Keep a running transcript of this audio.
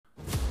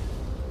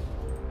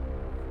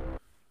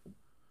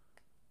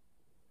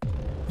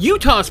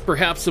Utah is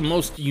perhaps the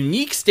most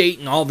unique state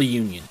in all the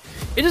Union.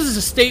 It is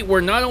a state where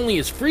not only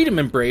is freedom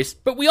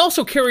embraced, but we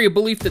also carry a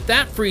belief that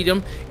that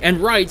freedom and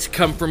rights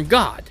come from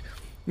God.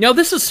 Now,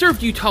 this has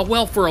served Utah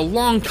well for a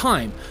long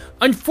time.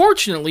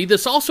 Unfortunately,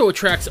 this also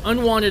attracts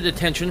unwanted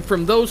attention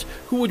from those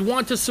who would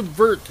want to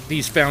subvert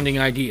these founding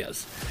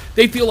ideas.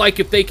 They feel like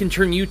if they can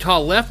turn Utah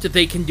left, that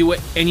they can do it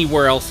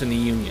anywhere else in the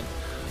Union.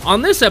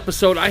 On this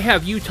episode, I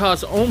have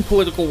Utah's own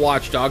political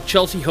watchdog,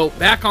 Chelcie Hope,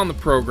 back on the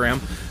program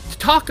to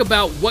talk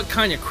about what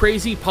kind of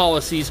crazy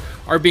policies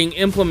are being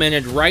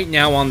implemented right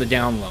now on the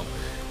down low.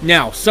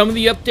 Now, some of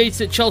the updates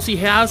that Chelcie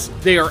has,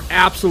 they are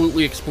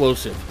absolutely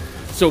explosive.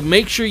 So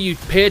make sure you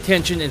pay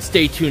attention and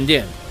stay tuned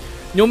in.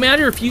 No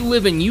matter if you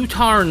live in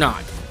Utah or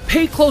not,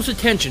 pay close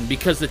attention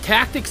because the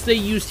tactics they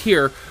used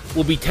here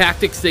will be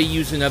tactics they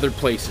use in other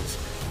places.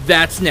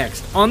 That's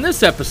next on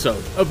this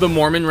episode of the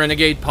Mormon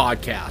Renegade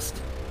Podcast.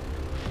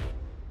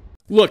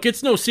 Look,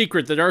 it's no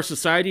secret that our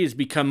society has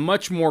become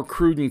much more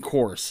crude and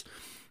coarse.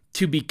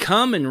 To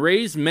become and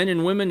raise men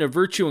and women of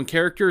virtue and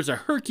character is a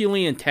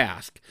Herculean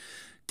task.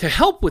 To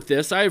help with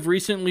this, I have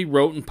recently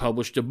wrote and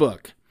published a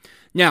book.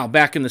 Now,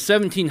 back in the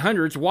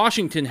 1700s,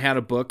 Washington had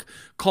a book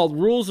called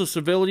Rules of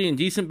Civility and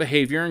Decent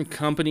Behavior in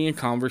Company and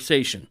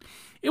Conversation.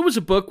 It was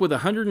a book with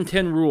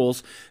 110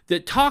 rules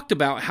that talked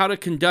about how to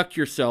conduct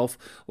yourself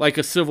like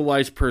a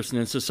civilized person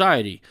in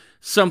society,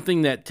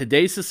 something that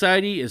today's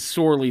society is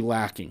sorely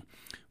lacking.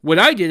 What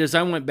I did is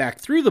I went back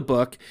through the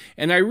book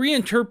and I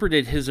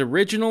reinterpreted his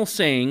original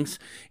sayings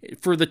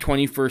for the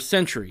 21st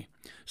century.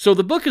 So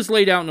the book is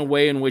laid out in a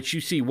way in which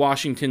you see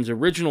Washington's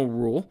original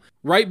rule.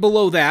 Right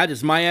below that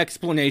is my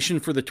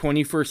explanation for the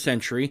 21st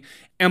century,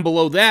 and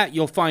below that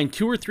you'll find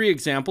 2 or 3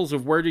 examples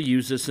of where to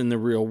use this in the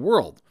real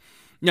world.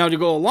 Now, to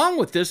go along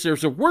with this,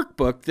 there's a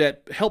workbook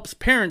that helps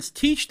parents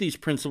teach these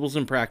principles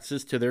and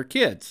practices to their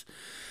kids.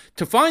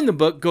 To find the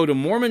book, go to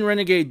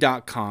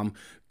MormonRenegade.com,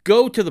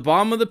 go to the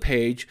bottom of the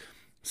page,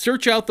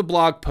 search out the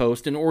blog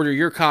post, and order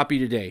your copy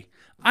today.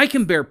 I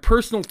can bear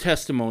personal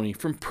testimony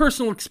from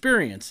personal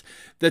experience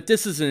that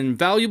this is an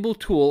invaluable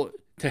tool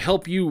to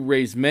help you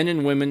raise men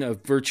and women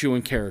of virtue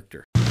and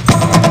character.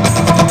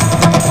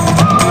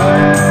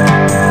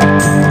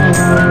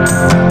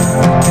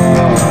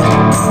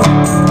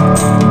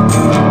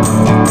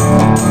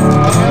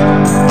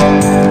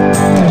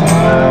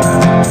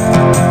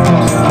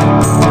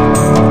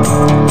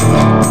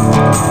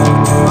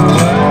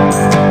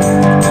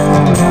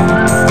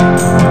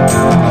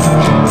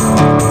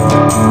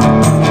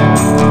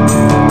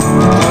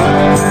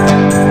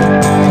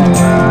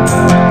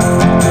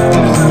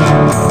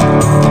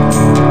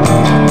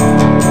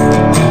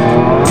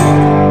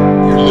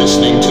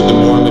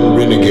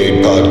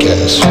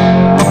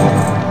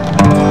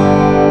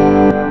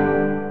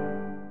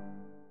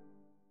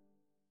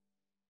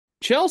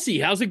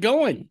 Chelcie, how's it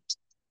going?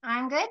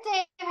 I'm good,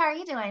 Dave. How are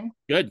you doing?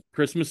 Good.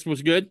 Christmas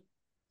was good?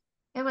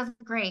 It was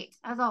great,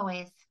 as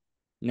always.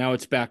 Now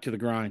it's back to the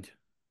grind.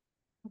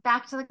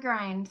 Back to the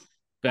grind.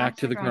 Back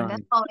to the grind.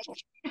 That's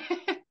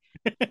always.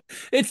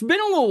 It's been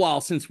a little while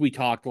since we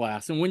talked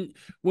last, and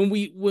when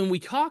we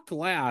talked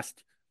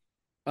last,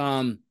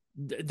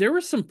 there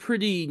was some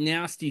pretty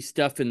nasty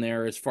stuff in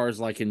there as far as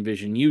like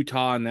Envision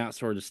Utah and that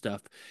sort of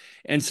stuff.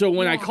 And so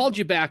when I called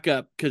you back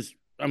up, because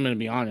I'm going to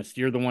be honest,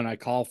 you're the one I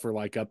call for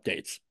like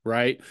updates,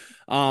 right?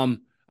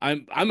 I'm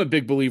a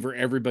big believer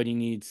everybody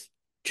needs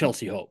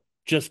Chelcie Hope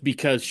just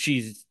because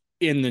she's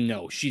in the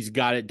know. She's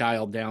got it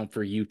dialed down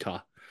for Utah.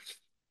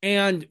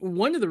 And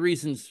one of the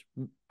reasons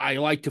I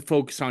like to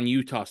focus on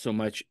Utah so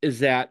much is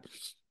that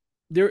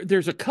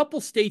there's a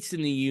couple states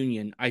in the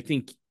Union I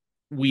think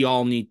we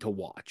all need to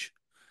watch.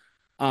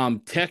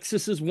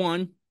 Texas is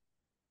one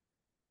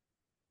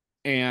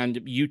and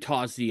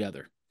Utah's the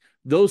other.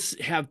 Those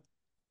have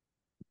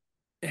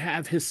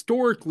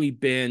historically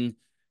been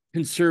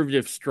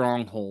conservative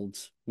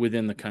strongholds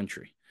within the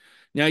country.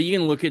 Now, you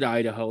can look at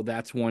Idaho.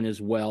 That's one as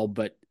well,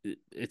 but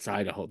it's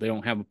Idaho. They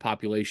don't have a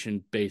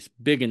population base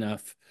big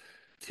enough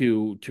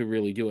to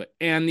really do it.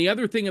 And the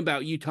other thing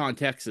about Utah and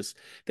Texas,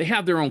 they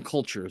have their own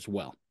culture as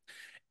well.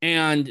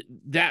 And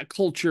that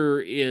culture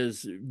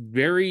is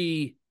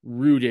very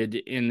rooted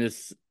in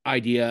this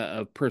idea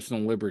of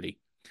personal liberty.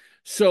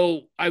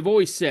 So I've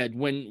always said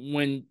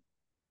when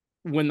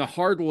the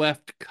hard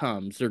left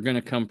comes, they're going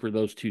to come for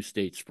those 2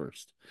 states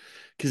first.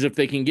 Because if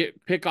they can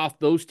pick off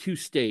those 2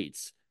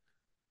 states,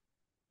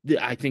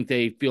 I think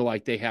they feel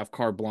like they have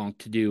carte blanche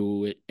to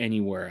do it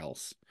anywhere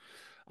else.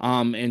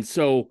 And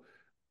so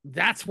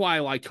that's why I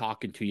like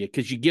talking to you,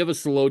 because you give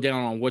us the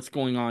lowdown on what's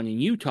going on in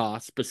Utah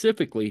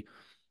specifically.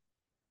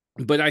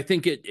 But I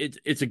think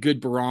it's a good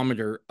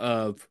barometer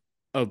of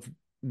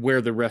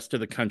where the rest of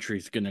the country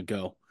is going to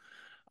go.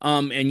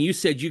 And you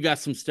said you got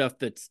some stuff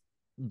that's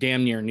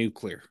damn near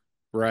nuclear,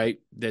 right?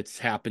 That's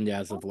happened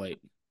as of late.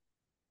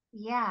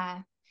 Yeah.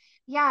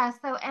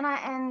 So,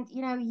 and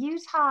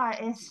Utah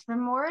is, the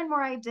more and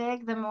more I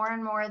dig, the more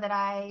and more that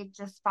I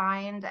just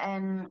find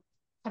and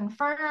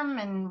confirm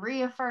and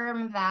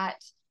reaffirm that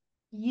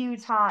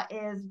Utah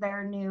is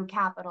their new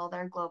capital,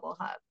 their global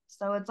hub.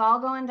 So it's all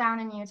going down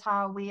in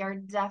Utah. We are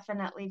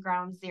definitely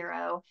ground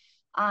zero.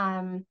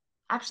 Um,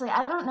 Actually,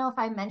 I don't know if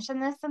I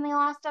mentioned this in the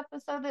last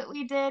episode that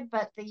we did,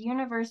 but the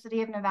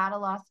University of Nevada,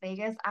 Las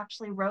Vegas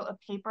actually wrote a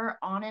paper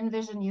on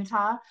Envision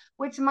Utah,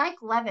 which Mike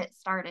Levitt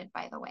started,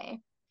 by the way,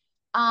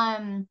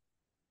 um,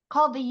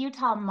 called the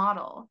Utah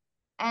model.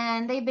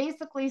 And they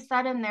basically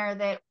said in there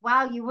that,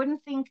 wow, you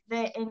wouldn't think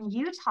that in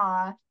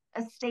Utah,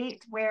 a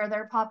state where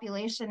their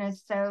population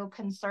is so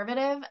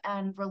conservative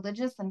and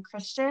religious and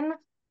Christian,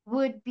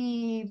 would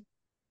be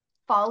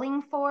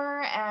falling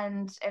for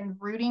and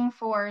rooting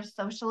for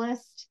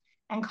socialist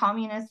and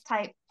communist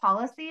type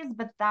policies,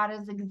 but that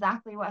is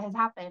exactly what has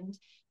happened.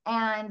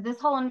 And this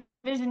whole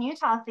Envision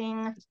Utah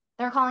thing,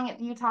 they're calling it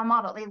the Utah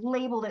model. They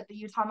labeled it the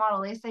Utah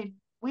model. They say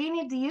we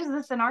need to use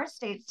this in our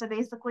states to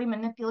basically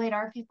manipulate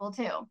our people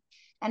too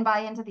and buy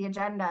into the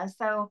agenda.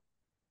 So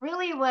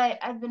really what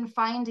I've been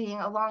finding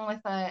along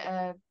with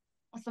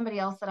somebody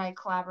else that I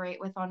collaborate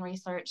with on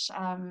research,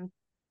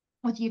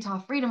 with Utah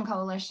Freedom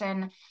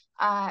Coalition,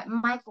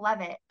 Mike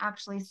Levitt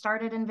actually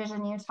started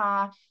Envision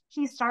Utah.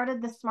 He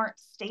started the Smart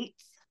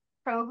States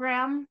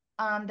program,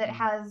 that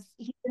has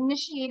he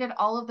initiated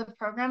all of the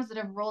programs that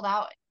have rolled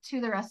out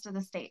to the rest of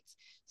the states.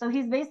 So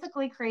he's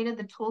basically created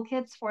the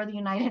toolkits for the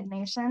United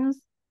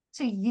Nations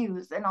to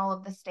use in all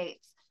of the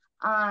states.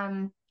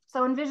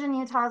 So Envision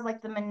Utah is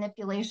like the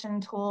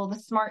manipulation tool. The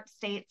smart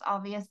states,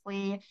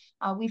 obviously,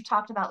 we've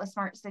talked about the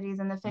smart cities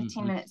in the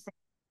 15 Mhm. minutes.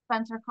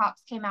 Spencer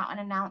Cox came out and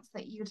announced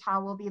that Utah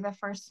will be the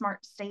first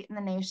smart state in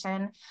the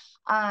nation.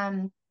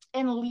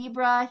 In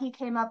Libra, he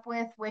came up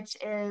with, which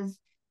is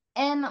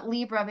in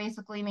Libra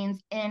basically means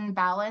in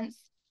balance.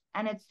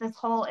 And it's this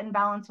whole in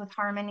balance with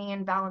harmony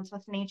and balance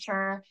with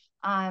nature.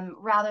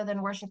 Rather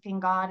than worshiping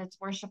God,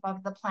 it's worship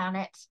of the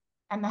planet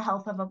and the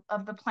health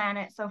of the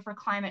planet. So for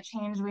climate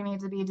change, we need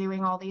to be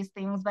doing all these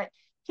things. But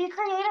he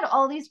created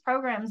all these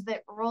programs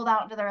that rolled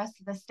out into the rest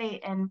of the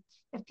state. And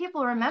if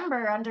people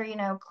remember, under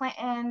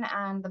Clinton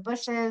and the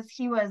Bushes,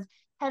 he was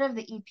head of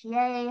the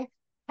EPA,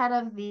 head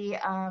of the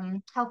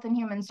Health and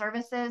Human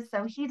Services.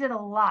 So he did a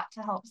lot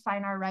to help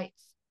sign our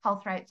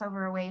health rights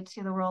over away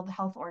to the World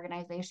Health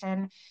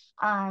Organization.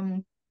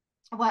 Um,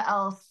 what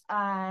else?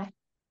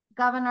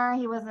 Governor,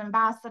 he was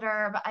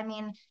ambassador, but I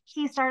mean,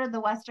 he started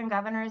the Western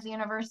Governors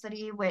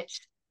University,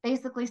 which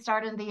basically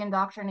started the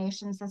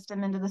indoctrination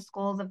system into the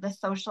schools of the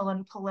social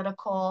and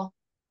political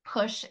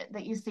push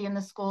that you see in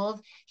the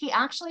schools. He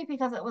actually,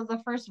 because it was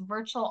the first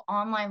virtual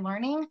online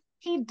learning,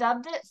 he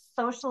dubbed it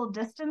social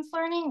distance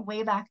learning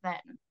way back then.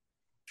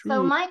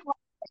 So True. Mike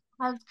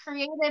has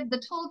created the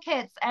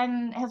toolkits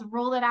and has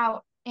rolled it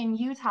out in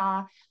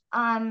Utah.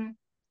 And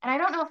I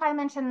don't know if I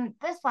mentioned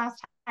this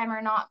last time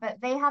or not,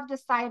 but they have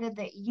decided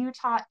that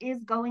Utah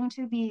is going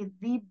to be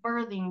the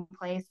birthing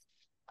place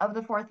of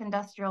the fourth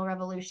industrial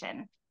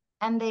revolution.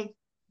 And the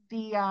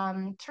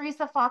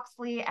Teresa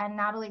Foxley and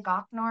Natalie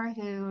Gocknor,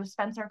 who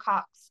Spencer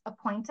Cox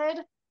appointed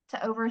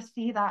to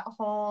oversee that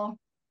whole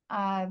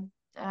uh,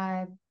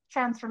 uh,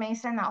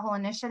 transformation, that whole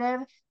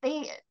initiative,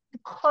 they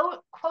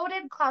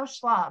quoted Klaus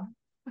Schwab,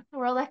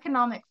 World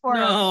Economic Forum,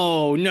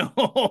 No, no.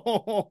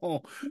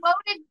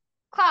 quoted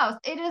Klaus.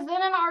 It is in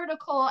an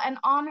article and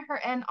on her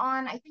and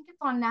on, I think it's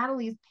on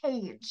Natalie's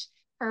page,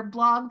 her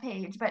blog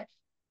page, but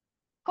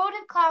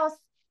quoted Klaus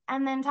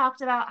and then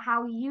talked about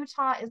how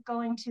Utah is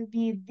going to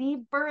be the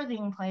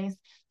birthing place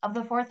of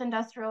the fourth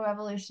industrial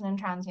revolution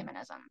and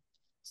transhumanism.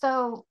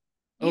 So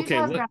Okay,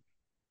 Utah's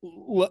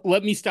ground.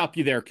 let me stop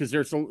you there because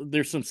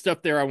there's some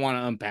stuff there I want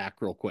to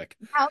unpack real quick.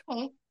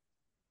 Okay.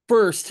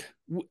 First,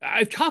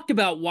 I've talked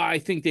about why I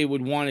think they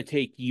would want to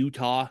take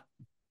Utah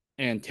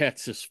and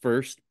Texas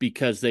first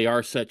because they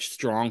are such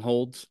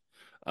strongholds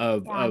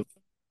of Yeah.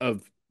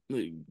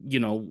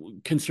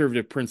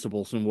 conservative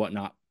principles and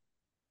whatnot.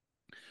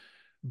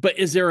 But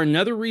is there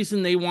another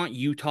reason they want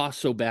Utah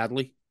so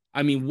badly?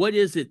 I mean, what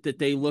is it that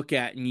they look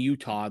at in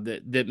Utah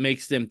that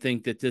makes them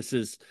think that this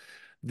is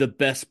the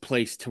best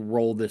place to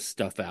roll this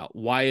stuff out?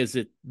 Why is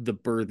it the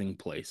birthing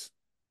place?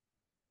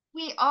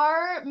 We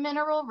are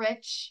mineral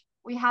rich.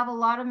 We have a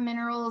lot of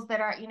minerals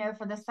that are,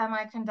 for the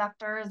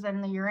semiconductors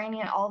and the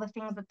uranium, all the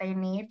things that they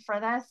need for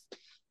this.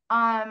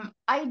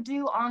 I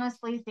do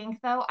honestly think,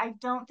 though, I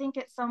don't think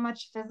it's so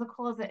much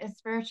physical as it is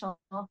spiritual.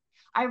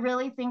 I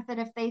really think that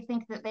if they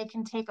think that they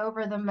can take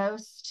over the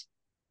most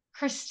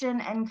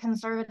Christian and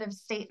conservative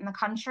state in the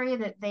country,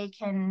 that they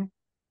can,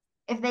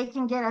 if they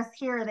can get us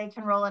here, they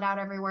can roll it out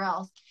everywhere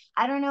else.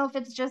 I don't know if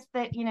it's just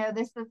that,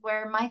 this is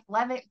where Mike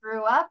Levitt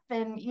grew up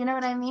and you know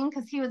what I mean?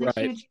 Because he was a Right.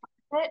 huge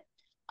part of it.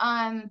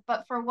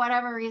 But for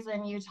whatever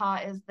reason, Utah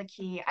is the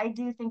key. I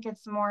do think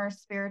it's more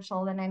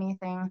spiritual than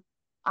anything.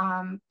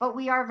 But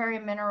we are very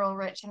mineral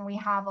rich and we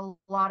have a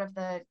lot of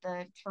the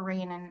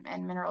terrain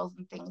and minerals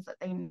and things that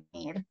they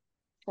need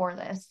for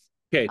this.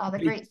 Okay.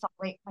 The Great Salt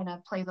Lake kind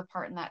of plays a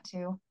part in that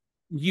too.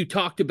 You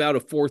talked about a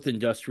fourth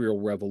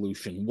industrial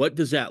revolution. What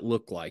does that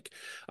look like?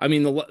 I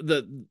mean,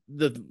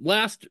 the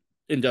last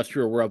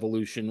industrial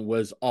revolution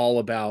was all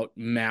about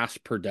mass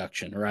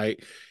production,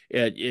 right?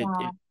 It it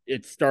Yeah. it,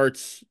 it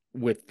starts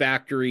with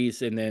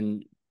factories, and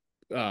then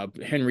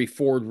Henry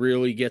Ford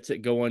really gets it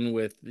going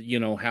with,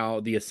 how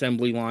the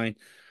assembly line,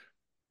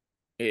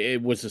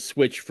 it was a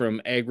switch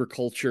from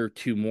agriculture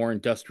to more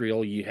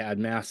industrial. You had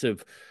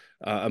massive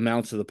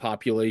amounts of the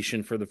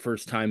population for the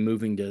first time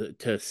moving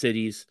to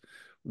cities.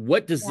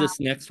 What does Yeah. this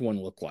next one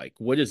look like?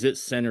 What is it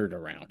centered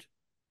around?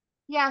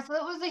 Yeah, so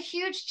it was a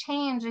huge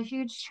change, a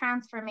huge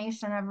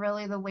transformation of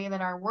really the way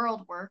that our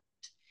world worked.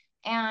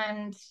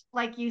 And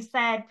like you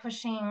said,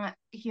 pushing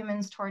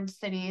humans towards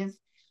cities.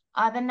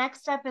 The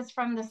next step is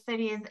from the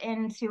cities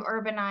into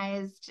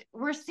urbanized.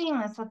 We're seeing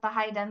this with the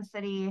high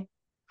density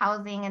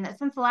housing. And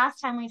since the last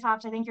time we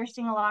talked, I think you're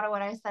seeing a lot of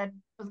what I said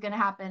was going to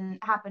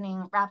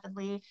happening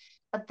rapidly.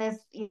 But this,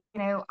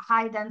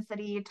 high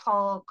density,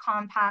 tall,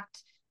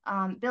 compact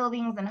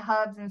buildings and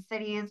hubs and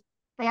cities,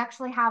 they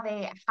actually have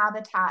a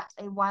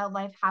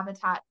wildlife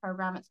habitat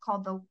program. It's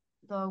called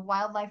the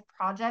Wildlife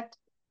Project.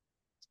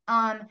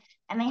 Um,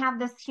 and they have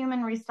this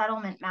human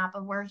resettlement map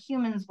of where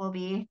humans will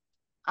be.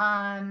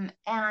 And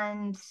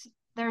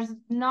there's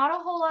not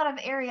a whole lot of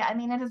area. I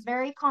mean, it is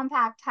very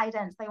compact, high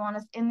dense. They want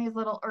us in these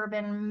little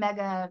urban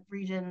mega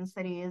region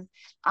cities.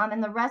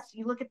 And the rest,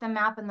 you look at the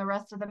map, and the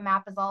rest of the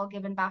map is all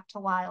given back to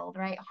wild,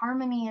 right?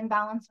 Harmony and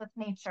balance with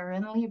nature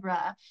and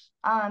Libra,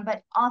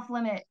 but off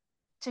limit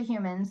to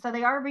humans. So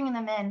they are bringing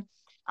them in.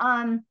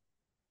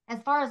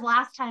 As far as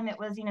last time, it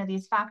was,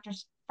 these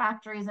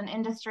factories and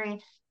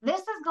industry. This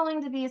is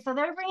going to be, so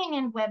they're bringing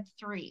in Web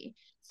 3.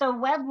 So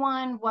Web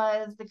 1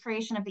 was the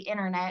creation of the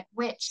internet,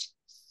 which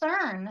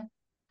CERN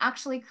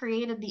actually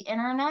created the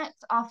internet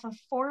off of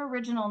 4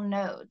 original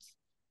nodes.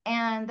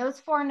 And those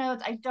 4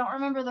 nodes, I don't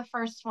remember the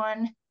first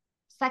one.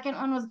 Second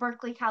one was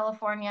Berkeley,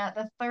 California.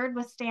 The third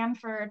was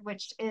Stanford,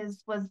 which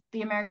was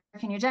the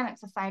American Eugenics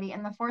Society,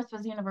 and the fourth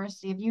was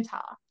University of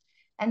Utah.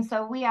 And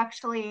so we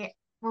actually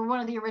were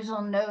one of the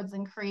original nodes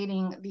in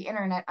creating the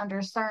internet under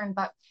CERN.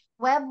 But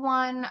Web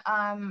 1,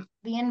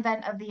 the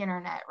invent of the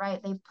internet,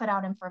 right? They put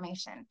out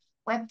information.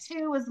 Web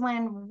 2 was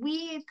when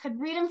we could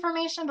read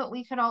information, but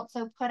we could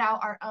also put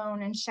out our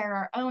own and share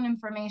our own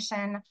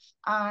information.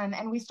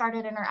 And we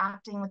started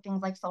interacting with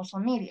things like social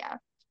media.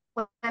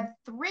 Web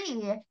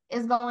 3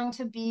 is going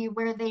to be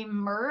where they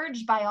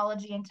merge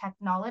biology and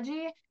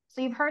technology.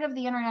 So you've heard of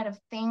the Internet of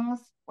Things,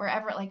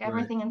 wherever, like Right.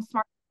 everything in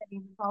smart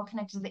cities is all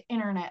connected to the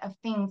Internet of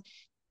Things.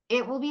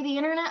 It will be the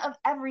Internet of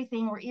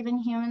everything, where even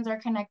humans are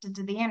connected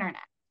to the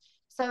Internet.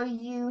 So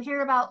you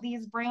hear about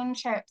these brain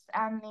chips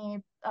and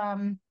the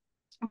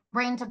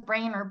brain to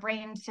brain or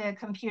brain to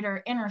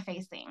computer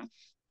interfacing.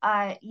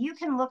 You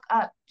can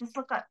just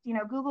look up,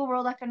 Google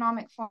World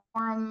Economic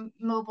Forum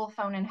mobile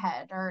phone and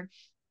head, or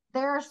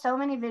there are so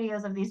many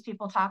videos of these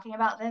people talking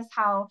about this,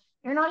 how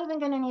you're not even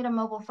going to need a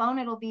mobile phone.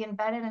 It'll be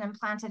embedded and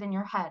implanted in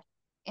your head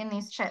in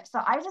these chips.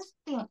 So I just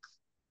think,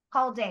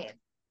 call Dave,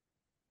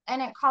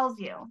 and it calls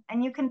you,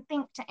 and you can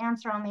think to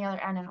answer on the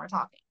other end, and we're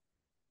talking.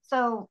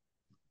 So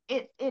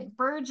it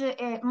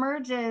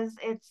merges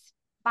its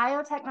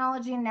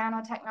biotechnology,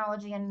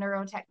 nanotechnology, and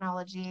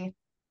neurotechnology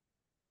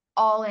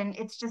all in.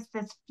 It's just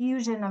this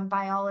fusion of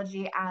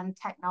biology and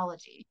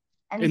technology.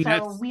 And And so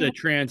that's we the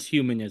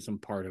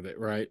transhumanism part of it,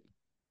 right?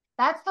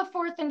 That's the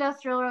fourth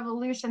industrial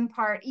revolution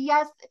part.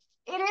 Yes,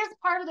 it is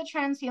part of the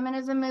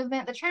transhumanism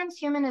movement. The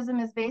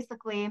transhumanism is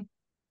basically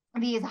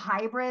these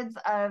hybrids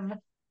of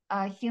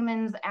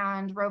humans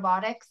and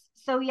robotics.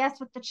 So yes,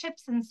 with the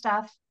chips and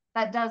stuff,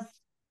 that does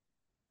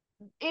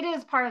it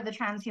is part of the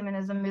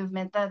transhumanism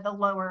movement, the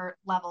lower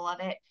level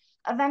of it.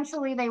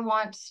 Eventually, they're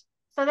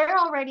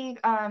already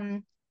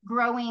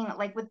growing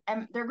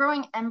they're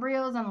growing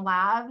embryos in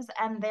labs,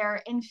 and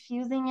they're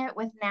infusing it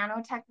with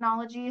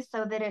nanotechnology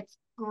so that it's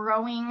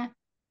growing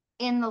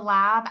in the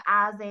lab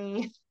as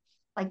a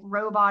like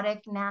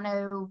robotic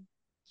nano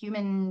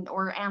human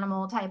or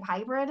animal type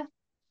hybrid.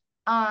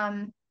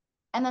 Um,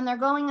 and then they're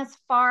going as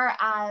far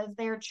as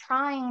they're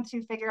trying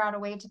to figure out a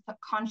way to put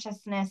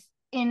consciousness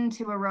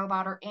into a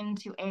robot or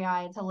into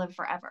AI to live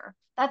forever.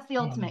 That's the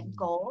ultimate Um,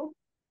 goal.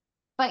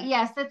 But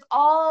yes, it's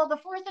all the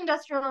fourth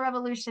industrial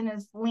revolution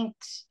is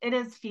linked. It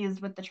is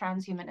fused with the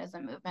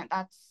transhumanism movement.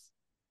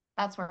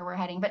 That's where we're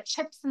heading. But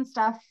chips and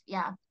stuff,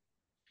 yeah.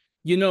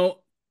 You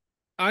know,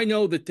 I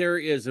know that there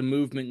is a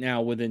movement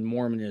now within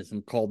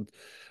Mormonism called,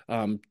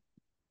 um,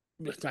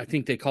 I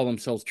think they call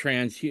themselves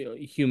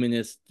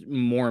transhumanist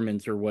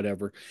Mormons or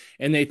whatever.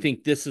 And they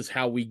think this is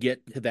how we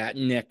get to that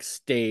next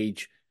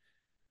stage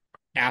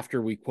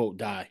after we quote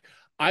die.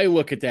 I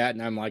look at that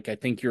and I'm like, I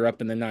think you're up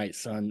in the night,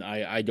 son.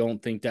 I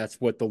don't think that's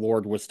what the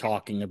Lord was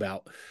talking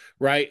about.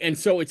 Right. And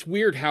so it's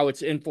weird how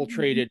it's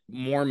infiltrated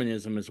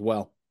Mormonism as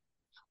well.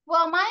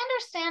 Well, my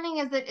understanding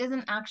is it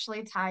isn't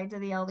actually tied to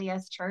the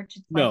LDS Church.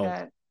 It's like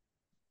No.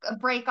 a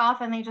break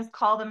off, and they just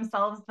call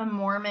themselves the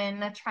Mormon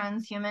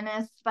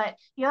transhumanists. But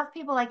you have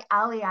people like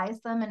Ali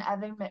Isom and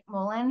Evan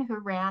McMullen who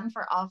ran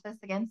for office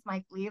against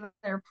Mike Lee.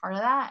 They're part of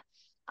that.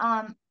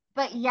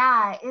 But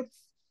yeah,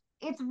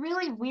 it's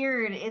really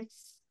weird.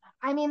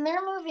 I mean,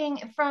 they're moving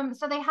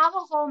so they have a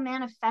whole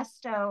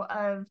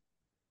manifesto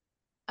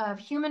of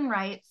human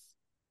rights,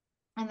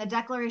 and the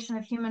Declaration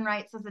of Human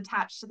Rights is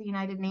attached to the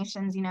United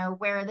Nations,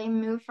 where they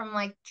move from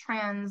like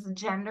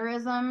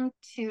transgenderism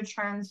to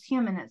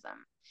transhumanism.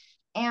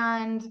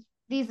 And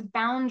these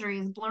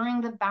boundaries,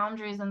 blurring the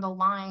boundaries and the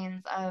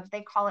lines of,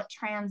 they call it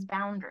trans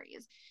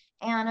boundaries.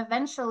 And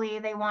eventually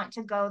they want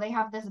to go, they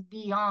have this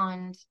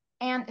beyond,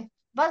 and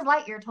Buzz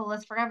Lightyear told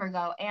us forever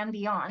ago and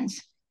beyond.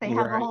 They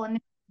have a Right. whole,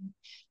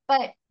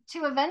 but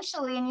to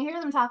eventually, and you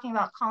hear them talking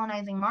about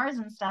colonizing Mars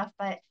and stuff,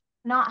 but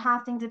not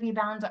having to be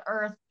bound to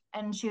Earth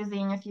and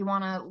choosing if you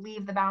want to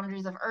leave the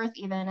boundaries of Earth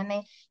even.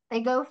 And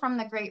they go from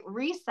the Great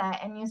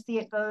Reset, and you see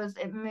it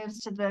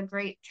moves to the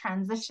Great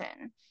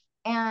Transition.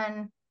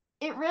 And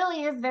it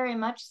really is very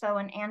much so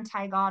an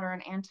anti-God or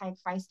an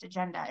anti-Christ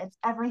agenda. It's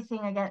everything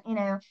again,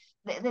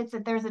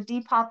 there's a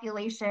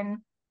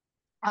depopulation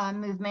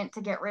movement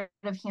to get rid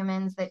of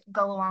humans that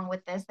go along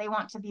with this. They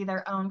want to be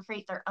their own,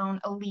 create their own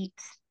elite,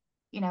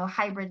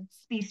 hybrid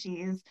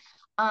species.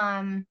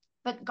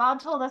 But God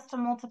told us to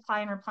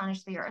multiply and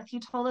replenish the earth. He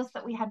told us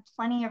that we had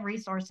plenty of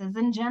resources.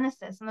 In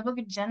Genesis, in the book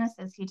of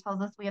Genesis, he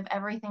tells us we have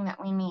everything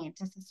that we need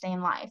to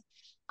sustain life.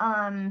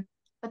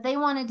 But they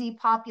want to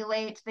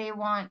depopulate. They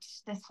want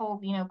this whole,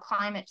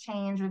 climate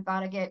change. We've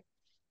got to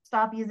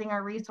stop using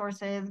our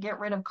resources, get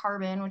rid of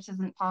carbon, which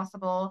isn't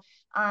possible.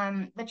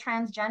 The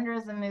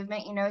transgenderism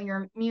movement,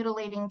 you're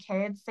mutilating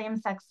kids,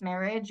 same-sex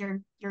marriage,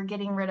 you're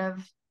getting rid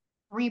of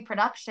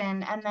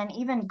reproduction. And then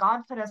even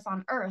God put us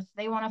on earth.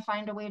 They want to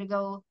find a way to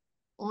go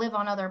live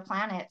on other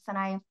planets. And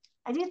I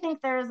do think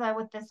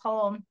with this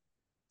whole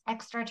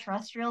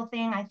extraterrestrial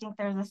thing, I think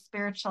there's a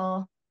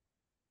spiritual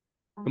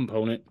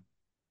Component.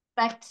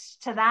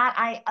 aspect to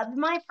that.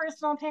 My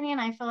personal opinion,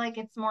 I feel like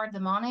it's more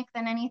demonic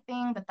than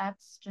anything, but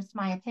that's just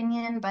my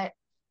opinion. But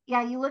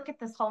yeah, you look at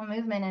this whole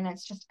movement and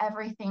it's just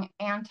everything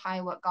anti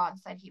what God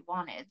said he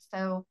wanted.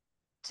 So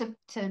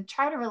to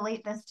try to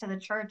relate this to the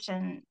church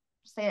and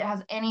say it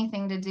has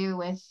anything to do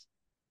with,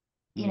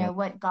 No.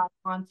 what God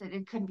wants,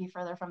 it couldn't be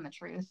further from the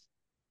truth.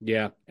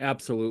 Yeah,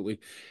 absolutely.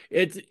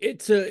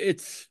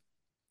 It's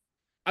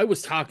I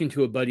was talking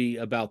to a buddy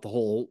about the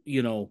whole,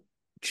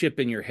 chip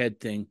in your head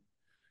thing.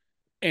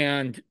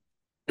 And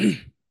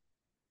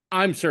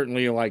I'm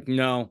certainly like,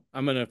 no,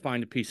 I'm gonna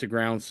find a piece of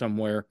ground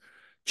somewhere,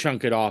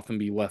 chunk it off and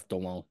be left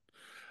alone.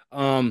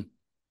 Um,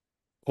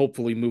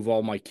 Hopefully move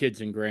all my kids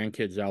and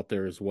grandkids out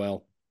there as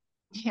well.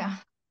 Yeah.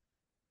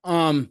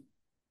 Um,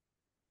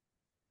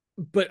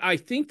 but I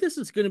think this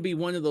is going to be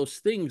one of those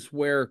things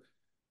where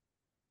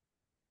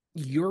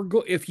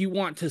if you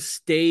want to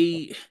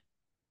stay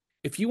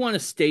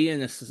in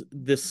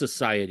this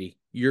society,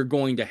 you're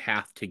going to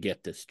have to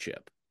get this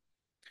chip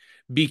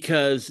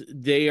because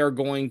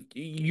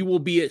you will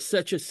be at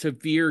such a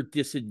severe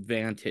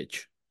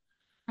disadvantage.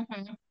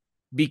 Mm-hmm.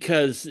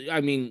 Because I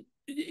mean,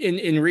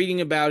 in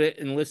reading about it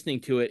and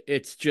listening to it,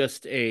 it's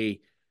just I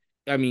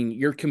mean,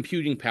 your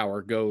computing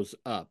power goes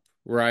up,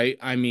 right?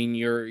 I mean,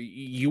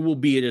 you will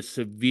be at a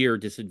severe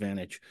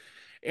disadvantage.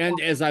 Yeah.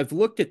 And as I've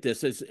looked at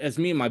this, as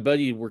me and my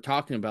buddy were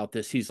talking about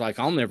this, he's like,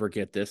 "I'll never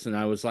get this," and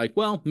I was like,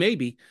 "Well,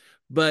 maybe,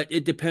 but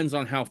it depends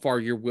on how far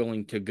you're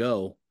willing to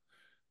go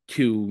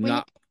to When you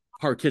not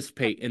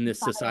participate in this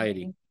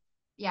society." society.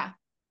 Yeah.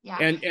 Yeah.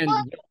 Well,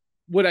 And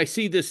what I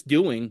see this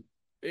doing,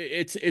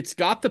 it's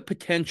got the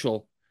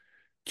potential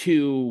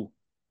to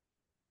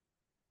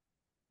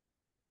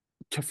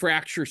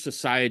fracture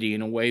society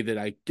in a way that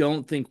I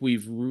don't think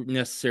we've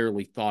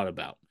necessarily thought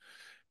about.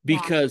 yeah.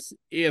 Because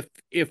if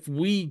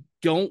we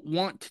don't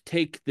want to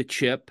take the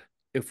chip,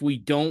 if we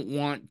don't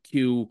want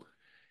to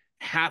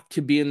have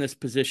to be in this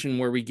position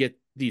where we get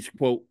these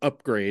quote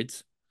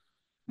upgrades,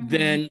 Mm-hmm.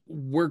 then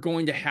we're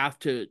going to have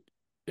to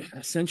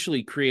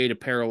essentially create a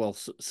parallel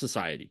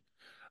society,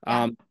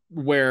 Yeah.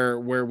 where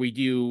we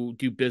do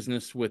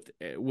business with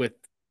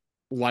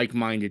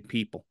like-minded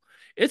people.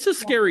 It's a Yeah.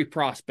 scary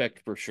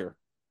prospect for sure.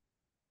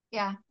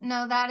 Yeah,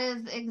 no,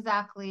 that's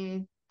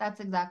exactly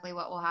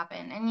what will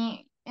happen. And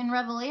in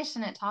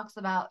Revelation, it talks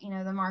about,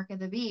 the mark of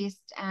the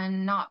beast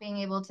and not being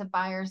able to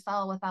buy or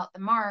sell without the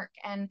mark.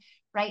 And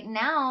right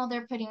now,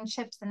 they're putting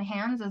chips in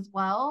hands as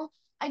well.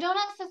 I don't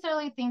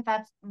necessarily think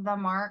that's the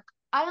mark.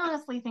 I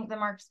honestly think the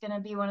mark's going to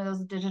be one of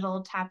those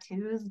digital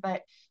tattoos,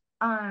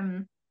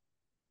 um,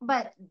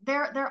 but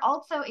they're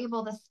also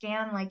able to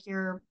scan like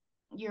your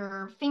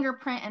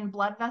fingerprint and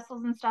blood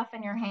vessels and stuff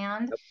in your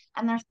hand,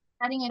 and they're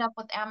setting it up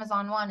with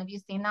Amazon One. Have you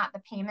seen that? The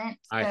payment,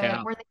 I the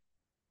have. where they,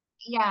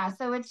 yeah.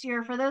 So it's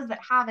for those that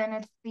haven't,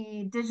 it's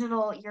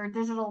your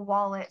digital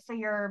wallet. So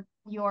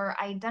your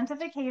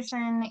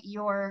identification,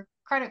 your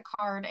credit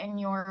card, and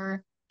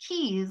your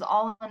keys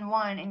all in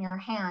one in your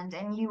hand,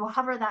 and you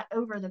hover that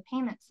over the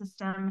payment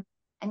system,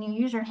 and you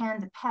use your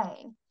hand to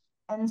pay.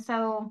 And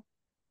so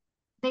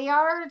they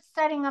are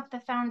setting up the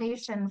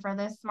foundation for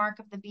this mark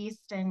of the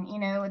beast. And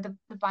the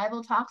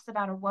Bible talks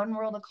about a one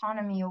world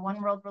economy, a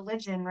one world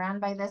religion ran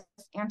by this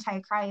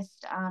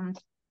antichrist,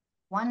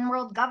 one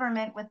world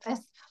government with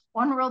this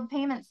one world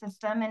payment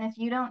system. And if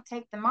you don't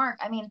take the mark,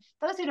 I mean,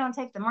 those who don't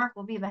take the mark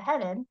will be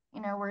beheaded,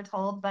 we're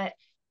told. But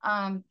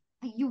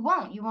you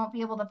won't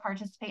be able to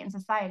participate in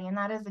society. And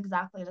that is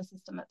exactly the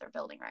system that they're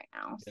building right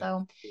now. Yeah,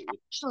 So absolutely.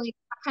 actually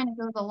that kind of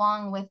goes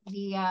along with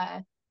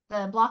the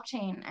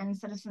blockchain and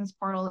citizens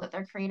portal that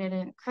they're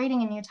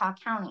creating in Utah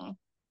County.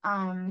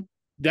 Um,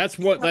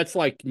 so That's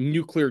like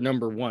nuclear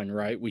number one,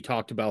 right? We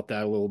talked about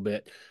that a little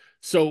bit.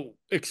 So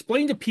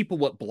explain to people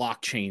what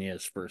blockchain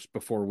is first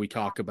before we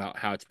talk about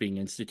how it's being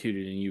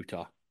instituted in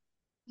Utah.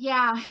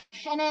 yeah,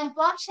 and a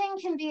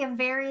blockchain can be a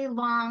very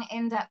long,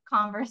 in-depth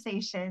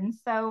conversation.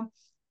 So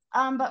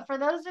but for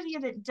those of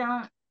you that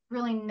don't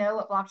really know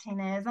what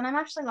blockchain is, and I'm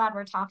actually glad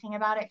we're talking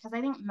about it because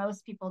I think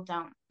most people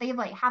don't. They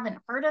like haven't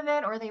heard of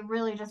it or they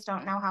really just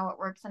don't know how it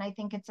works. And I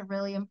think it's a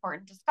really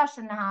important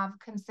discussion to have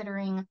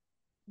considering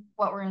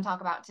what we're going to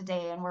talk about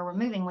today and where we're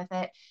moving with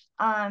it.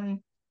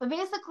 But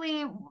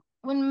basically,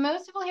 when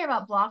most people hear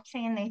about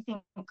blockchain, they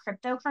think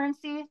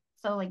cryptocurrency,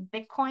 so like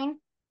Bitcoin.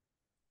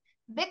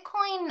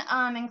 Bitcoin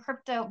and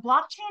crypto,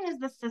 blockchain is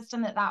the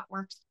system that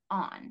works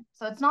on.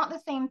 So it's not the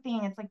same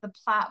thing. It's like the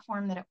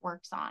platform that it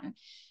works on.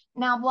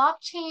 Now,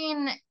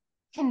 blockchain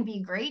can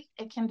be great,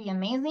 it can be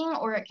amazing,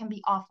 or it can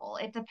be awful.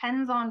 It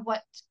depends on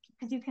what,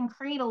 because you can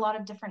create a lot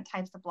of different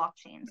types of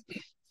blockchains.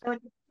 So it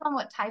depends on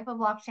what type of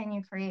blockchain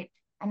you create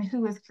and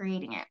who is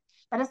creating it.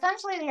 But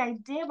essentially, the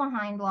idea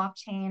behind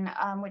blockchain,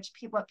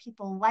 what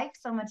people like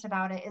so much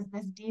about it, is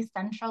this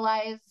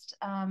decentralized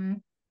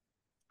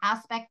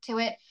aspect to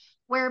it,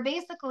 where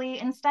basically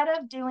instead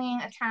of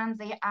doing a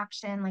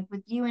transaction like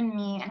with you and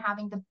me and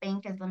having the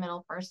bank as the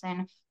middle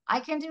person, I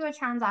can do a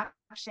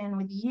transaction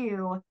with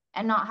you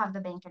and not have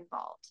the bank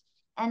involved.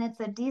 And it's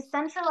a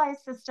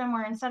decentralized system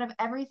where instead of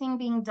everything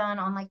being done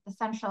on like the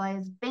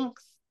centralized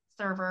bank's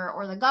server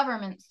or the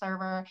government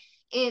server,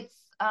 it's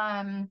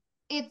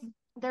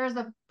there's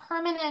a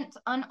permanent,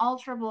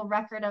 unalterable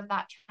record of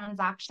that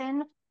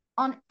transaction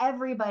on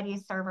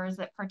everybody's servers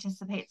that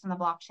participates in the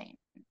blockchain.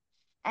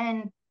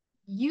 And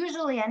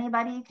usually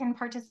anybody can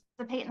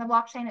participate in the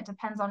blockchain. It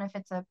depends on if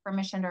it's a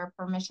permissioned or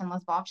a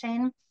permissionless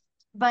blockchain.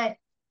 But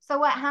so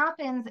what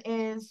happens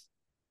is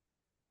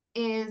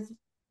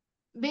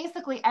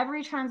basically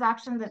every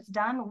transaction that's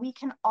done, we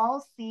can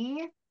all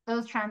see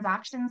those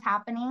transactions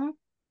happening.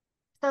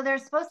 So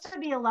there's supposed to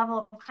be a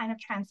level of kind of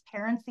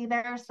transparency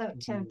there, so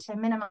to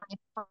minimize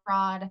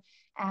fraud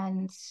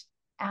and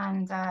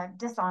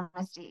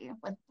dishonesty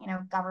with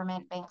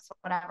government, banks,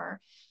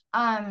 whatever.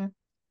 Um,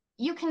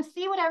 you can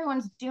see what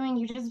everyone's doing,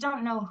 you just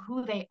don't know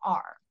who they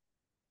are.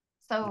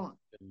 So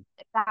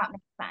if that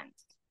makes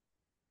sense.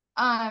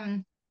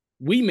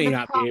 We may The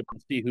not be problem, able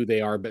to see who they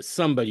are, but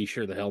somebody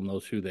sure the hell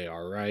knows who they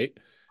are, right?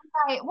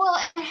 right? Well,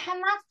 and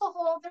that's the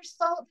whole. There's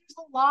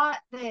a lot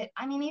that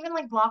I mean, even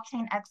like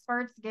blockchain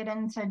experts get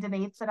into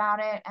debates about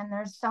it, and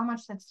there's so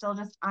much that's still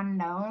just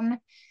unknown.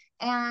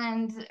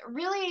 And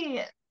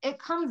really, it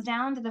comes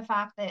down to the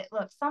fact that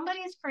look,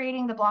 somebody's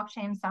creating the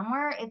blockchain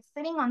somewhere. It's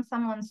sitting on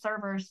someone's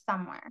servers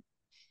somewhere.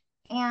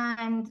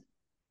 And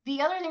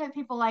the other thing that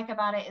people like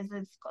about it is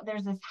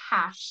there's this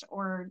hash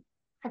or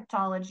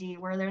cryptology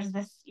where there's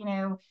this,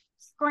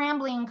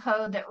 scrambling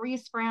code that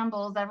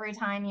re-scrambles every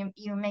time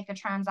you make a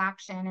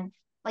transaction. And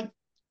like,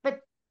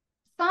 but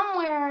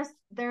somewhere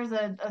there's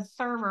a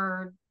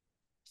server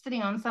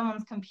sitting on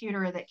someone's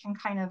computer that can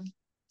kind of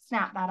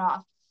snap that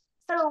off.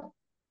 So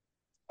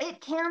it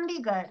can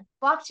be good.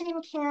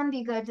 Blockchain can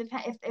be good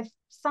if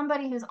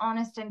somebody who's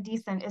honest and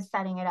decent is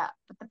setting it up.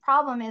 But the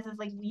problem is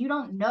like you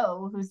don't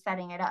know who's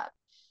setting it up.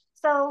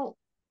 So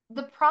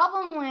the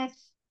problem with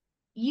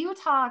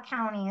Utah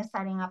County is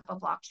setting up a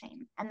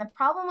blockchain. And the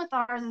problem with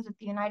ours is that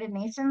the United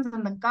Nations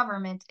and the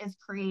government is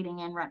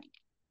creating and running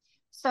it.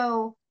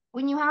 So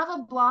when you have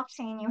a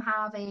blockchain, you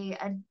have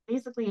a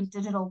basically a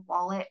digital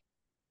wallet,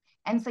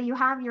 and so you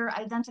have your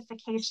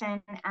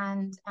identification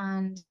and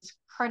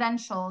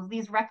credentials,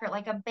 these record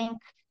like a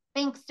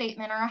bank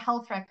statement or a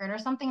health record or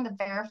something that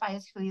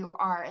verifies who you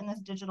are in this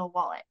digital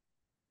wallet.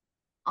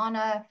 On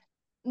a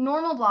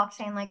normal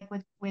blockchain like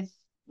with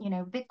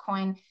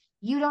Bitcoin,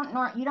 you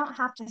don't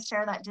have to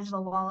share that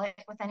digital wallet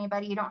with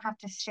anybody. You don't have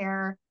to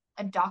share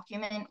a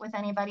document with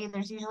anybody.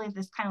 There's usually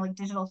this kind of like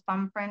digital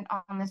thumbprint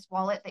on this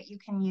wallet that you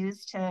can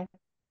use to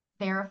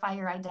verify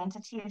your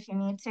identity if you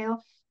need to.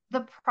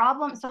 The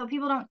problem, so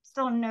people don't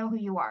still know who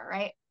you are,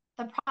 right?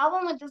 The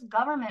problem with this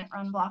government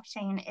run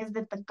blockchain is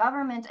that the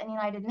government and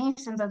United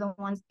Nations are the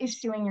ones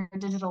issuing your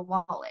digital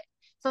wallet.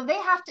 So they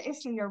have to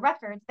issue your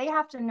records. They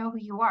have to know who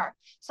you are.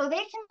 So they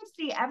can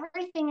see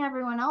everything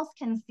everyone else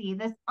can see,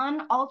 this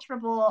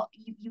unalterable,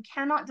 you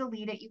cannot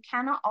delete it, you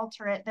cannot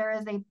alter it. There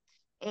is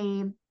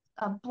a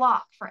a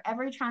block for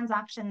every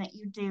transaction that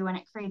you do, and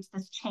it creates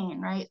this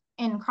chain, right,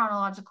 in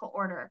chronological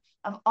order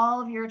of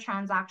all of your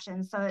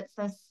transactions. So it's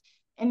this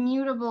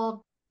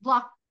immutable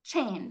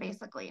blockchain,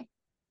 basically.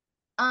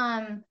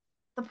 Um,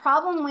 the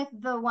problem with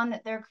the one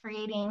that they're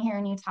creating here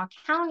in Utah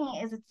County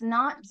is it's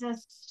not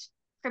just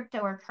crypto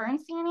or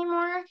currency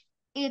anymore.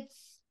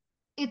 It's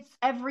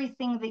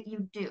everything that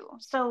you do.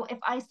 So if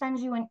I send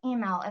you an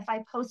email, if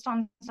I post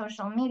on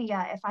social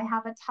media, if I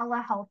have a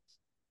telehealth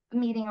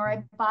meeting or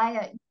I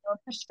buy a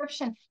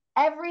prescription,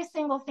 every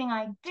single thing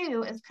I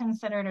do is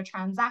considered a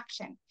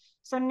transaction.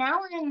 So now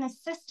we're in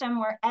this system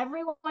where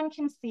everyone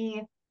can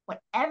see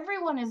what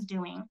everyone is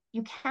doing.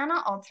 You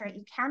cannot alter it,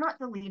 you cannot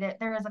delete it.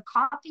 There is a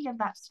copy of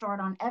that stored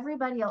on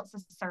everybody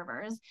else's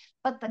servers.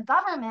 But the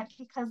government,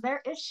 because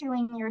they're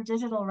issuing your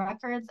digital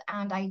records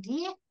and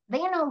ID,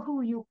 they know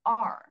who you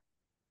are.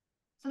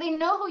 So they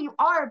know who you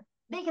are.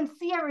 They can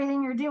see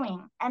everything you're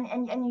doing,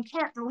 and you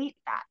can't delete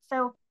that.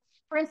 So,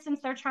 for instance,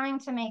 they're trying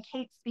to make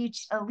hate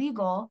speech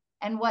illegal.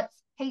 And what's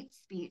hate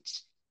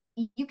speech?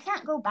 You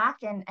can't go back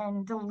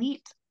and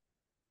delete,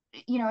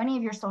 any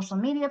of your social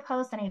media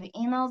posts, any of the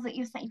emails that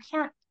you sent. You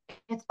can't.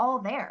 It's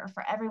all there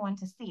for everyone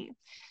to see.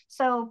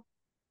 So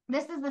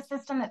this is the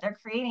system that they're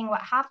creating.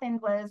 What happened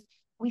was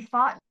we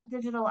fought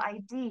digital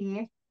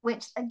ID,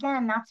 which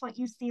again, that's what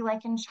you see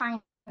like in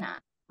China,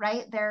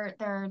 right? Their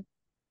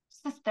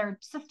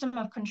system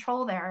of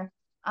control there.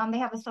 They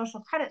have a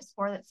social credit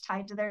score that's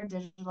tied to their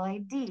digital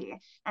ID.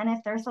 And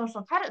if their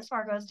social credit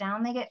score goes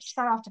down, they get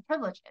shut off to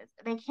privileges.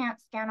 They can't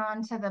scan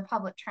on to the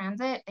public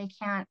transit. They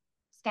can't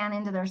scan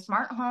into their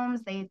smart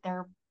homes.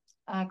 Their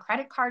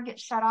credit card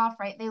gets shut off,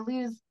 right? They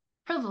lose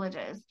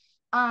privileges.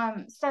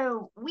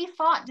 So we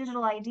fought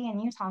digital ID in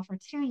Utah for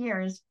 2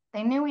 years.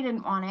 They knew we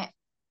didn't want it.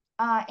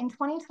 In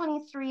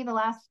 2023, the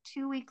last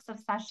 2 weeks of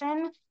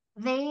session,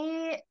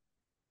 they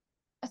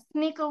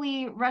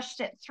sneakily rushed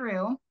it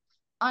through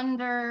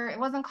under, it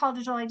wasn't called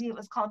digital ID, it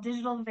was called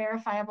digital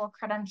verifiable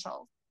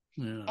credentials.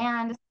 Yeah.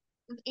 And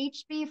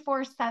HB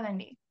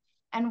 470.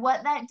 And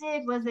what that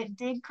did was it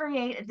did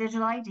create a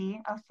digital ID,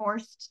 a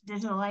forced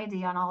digital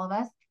ID on all of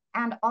us,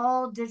 and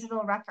all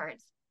digital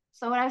records.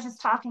 So what I was just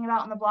talking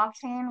about in the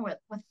blockchain with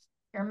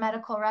your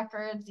medical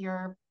records,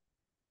 your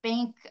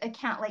bank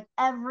account, like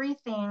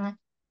everything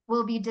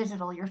will be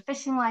digital. Your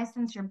fishing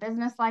license, your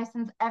business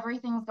license,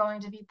 everything's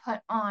going to be put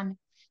on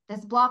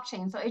this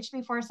blockchain. So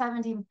HB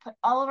 470 put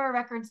all of our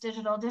records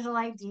digital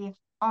ID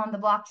on the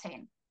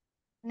blockchain.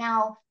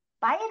 Now,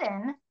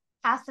 Biden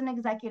passed an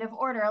executive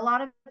order. A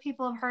lot of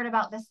people have heard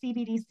about the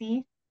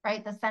CBDC,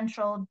 right? The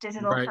central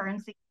digital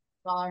currency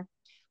dollar.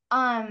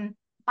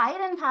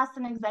 Biden passed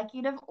an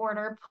executive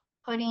order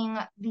putting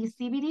the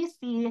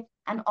CBDC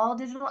and all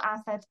digital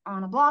assets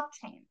on a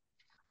blockchain.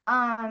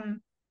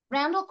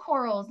 Randall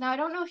Quarles. Now, I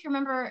don't know if you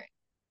remember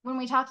when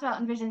we talked about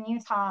Envision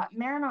Utah,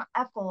 Mariner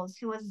Eccles,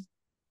 who was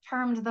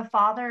termed the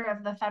father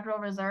of the Federal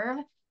Reserve,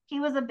 he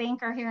was a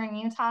banker here in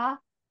Utah,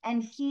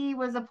 and he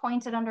was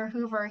appointed under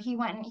Hoover. He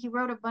went and he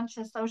wrote a bunch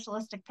of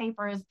socialistic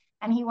papers,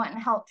 and he went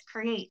and helped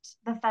create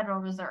the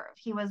Federal Reserve.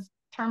 He was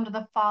termed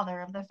the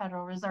father of the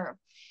Federal Reserve.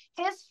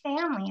 His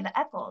family, the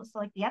Eccles, so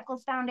like the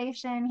Eccles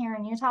Foundation here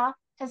in Utah,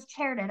 has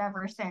chaired it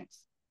ever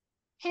since.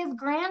 His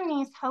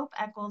grandniece, Hope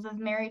Eccles, is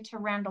married to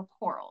Randall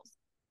Quarles.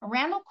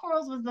 Randall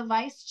Quarles was the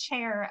vice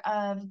chair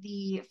of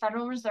the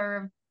Federal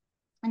Reserve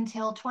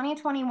until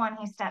 2021.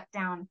 He stepped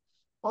down.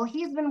 Well,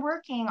 he's been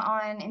working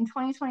on, in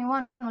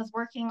 2021, was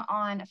working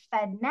on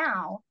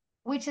FedNow,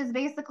 which is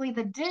basically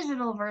the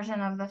digital version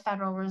of the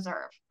Federal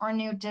Reserve, or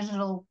new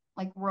digital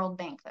like World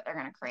Bank that they're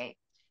going to create.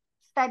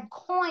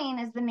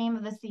 FedCoin is the name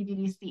of the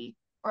CBDC,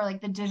 or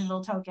like the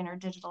digital token or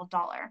digital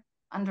dollar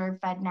under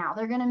FedNow.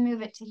 They're going to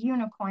move it to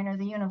Unicoin, or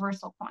the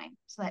universal coin,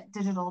 so that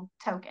digital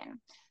token.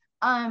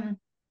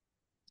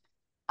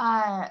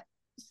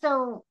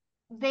 So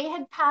they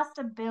had passed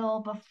a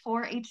bill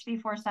before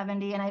HB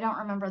 470, and I don't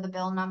remember the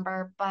bill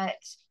number, but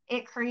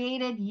it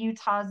created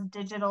Utah's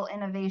Digital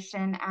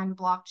Innovation and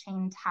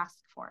Blockchain Task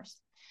Force.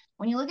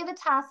 When you look at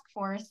the task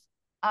force,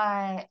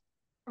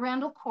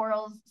 Randall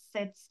Quarles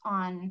sits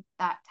on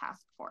that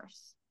task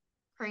force,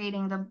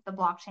 creating the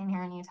blockchain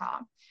here in Utah.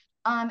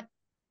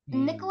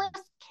 Nicholas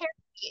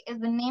Carey is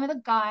the name of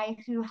the guy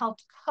who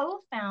helped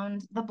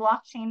co-found the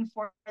blockchain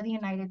for the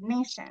United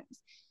Nations.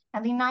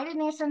 And the United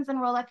Nations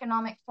and World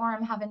Economic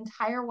Forum have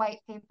entire white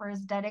papers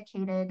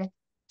dedicated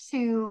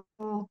to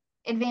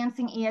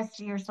advancing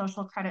ESG, or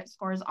social credit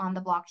scores, on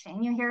the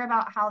blockchain. You hear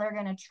about how they're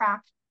going to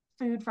track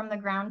food from the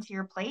ground to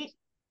your plate.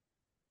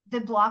 The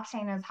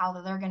blockchain is how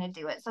they're going to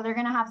do it. So they're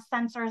going to have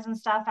sensors and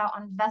stuff out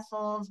on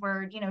vessels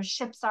where,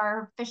 ships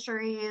are,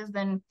 fisheries,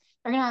 and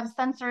they're going to have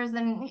sensors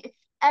and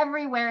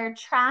everywhere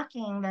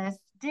tracking this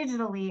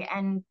digitally,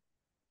 and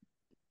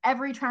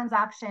every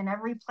transaction,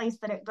 every place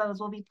that it goes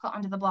will be put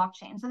onto the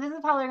blockchain. So this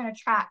is how they're going to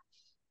track,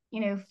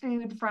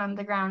 food from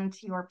the ground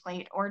to your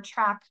plate, or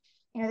track,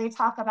 they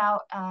talk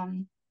about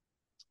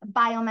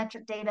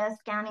biometric data,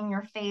 scanning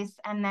your face,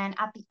 and then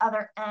at the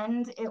other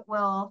end, it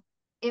will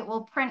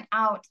print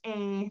out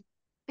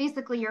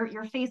basically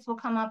your face will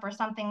come up, or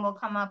something will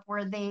come up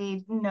where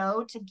they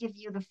know to give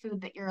you the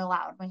food that you're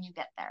allowed when you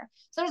get there.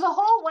 So there's a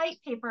whole white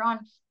paper on,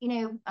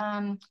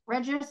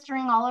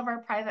 registering all of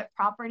our private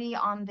property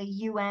on the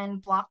UN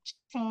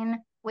blockchain,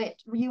 with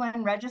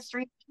UN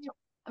registry.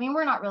 I mean,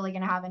 we're not really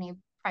going to have any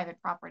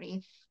private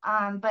property,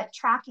 but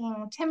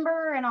tracking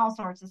timber and all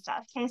sorts of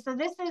stuff. Okay, so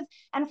this is,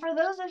 and for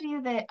those of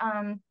you that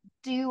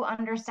do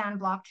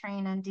understand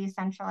blockchain and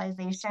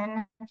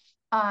decentralization,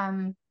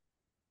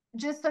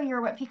 just so you're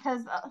aware,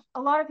 because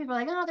a lot of people are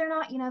like, oh, they're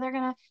not,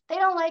 they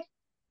don't like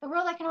The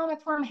World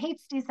Economic Forum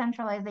hates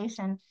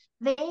decentralization.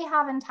 They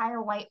have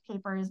entire white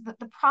papers. But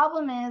the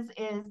problem is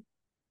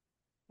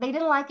they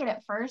didn't like it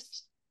at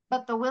first,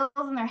 but the wheels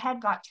in their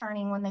head got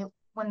turning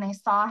when they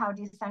saw how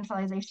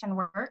decentralization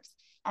works.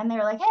 And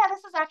they're like, yeah, this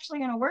is actually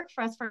going to work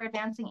for us for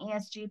advancing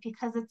ESG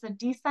because it's a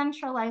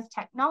decentralized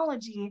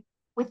technology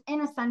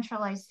within a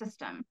centralized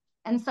system.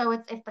 And so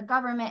it's if the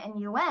government and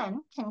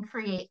UN can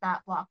create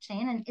that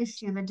blockchain and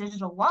issue the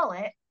digital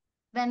wallet,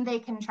 then they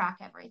can track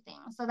everything.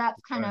 So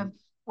that's kind of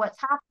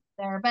what's happened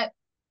there. But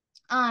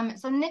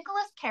so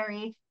Nicholas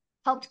Carey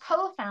helped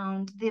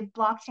co-found the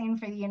blockchain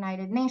for the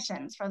United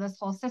Nations for this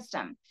whole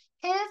system.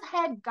 His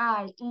head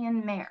guy,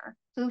 Ian Mayer,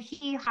 who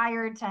he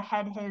hired to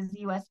head his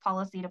US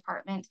policy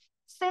department,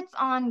 sits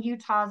on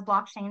Utah's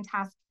blockchain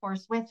task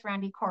force with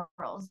Randy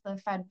Quarles, the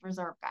Fed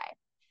Reserve guy.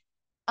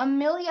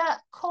 Amelia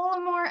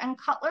Collimore and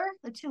Cutler,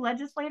 the two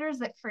legislators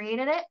that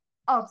created it,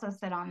 also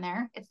sit on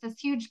there. It's this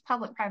huge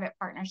public-private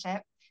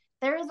partnership.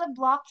 There is a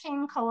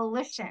blockchain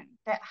coalition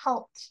that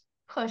helped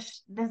push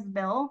this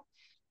bill.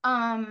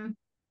 Deidre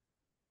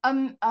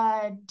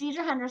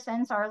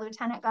Henderson, so our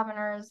lieutenant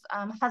governor's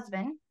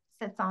husband,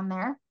 sits on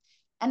there.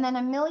 And then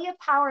Amelia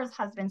Powers'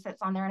 husband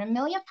sits on there. And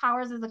Amelia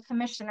Powers is a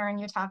commissioner in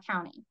Utah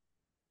County.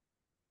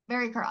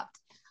 Very corrupt.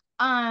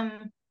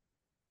 There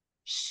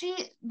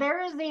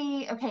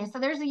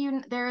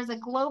is a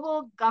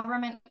global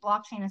government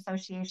blockchain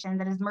association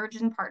that is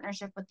merged in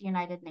partnership with the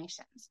United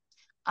Nations.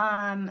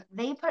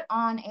 They put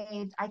on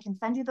I can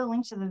send you the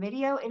link to the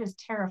video. It is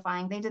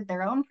terrifying. They did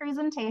their own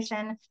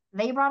presentation.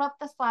 They brought up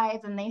the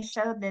slides and they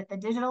showed that the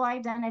digital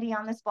identity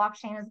on this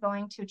blockchain is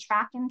going to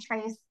track and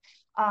trace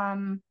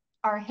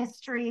our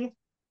history,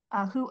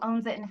 who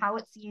owns it and how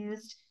it's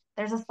used.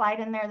 There's a slide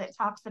in there that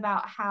talks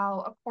about how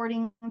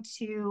according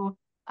to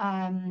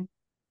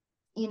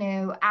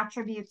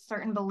attributes,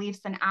 certain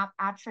beliefs and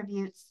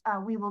attributes,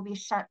 we will be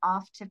shut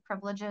off to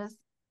privileges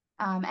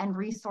and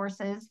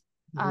resources.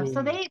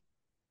 So they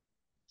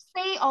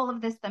say all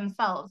of this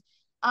themselves.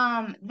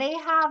 They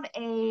have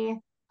a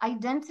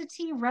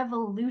identity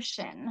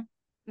revolution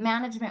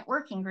management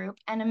working group,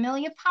 and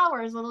Amelia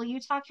Powers, little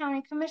Utah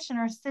County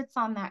Commissioner, sits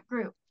on that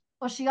group.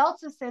 Well, she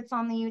also sits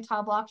on the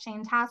Utah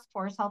Blockchain Task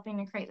Force helping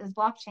to create this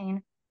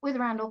blockchain with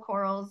Randall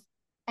Quarles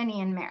and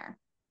Ian Mayer,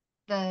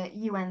 the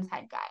UN's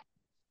head guy.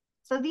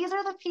 So these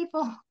are the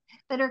people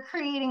that are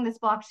creating this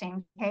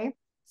blockchain, okay?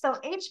 So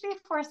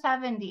HB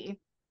 470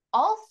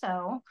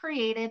 also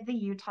created the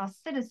Utah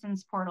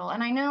Citizens Portal.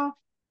 And I know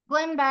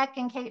Glenn Beck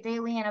and Kate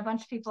Daly and a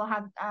bunch of people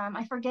have,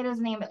 I forget his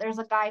name, but there's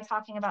a guy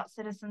talking about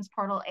Citizens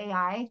Portal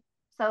AI.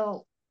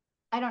 So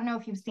I don't know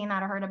if you've seen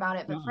that or heard about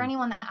it, but for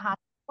anyone that has,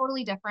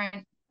 totally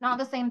different, not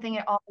the same thing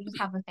at all, they just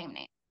have the same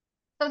name.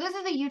 So this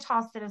is a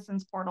Utah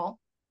Citizens Portal.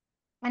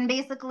 And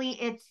basically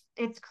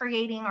it's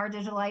creating our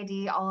digital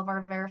ID, all of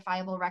our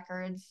verifiable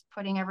records,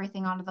 putting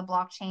everything onto the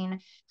blockchain,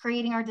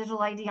 creating our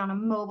digital ID on a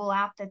mobile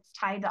app that's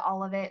tied to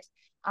all of it,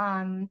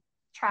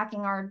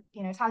 tracking our,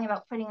 talking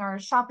about putting our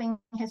shopping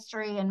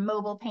history and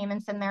mobile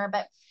payments in there.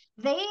 But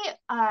they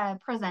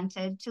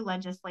presented to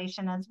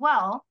legislation as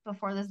well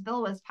before this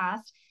bill was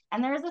passed.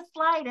 And there's a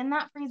slide in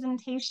that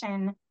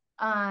presentation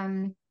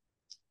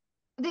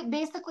that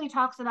basically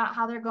talks about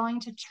how they're going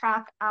to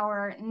track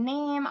our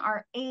name,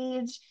 our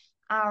age,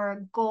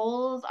 our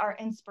goals, our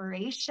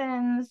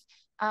inspirations,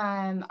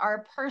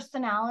 our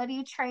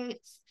personality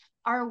traits.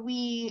 Are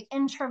we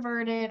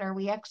introverted? Are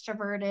we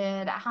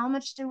extroverted? How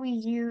much do we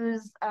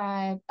use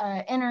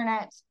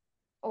internet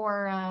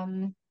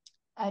or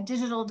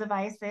digital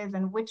devices,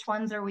 and which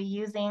ones are we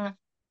using?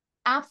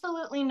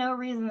 Absolutely no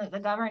reason that the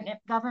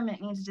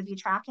government needs to be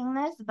tracking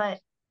this, but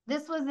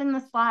this was in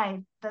the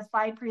slide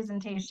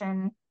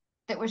presentation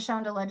that was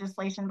shown to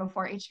legislation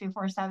before HB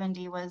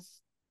 470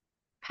 was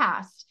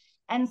passed.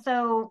 And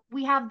so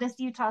we have this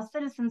Utah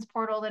Citizens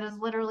Portal that is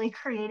literally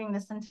creating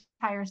this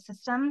entire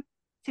system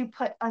to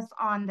put us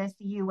on this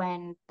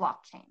UN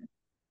blockchain.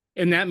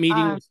 And that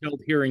meeting was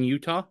held here in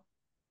Utah?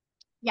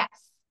 Yes.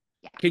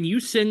 Yeah. Can you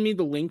send me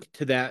the link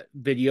to that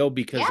video?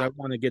 Because I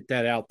want to get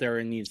that out there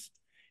in these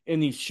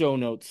show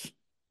notes.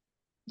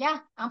 Yeah,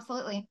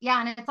 absolutely. Yeah,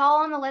 and it's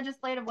all on the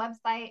legislative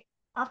website.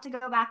 I'll have to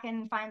go back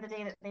and find the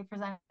day that they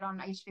presented on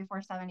HB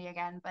 470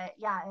 again. But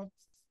yeah,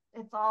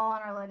 it's all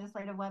on our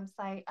legislative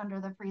website under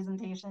the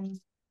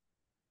presentations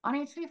on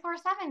HB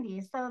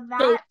 470.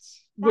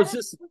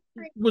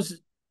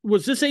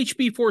 Was this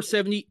HB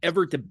 470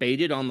 ever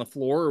debated on the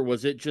floor, or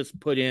was it just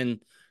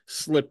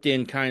slipped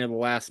in kind of the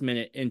last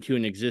minute into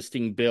an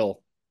existing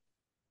bill?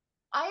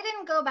 I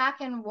didn't go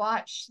back and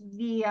watch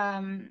the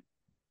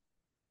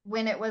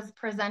when it was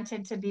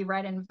presented to be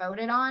read and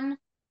voted on.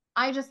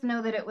 I just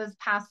know that it was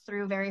passed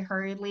through very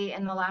hurriedly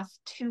in the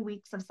last 2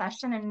 weeks of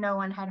session, and no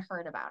one had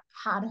heard of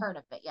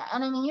it yet.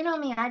 And I mean, you know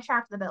me, I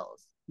track the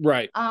bills.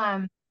 Right.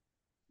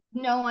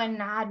 No one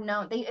had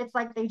known. It's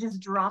like they just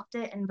dropped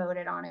it and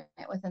voted on it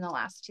within the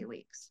last 2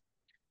 weeks.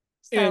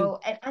 So,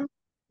 and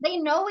they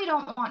know we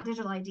don't want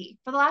digital ID.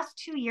 For the last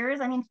 2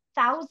 years, I mean,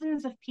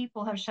 thousands of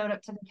people have showed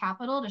up to the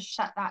Capitol to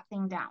shut that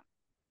thing down.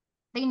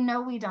 They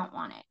know we don't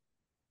want it.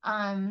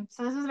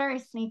 So this is very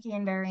sneaky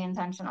and very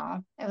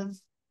intentional. It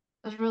was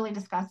really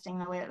disgusting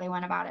the way that they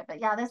went about it.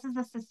 But yeah, this is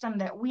the system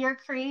that we are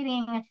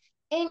creating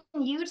in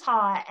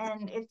Utah,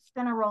 and it's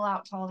going to roll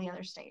out to all the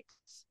other states.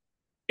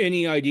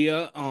 Any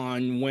idea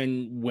on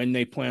when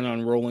they plan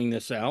on rolling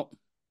this out?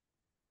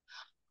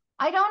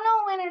 I don't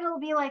know when it'll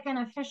be like an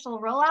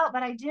official rollout,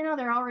 but I do know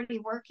they're already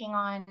working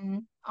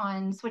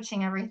on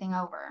switching everything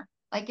over.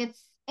 Like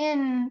it's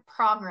in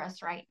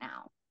progress right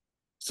now.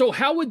 So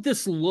how would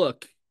this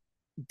look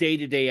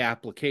day-to-day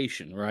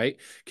application, right?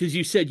 Because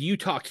you said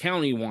Utah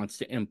County wants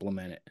to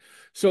implement it.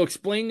 So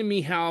explain to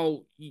me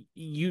how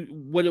you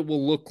what it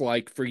will look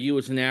like for you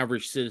as an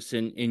average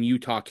citizen in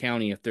Utah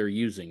County if they're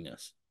using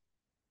this.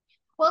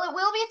 Well, it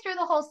will be through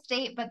the whole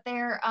state, but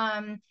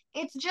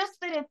it's just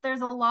that if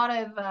there's a lot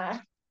of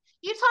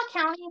Utah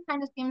County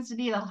kind of seems to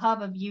be the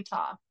hub of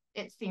Utah,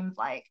 it seems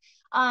like.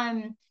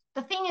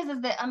 The thing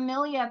is that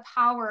Amelia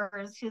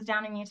Powers, who's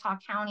down in Utah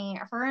County,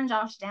 her and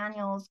Josh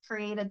Daniels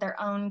created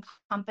their own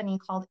company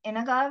called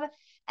Inagov,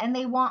 and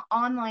they want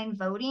online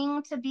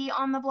voting to be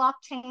on the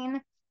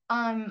blockchain.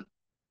 Um,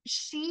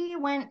 she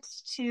went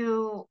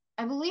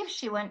I believe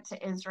she went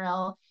to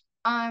Israel,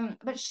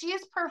 but she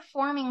is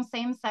performing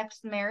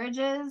same-sex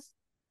marriages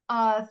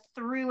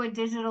through a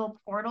digital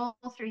portal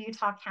through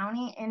Utah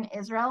County in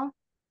Israel.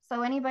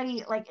 So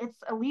anybody, like, it's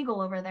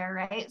illegal over there,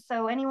 right?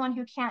 So anyone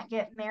who can't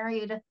get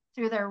married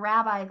through their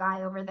rabbi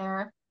guy over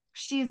there,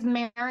 she's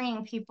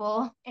marrying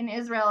people in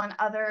Israel and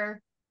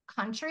other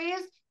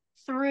countries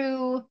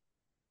through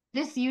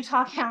this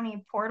Utah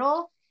County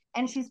portal,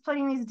 and she's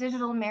putting these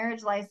digital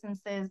marriage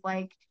licenses,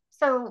 like,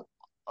 so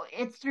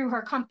it's through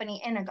her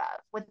company Inagov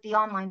with the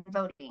online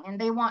voting,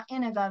 and they want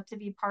Inagov to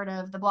be part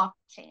of the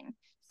blockchain.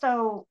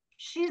 So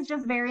she's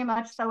just very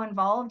much so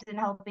involved in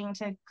helping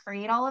to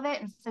create all of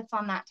it and sits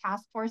on that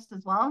task force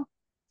as well.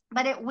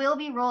 But it will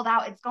be rolled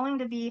out. It's going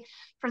to be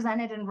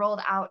presented and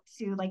rolled out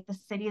to like the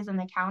cities and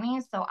the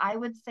counties. So I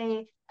would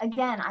say,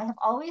 again, I have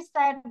always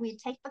said we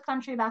take the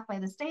country back by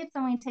the states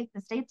and we take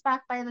the states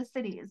back by the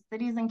cities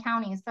and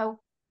counties. So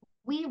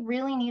we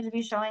really need to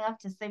be showing up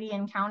to city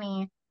and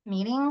county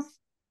meetings.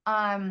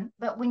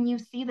 But when you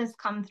see this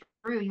come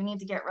through, you need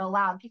to get real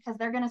loud because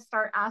they're going to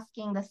start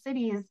asking the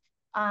cities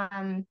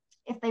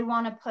if they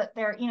want to put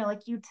their,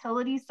 like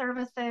utility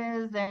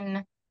services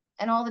and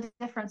all the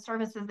different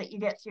services that you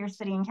get to your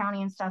city and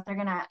county and stuff. They're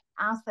going to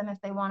ask them if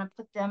they want to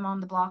put them on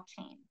the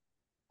blockchain.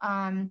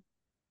 Um,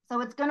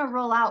 so it's going to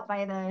roll out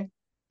by the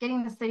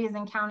getting the cities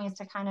and counties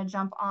to kind of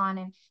jump on,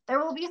 and there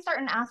will be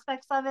certain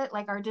aspects of it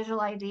like our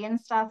digital ID and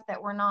stuff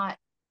that we're not,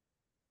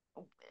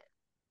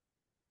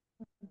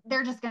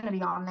 they're just going to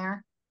be on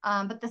there.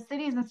 But the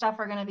cities and stuff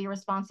are going to be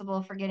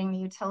responsible for getting the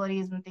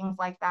utilities and things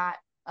like that,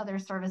 other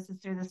services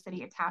through the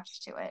city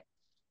attached to it.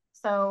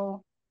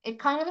 So it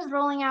kind of is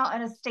rolling out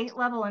at a state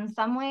level in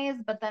some ways,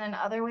 but then in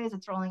other ways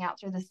it's rolling out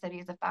through the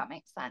cities, if that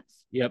makes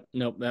sense. Yep,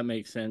 nope, that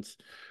makes sense.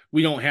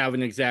 We don't have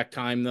an exact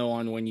time though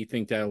on when you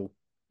think that'll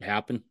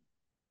happen.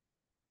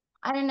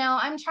 I don't know.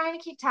 I'm trying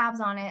to keep tabs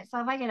on it. So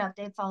if I get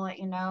updates, I'll let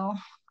you know.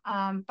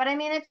 But I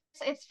mean,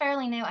 it's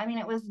fairly new. I mean,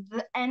 it was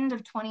the end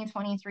of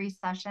 2023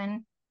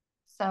 session.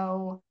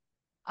 So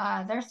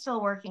they're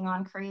still working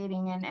on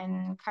creating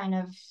and kind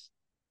of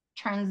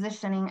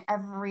transitioning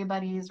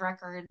everybody's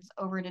records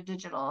over to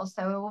digital.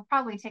 So it will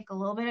probably take a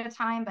little bit of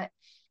time, but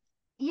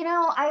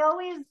I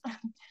always,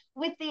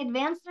 with the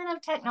advancement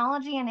of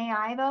technology and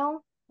AI,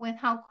 though, with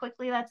how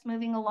quickly that's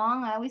moving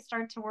along, I always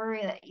start to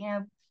worry that,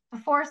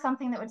 before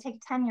something that would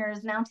take 10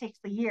 years now takes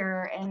a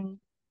year. And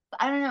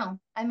I don't know.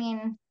 I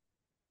mean,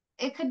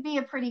 it could be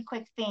a pretty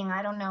quick thing.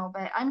 I don't know,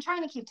 but I'm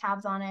trying to keep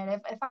tabs on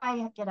it. If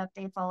I get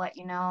updates, I'll let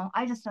you know.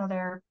 I just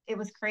know it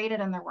was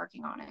created and they're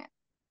working on it.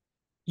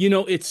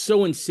 It's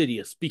so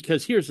insidious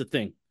because here's the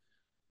thing.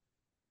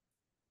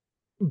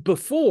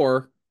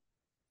 Before,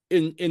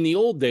 in the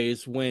old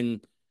days when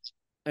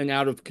an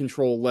out of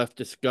control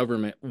leftist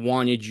government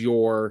wanted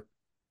your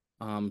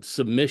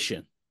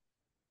submission,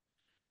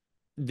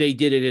 they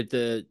did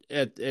it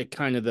at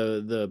kind of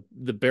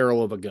the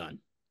barrel of a gun.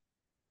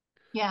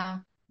 Yeah.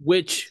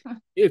 Which,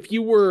 if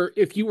you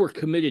were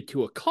committed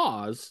to a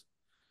cause,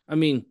 I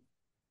mean,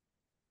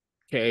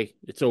 okay,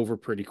 it's over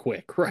pretty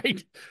quick,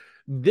 right?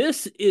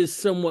 This is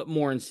somewhat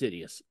more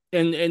insidious,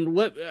 and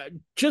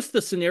just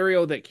the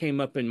scenario that came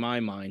up in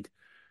my mind,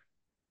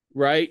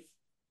 right?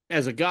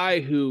 As a guy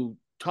who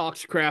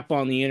talks crap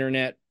on the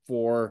internet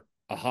for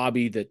a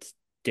hobby that's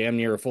damn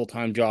near a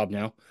full-time job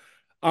now,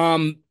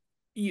 um,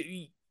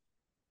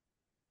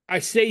 I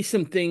say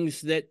some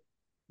things that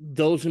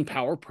those in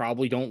power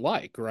probably don't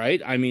like,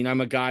 right? I mean,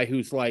 I'm a guy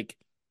who's like,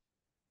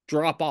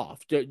 drop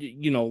off,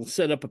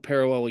 set up a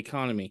parallel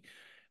economy,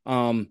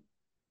 um,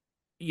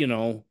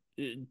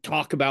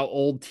 talk about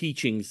old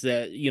teachings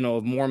that,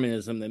 of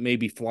Mormonism that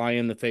maybe fly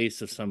in the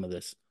face of some of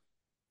this.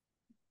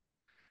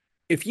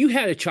 If you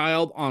had a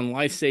child on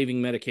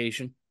life-saving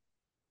medication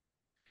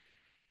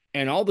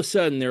and all of a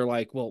sudden they're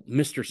like, well,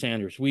 Mr.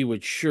 Sanders, we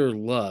would sure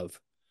love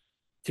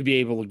to be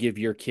able to give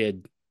your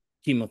kid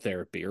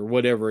chemotherapy or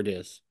whatever it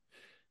is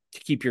to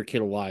keep your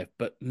kid alive.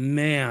 But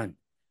man,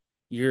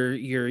 your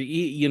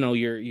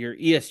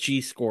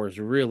ESG score is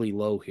really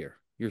low here.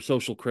 Your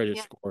social credit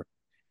Yep. score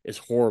is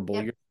horrible.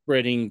 Yep. You're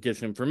spreading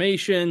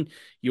disinformation.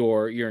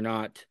 You're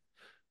not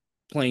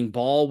playing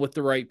ball with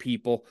the right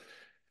people.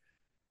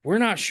 We're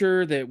not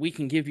sure that we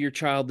can give your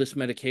child this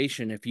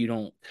medication if you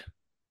don't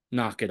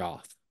knock it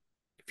off,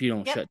 if you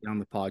don't Yep. shut down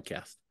the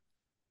podcast.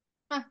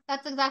 Huh,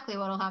 that's exactly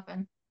what'll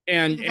happen.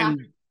 Exactly.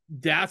 And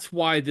that's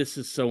why this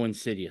is so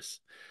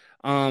insidious.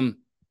 Um,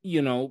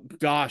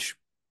 gosh,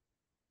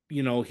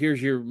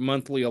 here's your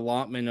monthly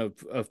allotment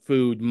of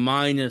food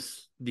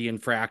minus the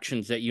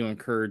infractions that you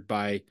incurred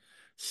by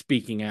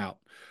speaking out,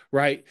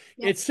 right?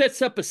 Yep. It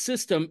sets up a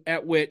system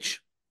at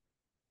which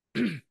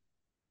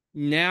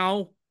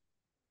now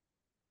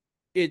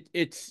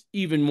it's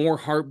even more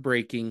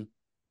heartbreaking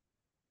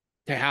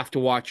to have to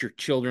watch your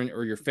children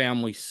or your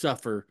family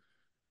suffer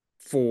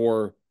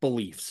for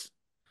beliefs.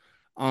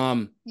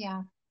 Um,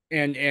 Yeah.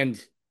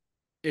 and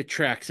it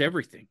tracks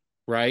everything,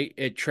 right?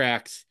 It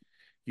tracks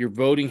your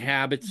voting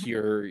habits,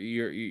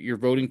 your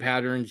voting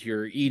patterns,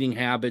 your eating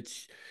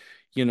habits.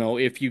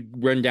 If you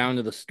run down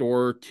to the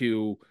store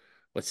to,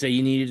 let's say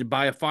you needed to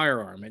buy a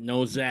firearm, it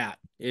knows that.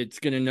 It's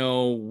going to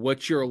know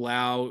what you're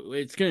allowed.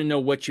 It's going to know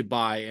what you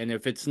buy, and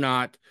if it's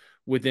not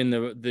within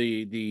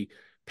the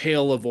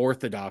pale of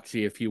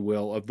orthodoxy, if you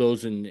will, of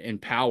those in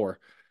power,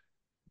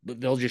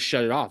 they'll just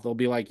shut it off. They'll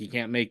be like, you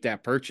can't make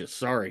that purchase.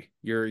 Sorry,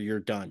 you're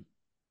done.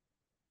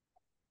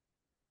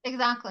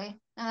 Exactly.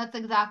 And that's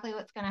exactly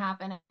what's going to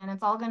happen. And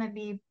it's all going to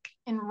be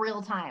in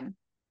real time.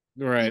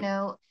 You Right.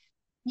 know,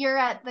 you're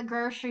at the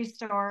grocery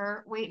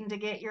store waiting to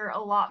get your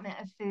allotment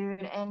of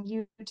food, and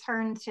you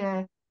turn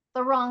to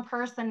the wrong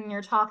person and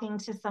you're talking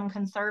to some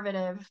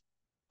conservative,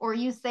 or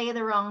you say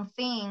the wrong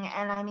thing.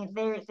 And I mean,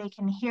 they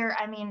can hear,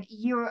 I mean,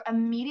 you're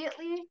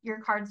immediately,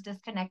 your card's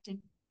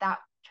disconnected. That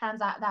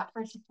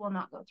purchase will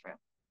not go through.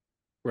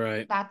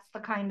 Right. That's the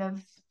kind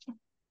of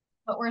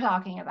what we're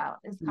talking about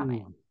is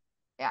coming. Ooh.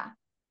 Yeah.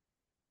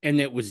 And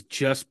it was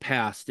just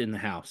passed in the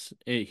House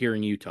here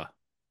in Utah.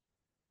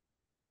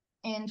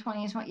 In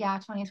 2020, yeah,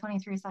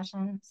 2023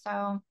 session.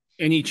 So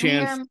Any we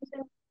chance?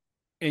 are,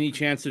 Any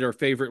chance that our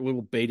favorite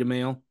little beta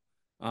male,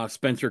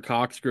 Spencer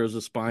Cox, grows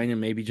a spine and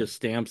maybe just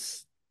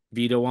stamps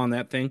veto on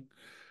that thing?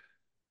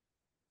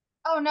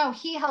 oh no,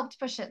 he helped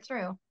push it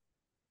through.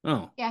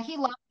 Oh, Yeah, he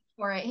lobbied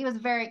for it. He was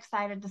very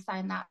excited to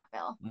sign that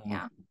bill. oh,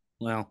 Yeah.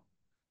 well,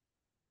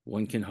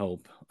 one can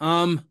hope.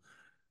 All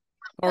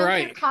Spencer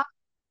right. Cox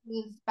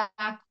was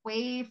back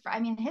I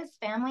mean, his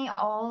family,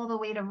 all the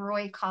way to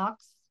Roy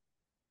Cox,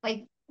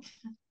 like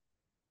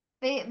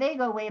they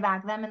go way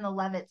back. Them and the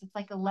Levitts, it's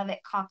like a Levitt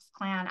Cox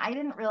clan. I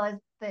didn't realize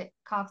that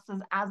Cox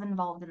was as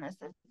involved in this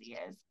as he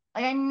is.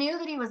 Like I knew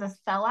that he was a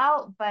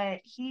sellout, but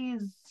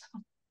he's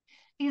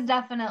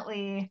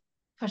definitely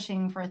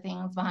pushing for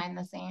things behind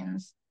the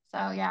scenes.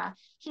 So yeah,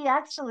 he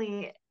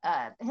actually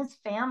his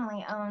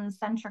family owns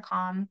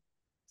Centricom.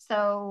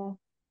 So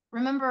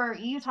remember,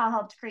 Utah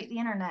helped create the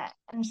internet,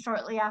 and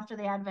shortly after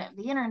the advent of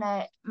the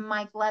internet,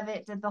 Mike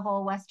Levitt did the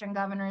whole Western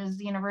Governors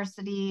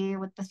University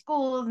with the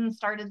schools and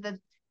started the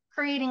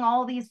creating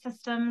all these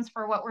systems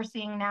for what we're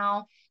seeing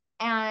now.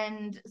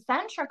 And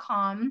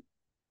Centricom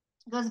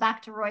goes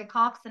back to Roy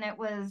Cox, and it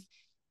was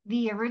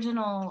the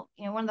original,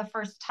 one of the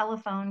first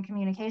telephone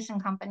communication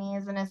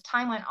companies. And as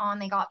time went on,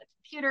 they got the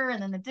computer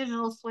and then the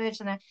digital switch,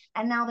 and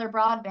now they're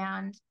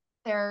broadband.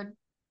 They're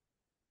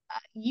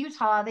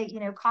Utah.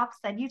 Cox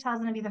said Utah is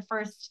going to be the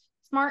first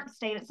smart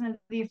state. It's going to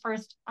be the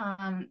first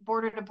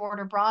border to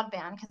border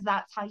broadband because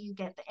that's how you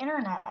get the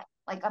internet,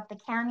 like up the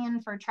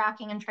canyon for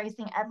tracking and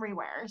tracing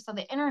everywhere. So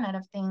the Internet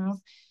of Things.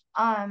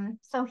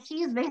 So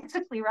he's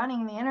basically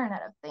running the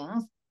Internet of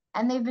Things.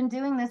 And they've been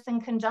doing this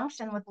in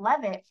conjunction with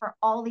Levitt for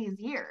all these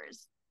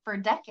years, for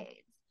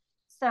decades.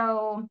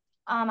 So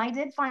I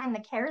did find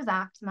the CARES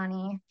Act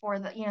money for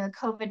the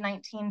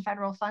COVID-19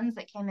 federal funds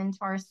that came into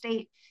our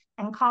state,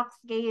 and Cox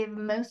gave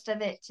most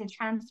of it to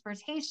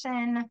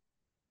transportation,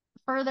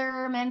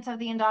 furtherment of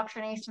the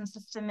indoctrination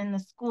system in the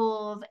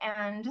schools,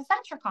 and to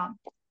Centricom,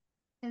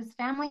 his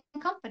family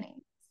company.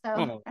 So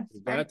Oh, that's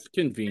very that's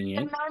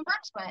convenient.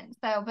 enrichment.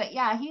 So, but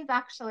yeah, he's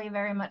actually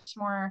very much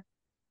more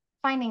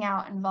finding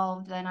out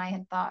involved than I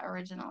had thought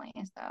originally.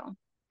 So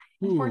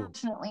Ooh,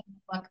 unfortunately,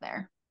 luck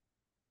there.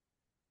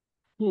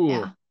 ooh,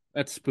 Yeah.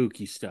 that's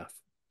spooky stuff.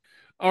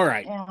 All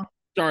right. Yeah.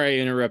 Sorry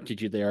I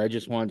interrupted you there. I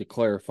just wanted to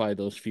clarify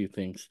those few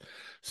things.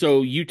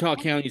 So Utah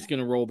County is going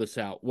to roll this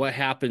out. What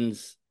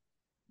happens?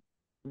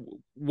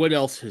 What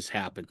else has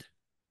happened?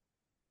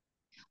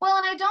 Well,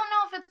 and I don't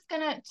know if it's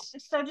gonna.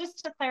 So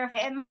just to clarify,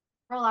 it might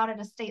roll out at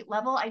a state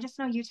level. I just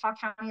know Utah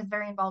County is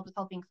very involved with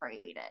helping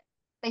create it.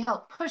 They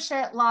help push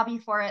it, lobby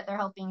for it. They're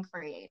helping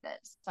create it.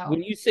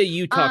 When So, you say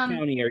Utah um,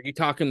 County, are you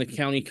talking the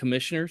county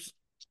commissioners?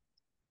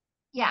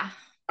 yeah,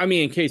 I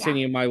mean, in case yeah.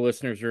 any of my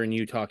listeners are in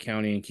Utah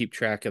County and keep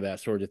track of that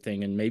sort of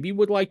thing and maybe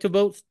would like to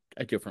vote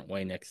a different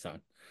way next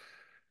time.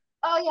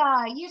 Oh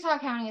yeah, Utah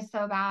County is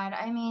so bad.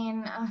 I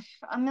mean,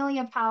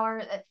 Amelia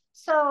Power.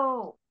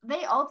 So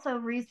they also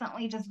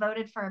recently just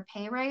voted for a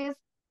pay raise,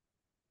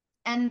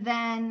 and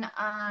then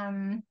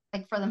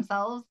like for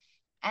themselves.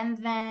 And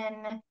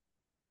then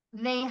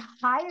they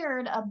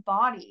hired a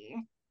body.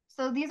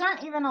 So these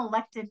aren't even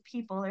elected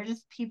people. They're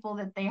just people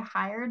that they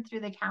hired through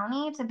the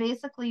county to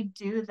basically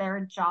do their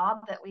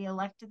job that we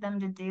elected them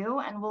to do.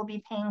 And we'll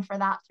be paying for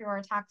that through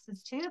our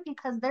taxes too,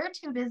 because they're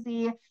too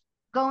busy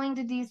going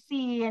to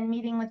DC and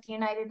meeting with the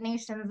United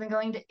Nations and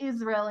going to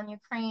Israel and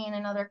Ukraine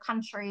and other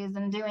countries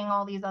and doing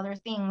all these other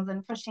things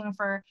and pushing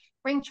for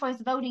ranked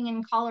choice voting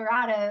in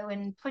Colorado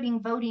and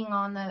putting voting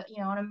on the,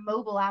 on a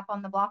mobile app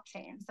on the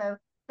blockchain. So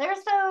they're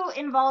so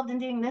involved in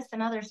doing this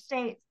in other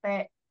states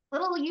that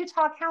little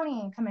Utah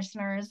County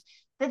commissioners,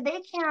 that they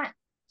can't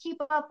keep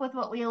up with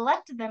what we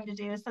elected them to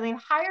do. So they've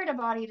hired a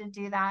body to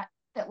do that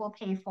we'll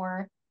pay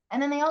for. And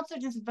then they also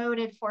just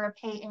voted for a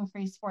pay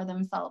increase for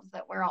themselves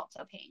that we're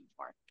also paying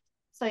for.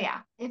 So yeah,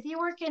 if you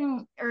work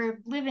in or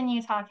live in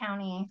Utah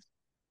County,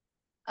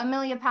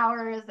 Amelia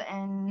Powers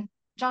and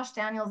Josh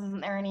Daniels isn't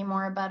there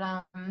anymore,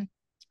 but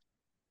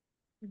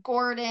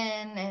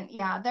Gordon and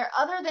yeah, they're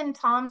other than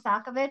Tom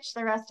Sakovich,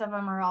 the rest of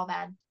them are all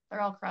bad.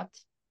 They're all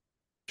corrupt.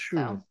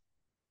 True.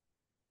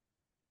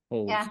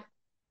 So yeah,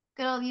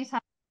 good old Utah.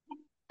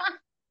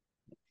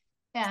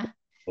 Yeah.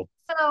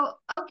 So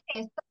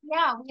okay, so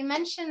yeah, we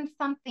mentioned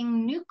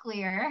something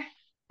nuclear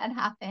had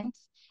happened.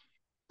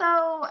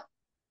 So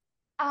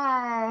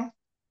trying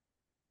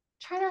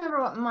to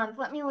remember what month.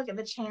 Let me look at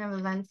the chain of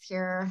events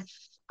here.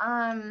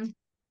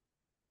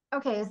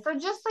 Okay, so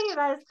just so you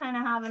guys kind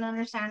of have an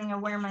understanding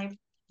of where my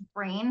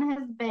brain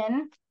has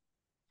been,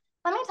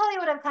 let me tell you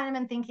what I've kind of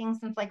been thinking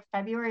since like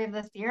February of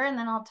this year, and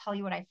then I'll tell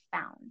you what I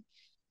found.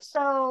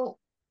 So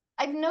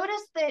I've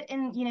noticed that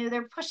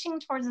they're pushing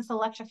towards this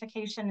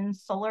electrification and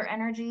solar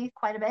energy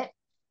quite a bit,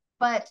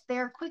 but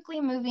they're quickly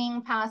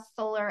moving past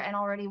solar and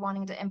already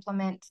wanting to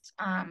implement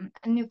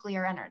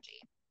nuclear energy.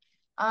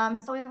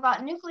 So we've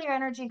got nuclear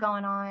energy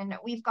going on.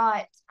 We've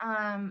got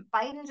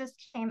Biden just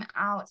came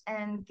out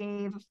and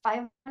gave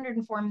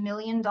 $504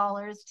 million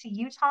to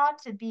Utah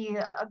to be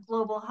a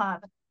global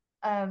hub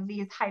of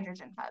these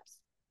hydrogen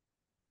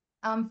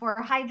hubs for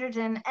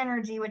hydrogen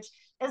energy, which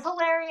is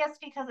hilarious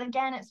because,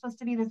 again, it's supposed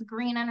to be this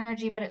green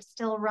energy, but it's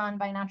still run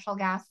by natural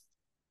gas.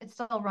 It's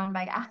still run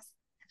by gas.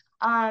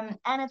 And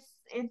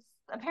it's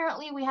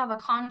apparently we have a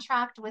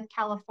contract with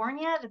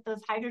California that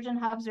those hydrogen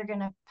hubs are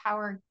going to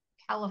power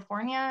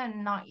California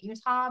and not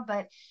Utah,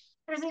 but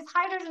there's these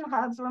hydrogen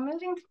hubs. We're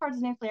moving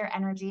towards nuclear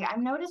energy.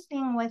 I'm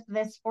noticing with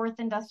this fourth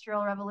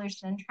industrial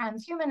revolution and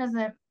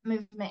transhumanism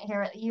movement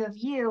here at the U of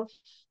U,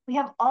 we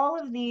have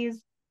all of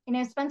these.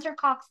 Spencer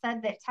Cox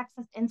said that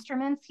Texas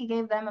Instruments, he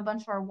gave them a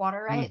bunch of our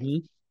water rights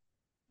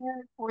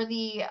for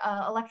the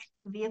electric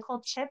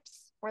vehicle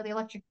chips for the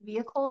electric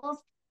vehicles,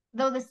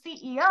 though the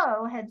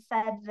CEO had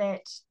said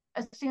that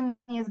as soon as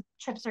these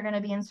chips are going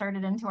to be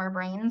inserted into our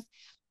brains,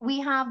 we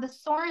have the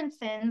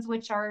Sorensens,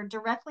 which are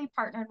directly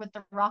partnered with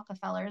the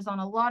Rockefellers on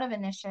a lot of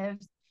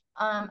initiatives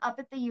up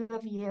at the U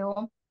of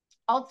U.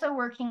 Also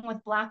working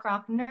with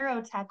BlackRock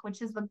Neurotech,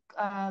 which is the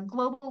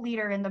global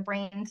leader in the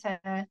brain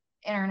to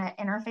internet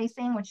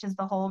interfacing, which is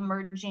the whole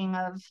merging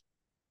of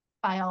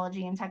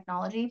biology and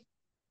technology.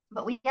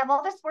 But we have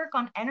all this work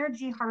on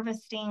energy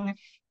harvesting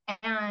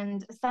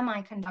and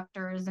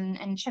semiconductors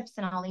and chips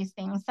and all these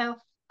things. So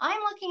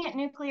I'm looking at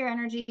nuclear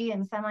energy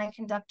and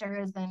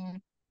semiconductors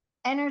and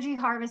energy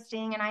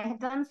harvesting, and I had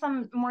done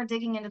some more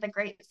digging into the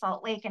Great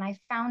Salt Lake, and I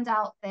found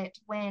out that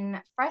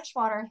when fresh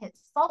water hits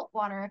salt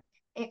water,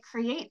 it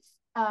creates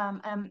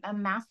a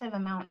massive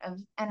amount of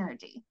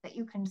energy that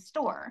you can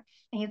store,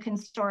 and you can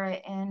store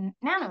it in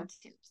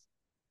nanotubes.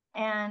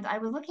 And I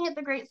was looking at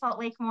the Great Salt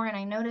Lake more, and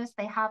I noticed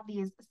they have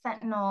these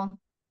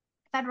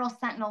federal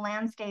sentinel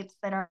landscapes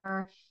that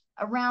are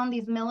around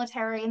these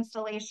military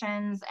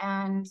installations,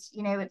 and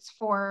it's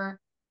for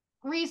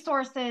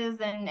resources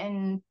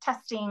and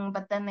testing,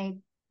 but then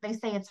they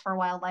say it's for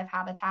wildlife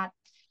habitat.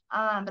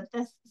 But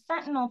this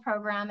Sentinel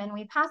program, and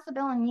we passed a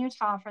bill in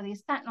Utah for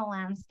these Sentinel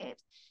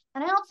landscapes.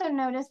 And I also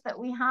noticed that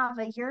we have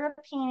a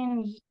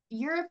European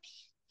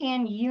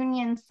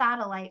Union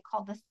satellite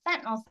called the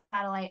Sentinel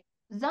satellite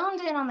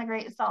zoned in on the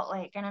Great Salt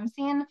Lake. And I'm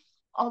seeing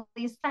all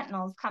these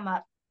Sentinels come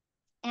up.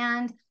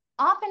 And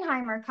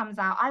Oppenheimer comes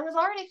out. I was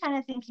already kind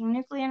of thinking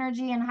nuclear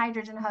energy and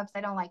hydrogen hubs.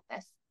 I don't like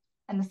this.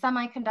 And the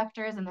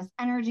semiconductors and this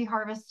energy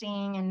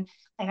harvesting, and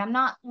like I'm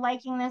not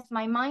liking this.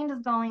 My mind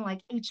is going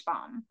like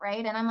H-bomb,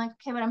 right? And I'm like,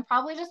 okay, but I'm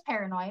probably just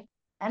paranoid.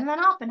 And then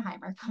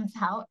Oppenheimer comes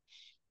out,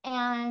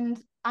 and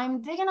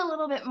I'm digging a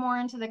little bit more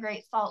into the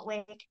Great Salt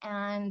Lake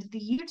and the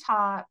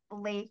Utah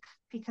Lake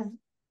because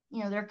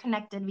they're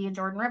connected via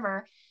Jordan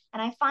River.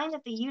 And I find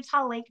that the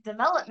Utah Lake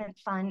Development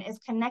Fund is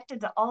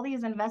connected to all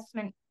these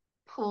investment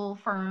pool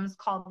firms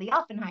called the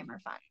Oppenheimer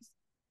funds.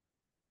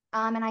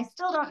 And I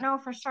still don't know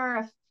for sure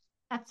if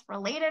that's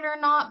related or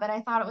not, but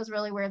I thought it was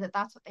really weird that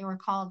that's what they were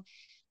called.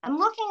 I'm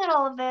looking at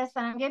all of this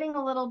and I'm getting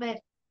a little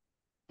bit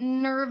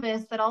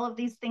nervous that all of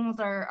these things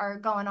are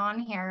going on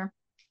here.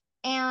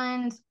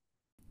 And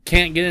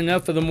can't get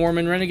enough of the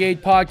Mormon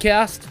Renegade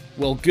podcast?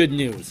 Well, good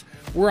news.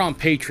 We're on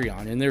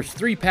Patreon, and there's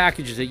 3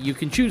 packages that you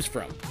can choose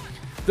from.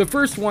 The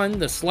first one,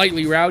 the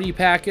Slightly Rowdy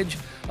package,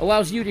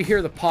 allows you to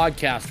hear the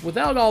podcast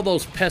without all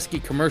those pesky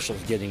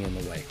commercials getting in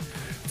the way.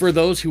 For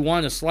those who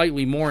want a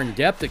slightly more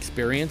in-depth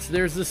experience,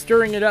 there's the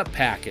Stirring It Up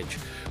package,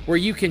 where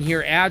you can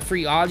hear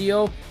ad-free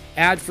audio,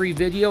 ad-free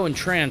video, and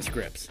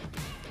transcripts.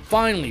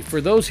 Finally,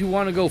 for those who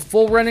want to go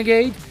full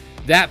renegade,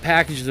 that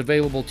package is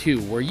available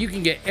too, where you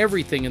can get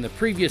everything in the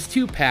previous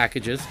 2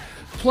 packages,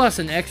 plus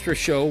an extra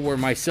show where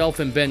myself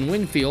and Ben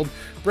Winfield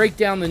break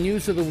down the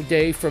news of the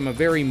day from a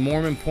very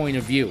Mormon point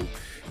of view.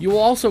 You will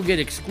also get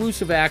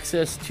exclusive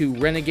access to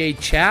Renegade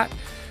Chat,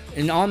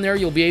 and on there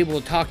you'll be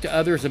able to talk to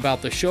others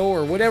about the show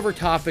or whatever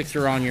topics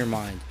are on your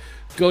mind.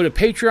 Go to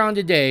Patreon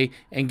today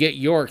and get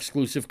your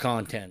exclusive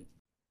content.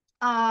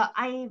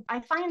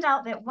 I find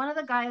out that one of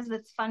the guys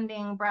that's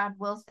funding Brad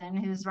Wilson,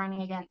 who's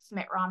running against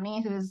Mitt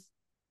Romney, he's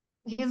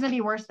gonna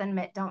be worse than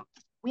Mitt.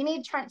 We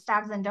need Trent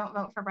Staggs and don't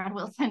vote for Brad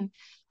Wilson.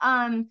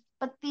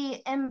 But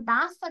the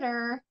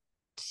ambassador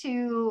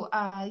to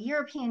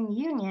European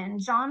Union,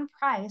 John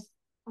Price,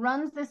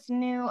 runs this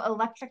new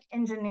electric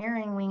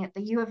engineering wing at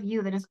the U of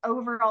U that is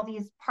over all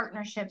these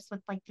partnerships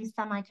with like these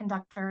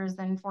semiconductors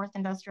and fourth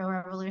industrial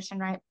revolution,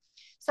 right?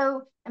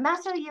 So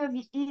ambassador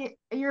to the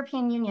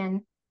European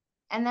Union,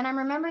 and then I'm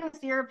remembering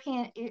this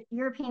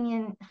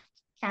European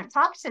can't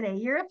talk today,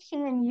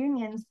 European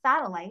Union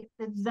satellite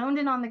that's zoned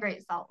in on the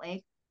Great Salt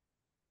Lake,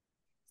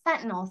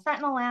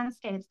 Sentinel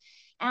landscapes,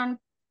 and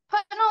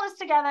putting all this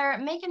together,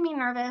 making me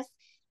nervous.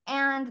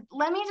 And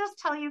let me just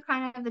tell you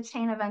kind of the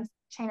chain of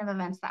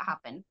events that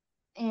happened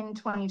in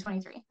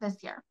 2023,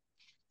 this year.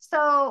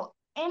 So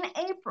in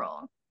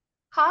April,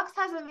 Cox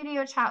has a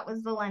video chat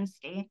with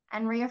Zelensky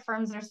and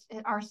reaffirms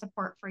our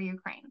support for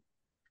Ukraine.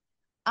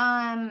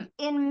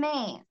 In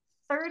May,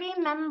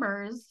 30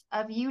 members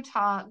of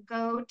Utah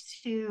go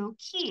to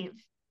Kyiv,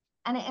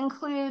 and it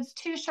includes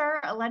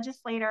Tusher, a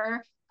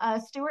legislator,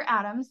 Stuart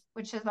Adams,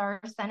 which is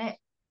our Senate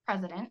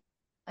president,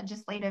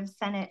 legislative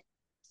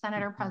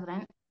senator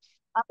president,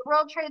 the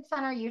World Trade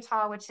Center,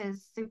 Utah, which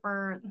is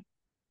super,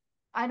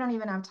 I don't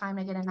even have time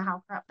to get into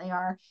how corrupt they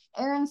are.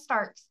 Aaron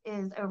Starks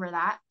is over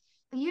that.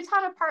 The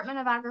Utah Department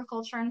of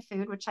Agriculture and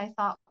Food, which I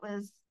thought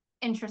was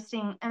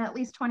interesting, and at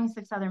least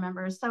 26 other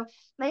members. So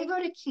they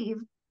go to Kyiv,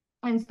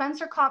 and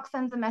Spencer Cox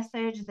sends a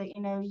message that,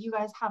 you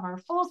guys have our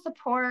full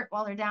support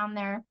while they're down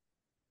there.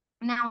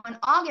 Now in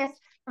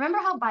August, remember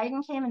how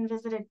Biden came and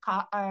visited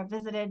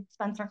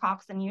Spencer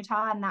Cox in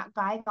Utah, and that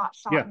guy got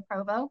shot in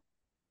Provo,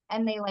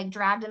 and they like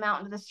dragged him out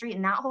into the street,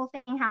 and that whole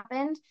thing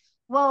happened.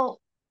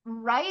 Well,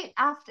 right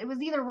after, it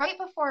was either right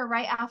before or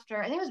right after,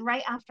 I think it was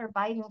right after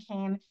Biden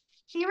came,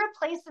 he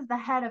replaces the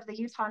head of the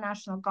Utah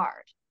National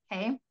Guard.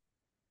 Okay.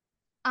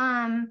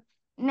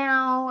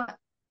 Now,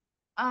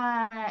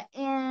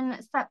 in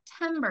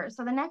September,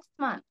 so the next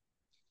month,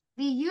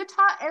 the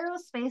Utah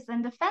Aerospace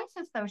and Defense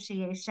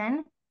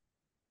Association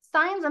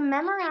signs a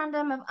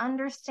memorandum of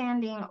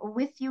understanding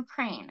with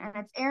Ukraine. And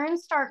it's Aaron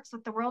Starks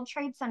with the World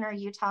Trade Center,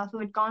 Utah, who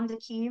had gone to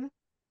Kyiv,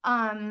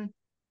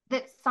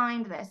 that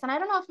signed this. And I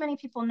don't know if many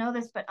people know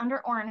this, but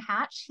under Orrin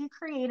Hatch,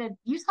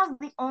 Utah's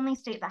the only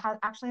state that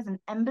actually has an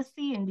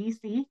embassy in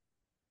DC,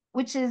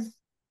 which is,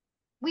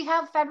 we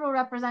have federal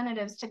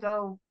representatives to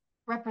go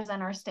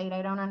represent our state.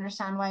 I don't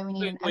understand why we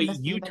need an embassy.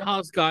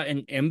 Utah's got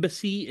an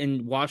embassy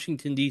in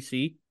Washington,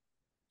 D.C.?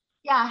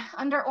 Yeah,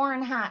 under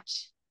Orrin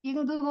Hatch. You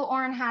can Google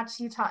Orrin Hatch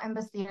Utah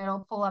Embassy.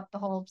 It'll pull up the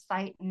whole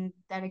site and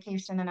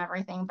dedication and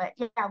everything. But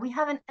yeah, we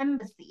have an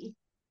embassy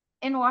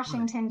in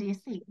Washington,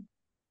 D.C.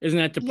 Isn't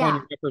that the point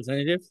of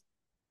representatives?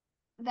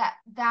 That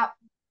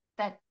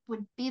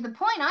would be the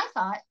point, I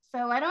thought.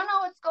 So I don't know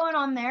what's going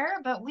on there,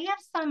 but we have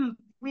some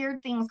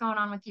weird things going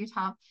on with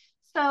Utah.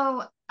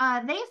 So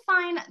they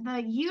sign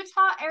the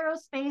Utah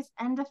Aerospace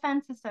and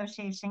Defense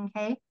Association,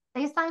 okay?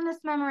 They signed this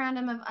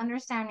memorandum of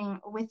understanding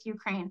with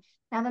Ukraine.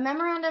 Now, the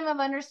memorandum of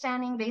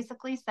understanding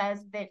basically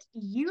says that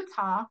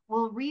Utah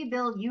will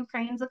rebuild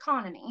Ukraine's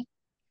economy.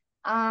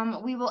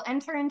 We will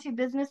enter into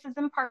businesses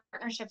and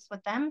partnerships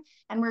with them,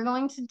 and we're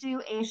going to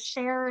do a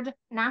shared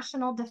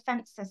national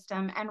defense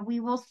system, and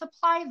we will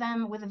supply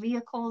them with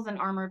vehicles and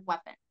armored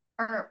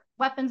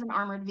weapons and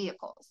armored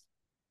vehicles.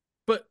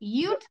 But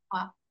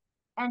Utah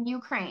and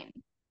Ukraine,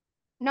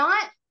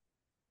 not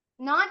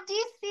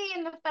DC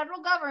and the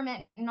federal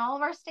government and all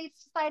of our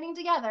states deciding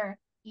together,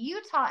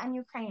 Utah and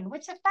Ukraine,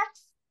 which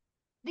affects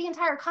the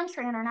entire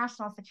country and our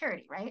national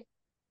security, right?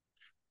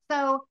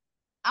 So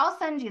I'll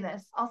send you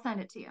this. I'll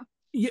send it to you.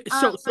 Yeah,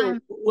 so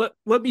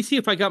let me see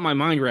if I got my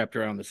mind wrapped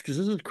around this, because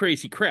this is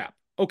crazy crap.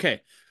 Okay,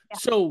 yeah.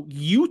 So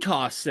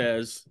Utah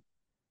says,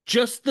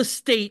 just the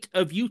state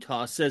of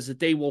Utah says that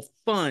they will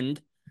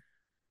fund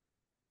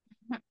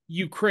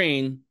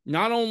Ukraine,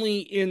 not only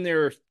in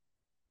their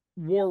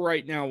war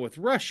right now with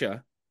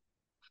Russia,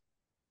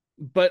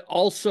 but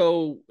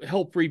also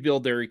help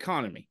rebuild their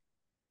economy.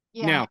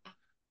 Yeah. Now,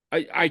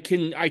 I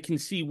can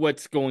see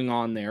what's going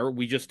on there.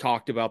 We just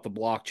talked about the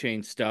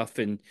blockchain stuff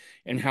and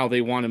how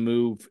they want to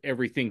move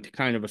everything to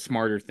kind of a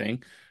smarter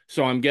thing.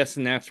 So I'm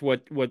guessing that's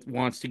what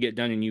wants to get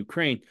done in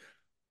Ukraine.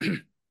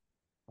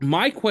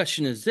 My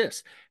question is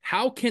this: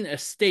 how can a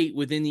state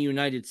within the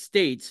United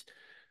States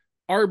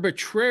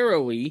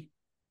arbitrarily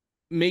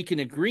make an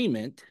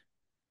agreement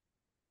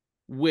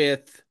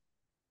with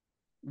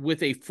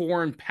a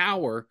foreign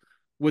power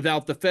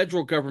without the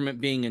federal government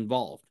being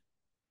involved?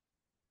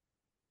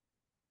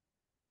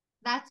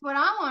 That's what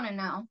I want to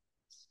know.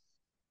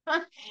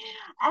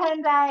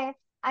 And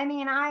I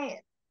mean,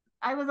 I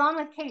was on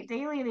with Kate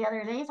Daly the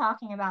other day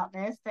talking about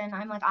this, and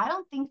I'm like, I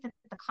don't think that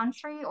the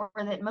country or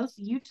that most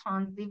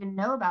Utahns even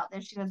know about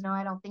this. She goes, no,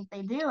 I don't think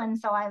they do. And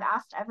so I've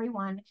asked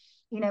everyone,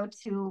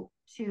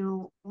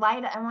 to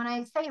light up. And when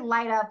I say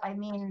light up, I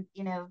mean,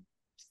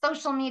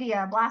 social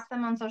media, blast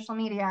them on social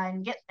media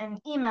and get an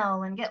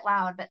email and get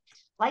loud, but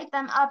light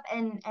them up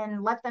and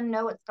let them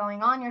know what's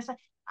going on.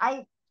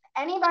 I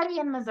anybody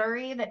in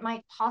Missouri that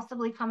might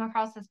possibly come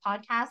across this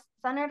podcast,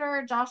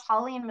 Senator Josh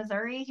Hawley in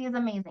Missouri, he's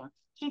amazing.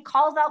 He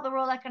calls out the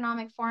World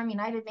Economic Forum,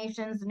 United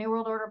Nations, the New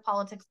World Order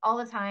politics all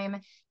the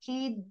time.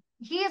 He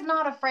is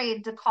not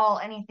afraid to call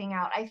anything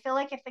out. I feel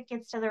like if it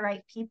gets to the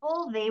right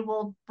people, they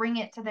will bring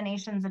it to the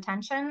nation's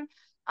attention.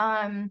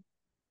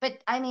 But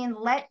I mean,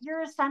 let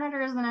your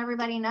senators and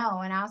everybody know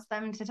and ask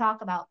them to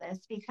talk about this,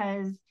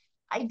 because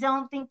I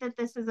don't think that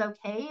this is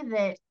okay.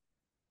 That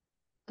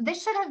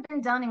this should have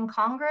been done in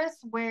Congress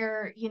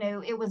where,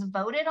 it was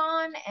voted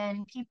on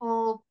and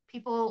people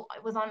it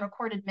was on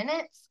recorded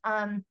minutes.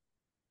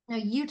 No,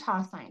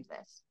 Utah signed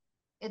this.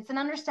 It's an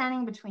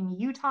understanding between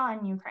Utah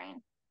and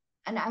Ukraine.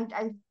 And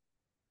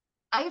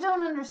I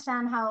don't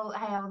understand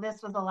how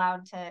this was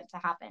allowed to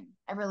happen.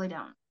 I really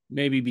don't.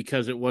 Maybe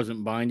because it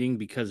wasn't binding,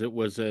 because it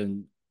was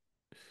an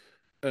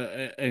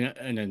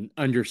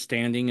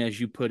understanding, as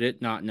you put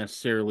it, not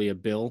necessarily a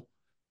bill,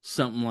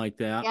 something like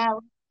that. Yeah,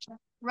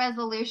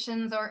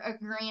 resolutions or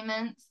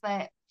agreements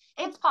that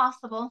it's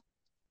possible.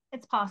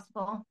 It's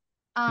possible.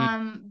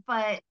 Hmm.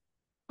 But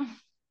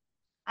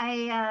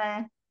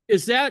I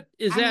Is that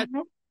is I that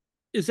mean,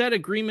 is that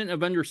agreement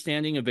of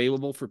understanding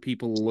available for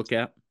people to look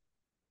at?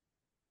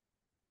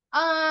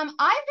 I've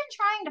been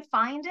trying to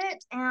find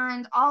it,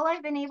 and all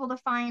I've been able to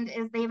find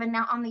is they've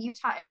announced on the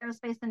Utah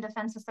Aerospace and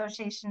Defense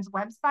Association's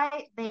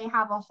website. They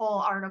have a whole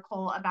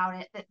article about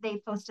it that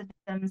they posted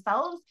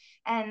themselves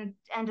and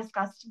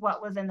discussed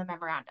what was in the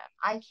memorandum.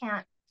 I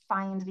can't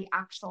find the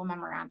actual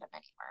memorandum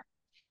anywhere.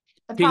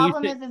 The Can you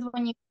problem say, is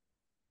when you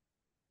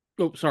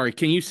oh, sorry,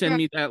 can you send you're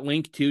me that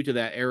link too to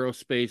that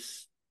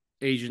aerospace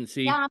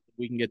agency? yeah,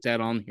 We can get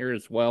that on here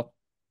as well.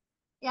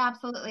 yeah,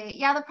 absolutely.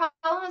 Yeah, the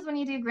problem is when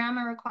you do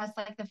grammar requests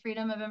like the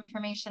Freedom of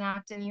Information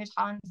Act in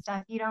Utah and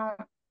stuff, you don't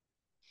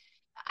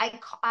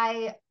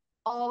I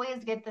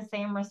always get the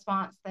same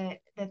response that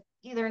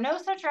either no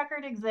such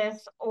record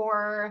exists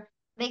or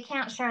they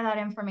can't share that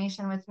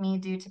information with me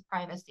due to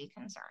privacy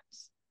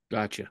concerns.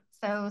 Gotcha.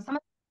 So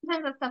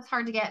sometimes that stuff's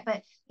hard to get,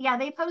 but yeah,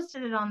 they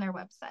posted it on their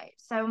website.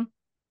 So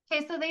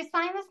okay, so they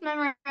signed this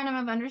memorandum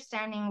of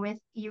understanding with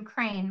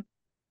Ukraine.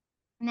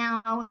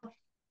 Now,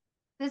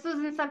 this was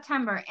in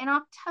September. In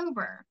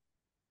October,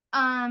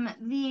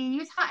 the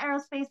Utah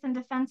Aerospace and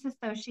Defense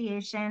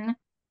Association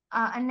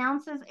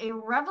announces a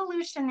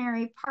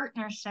revolutionary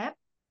partnership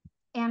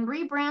and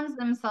rebrands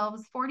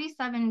themselves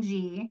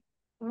 47G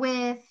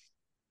with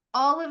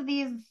all of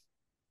these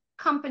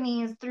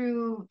companies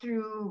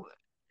through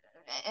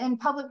and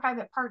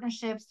public-private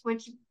partnerships,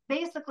 which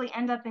basically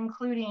end up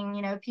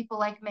including, people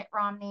like Mitt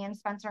Romney and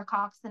Spencer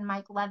Cox and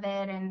Mike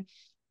Levitt and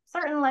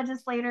certain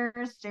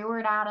legislators,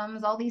 Stuart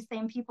Adams, all these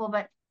same people,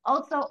 but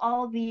also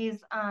all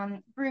these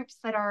groups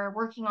that are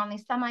working on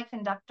these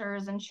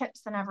semiconductors and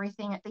chips and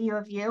everything at the U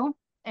of U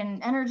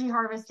and energy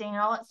harvesting and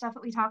all that stuff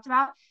that we talked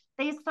about.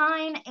 They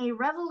sign a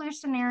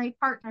revolutionary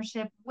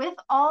partnership with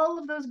all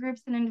of those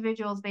groups and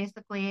individuals,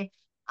 basically,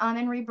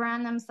 and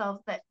rebrand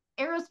themselves that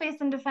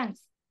Aerospace and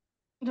Defense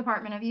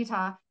Department of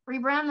Utah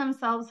rebrand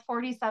themselves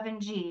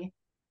 47G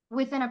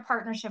within a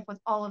partnership with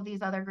all of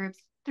these other groups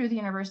through the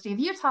University of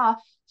Utah,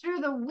 through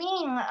the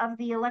wing of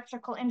the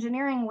electrical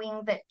engineering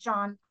wing that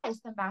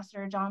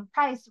Ambassador John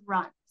Price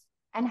runs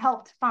and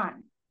helped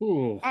fund.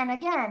 Ooh. And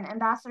again,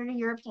 Ambassador to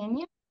European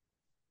Union,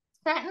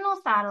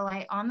 Sentinel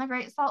satellite on the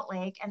Great Salt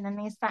Lake, and then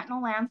these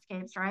Sentinel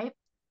landscapes, right?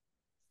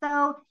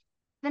 So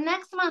the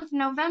next month,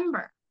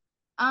 November,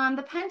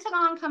 the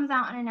Pentagon comes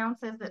out and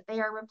announces that they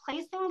are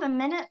replacing the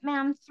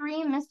Minuteman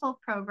III missile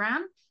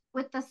program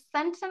with the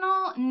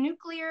Sentinel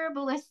nuclear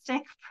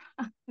ballistic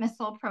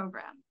missile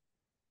program.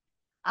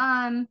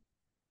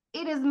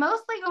 It is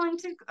mostly going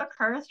to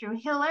occur through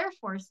Hill Air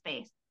Force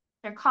Base.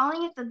 They're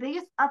calling it the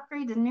biggest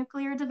upgrade to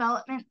nuclear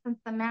development since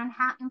the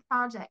Manhattan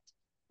Project.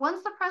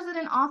 Once the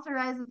president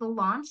authorizes the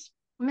launch,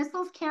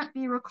 missiles can't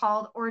be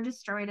recalled or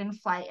destroyed in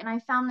flight. And I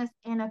found this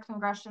in a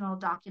congressional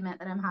document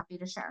that I'm happy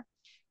to share.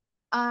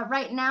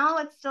 Right now,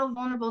 it's still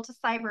vulnerable to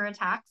cyber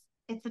attacks.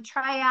 It's a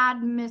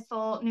triad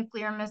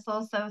nuclear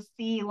missile, so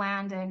sea,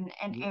 land, and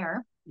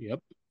air. Yep.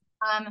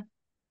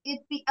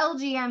 It's the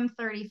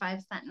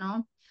LGM-35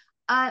 Sentinel.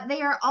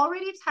 They're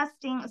already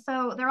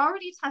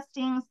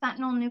testing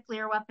Sentinel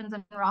nuclear weapons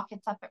and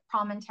rockets up at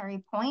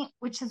Promontory Point,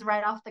 which is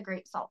right off the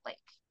Great Salt Lake.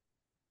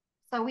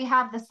 So we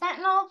have the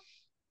Sentinel,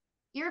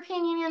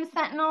 European Union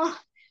Sentinel,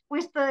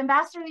 with the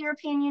ambassador of the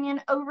European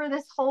Union over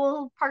this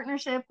whole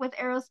partnership with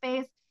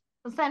aerospace,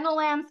 the Sentinel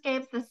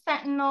landscapes, the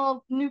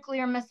Sentinel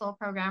nuclear missile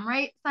program,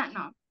 right?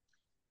 Sentinel.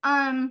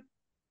 Um,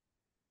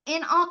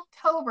 in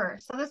October,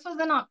 so this was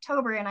in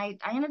October, and I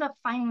ended up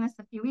finding this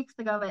a few weeks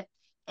ago, but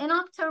in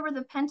October,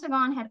 the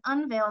Pentagon had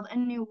unveiled a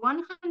new $100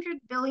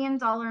 billion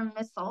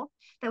missile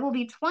that will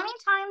be 20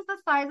 times the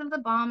size of the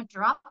bomb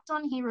dropped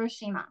on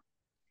Hiroshima.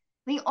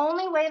 The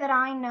only way that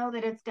I know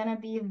that it's going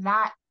to be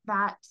that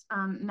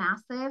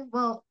massive,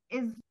 well,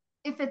 is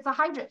if it's a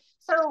hydrogen.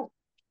 So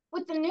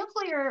with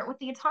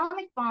the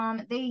atomic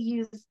bomb, they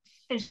use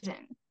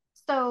fission.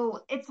 So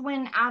it's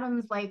when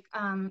atoms like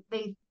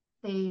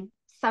they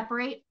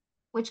separate,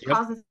 which Yep.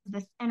 causes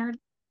this energy.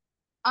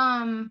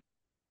 Um,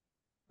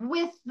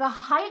 with the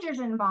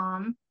hydrogen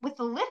bomb, with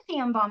the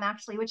lithium bomb,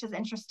 actually, which is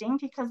interesting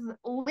because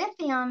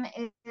lithium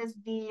is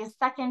the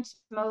second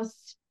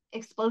most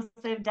explosive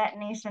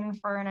detonation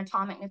for an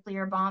atomic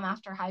nuclear bomb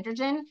after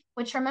hydrogen,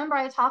 which remember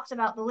I talked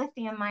about the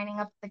lithium mining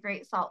up the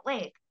Great Salt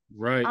Lake.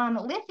 Right.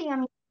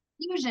 Lithium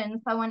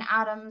fusion, so when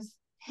atoms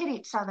hit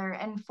each other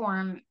and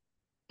form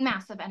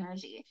massive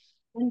energy.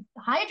 And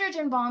the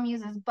hydrogen bomb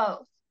uses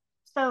both,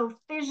 so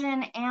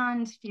fission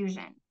and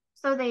fusion.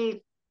 So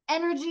they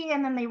energy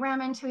and then they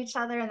ram into each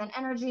other and then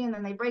energy and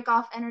then they break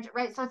off energy,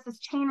 right? So it's this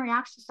chain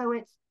reaction. So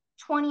it's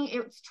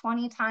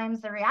 20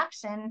 times the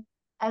reaction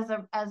as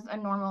a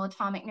normal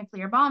atomic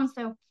nuclear bomb.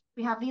 So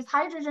we have these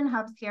hydrogen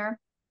hubs here.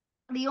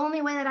 The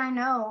only way that I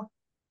know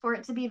for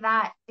it to be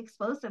that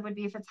explosive would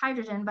be if it's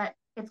hydrogen, but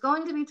it's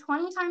going to be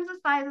 20 times the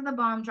size of the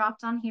bomb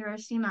dropped on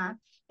Hiroshima.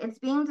 It's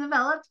being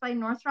developed by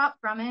Northrop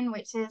Grumman,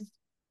 which is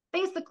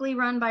basically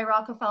run by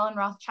Rockefeller and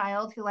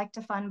Rothschild, who like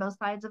to fund both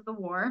sides of the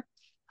war.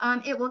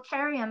 It will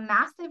carry a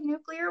massive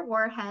nuclear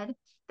warhead.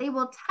 They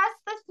will test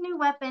this new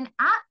weapon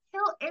at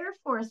Hill Air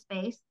Force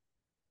Base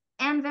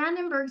and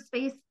Vandenberg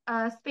Space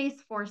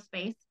Force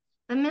Base.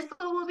 The missile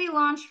will be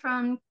launched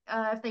from,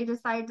 if they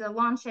decide to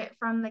launch it,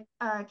 from the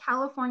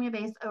California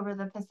base over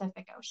the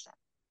Pacific Ocean.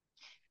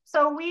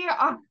 So we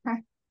are,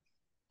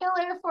 Hill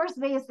Air Force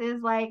Base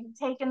is like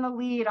taking the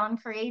lead on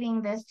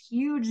creating this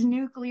huge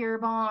nuclear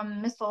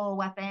bomb missile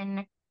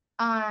weapon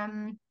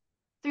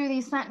through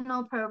these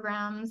Sentinel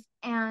programs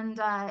and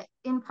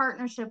in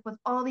partnership with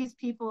all these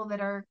people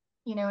that are,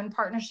 in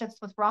partnerships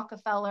with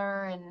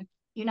Rockefeller and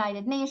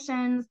United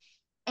Nations.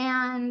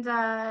 And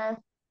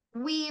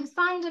we've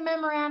signed a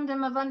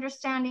memorandum of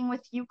understanding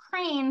with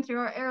Ukraine through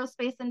our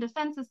Aerospace and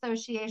Defense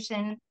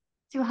Association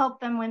to help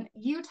them when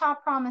Utah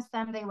promised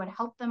them they would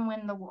help them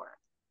win the war.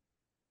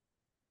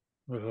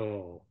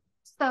 Oh.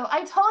 So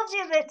I told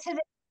you that today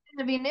is going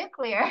to be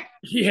nuclear.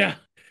 Yeah.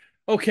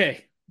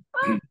 Okay.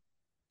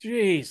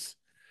 Jeez.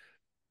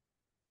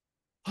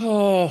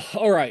 Oh,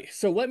 all right.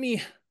 So let me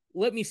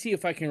see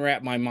if I can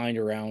wrap my mind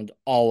around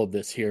all of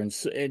this here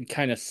and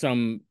kind of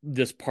sum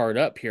this part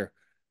up here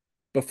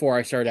before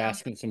I start Yeah.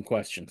 asking some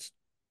questions.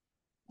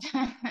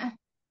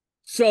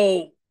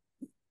 So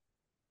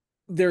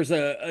there's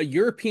a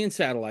European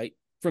satellite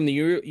from the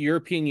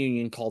European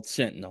Union called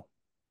Sentinel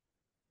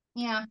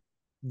Yeah.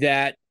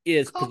 that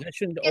is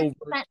positioned Copernicus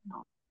over.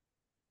 Sentinel.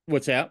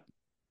 What's that?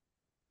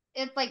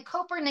 It's like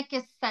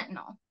Copernicus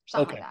Sentinel,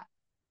 something like Okay. that.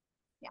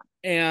 Yeah.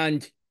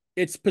 And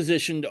it's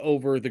positioned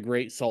over the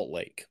Great Salt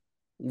Lake.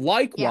 Yeah.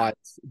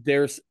 Likewise,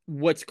 there's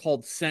what's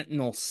called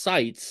Sentinel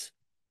sites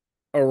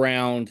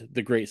around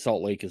the Great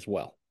Salt Lake as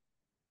well.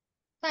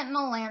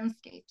 Sentinel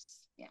landscapes.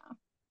 Yeah.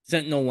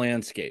 Sentinel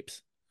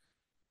landscapes.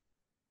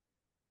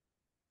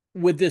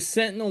 With this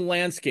Sentinel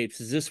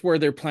landscapes, is this where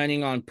they're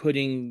planning on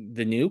putting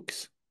the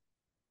nukes?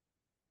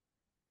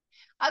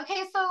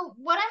 Okay, so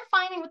what I'm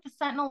finding with the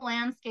Sentinel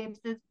landscapes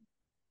is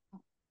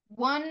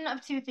one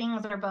of two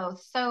things or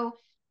both. So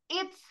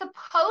it's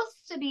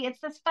supposed to be, it's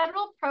this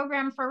federal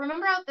program for,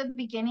 remember at the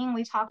beginning,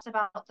 we talked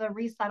about the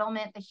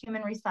resettlement, the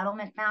human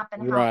resettlement map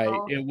and Right.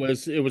 how, It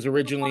was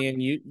originally in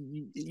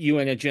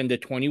UN Agenda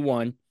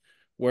 21,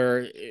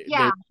 where they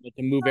yeah, wanted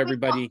to move so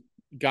everybody,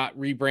 got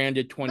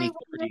rebranded they want us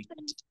 2030.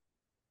 in,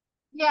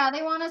 yeah,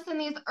 they want us in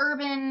these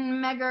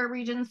urban mega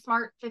region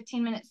smart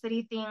 15-minute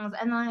city things.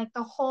 And then like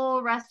the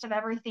whole rest of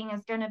everything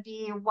is going to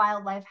be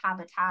wildlife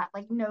habitat,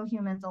 like no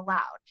humans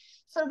allowed.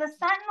 So the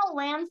Sentinel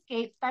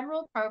Landscape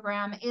federal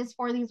program is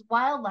for these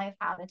wildlife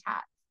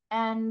habitats.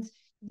 And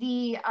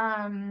the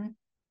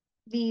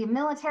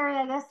military,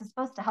 I guess, is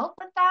supposed to help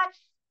with that.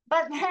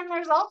 But then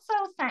there's also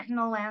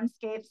Sentinel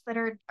landscapes that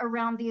are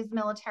around these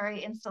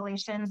military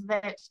installations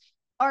that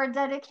are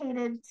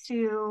dedicated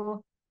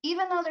to,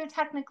 even though they're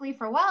technically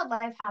for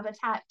wildlife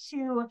habitat,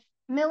 to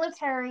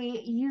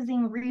military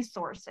using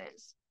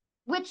resources,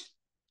 which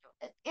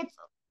it's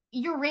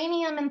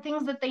uranium and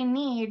things that they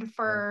need Oh,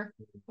 for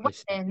I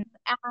see.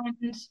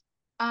 weapons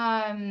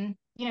and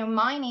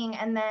mining,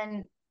 and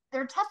then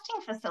they're testing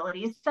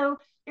facilities. So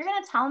you're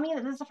going to tell me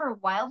that this is for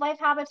wildlife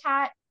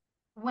habitat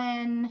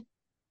when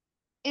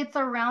it's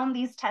around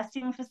these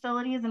testing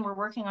facilities and we're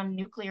working on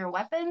nuclear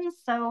weapons?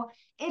 So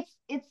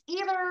they're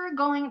either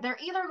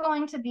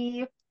going to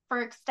be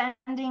for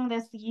extending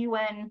this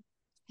UN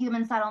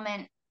human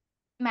settlement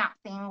map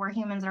thing where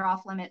humans are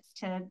off limits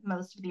to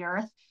most of the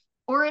earth,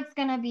 or it's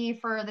going to be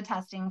for the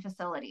testing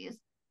facilities.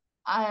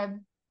 Uh,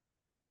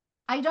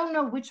 I don't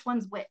know which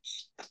one's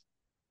which.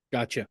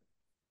 Gotcha.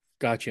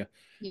 Gotcha.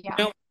 Yeah.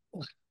 Now,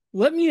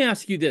 let me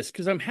ask you this,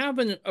 because I'm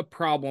having a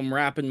problem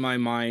wrapping my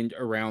mind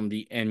around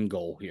the end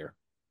goal here.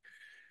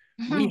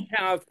 We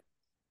have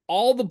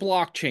all the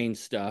blockchain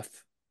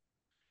stuff.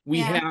 We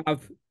Yeah.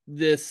 have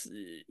this,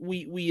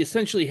 we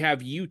essentially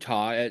have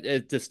Utah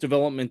at this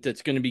development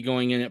that's going to be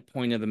going in at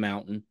Point of the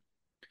Mountain,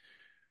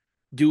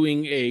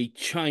 doing a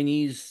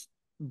Chinese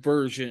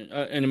version,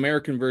 an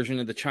American version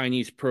of the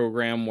Chinese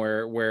program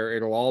where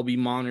it'll all be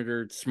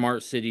monitored,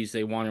 smart cities,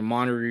 they want to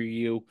monitor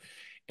you.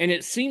 And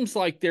it seems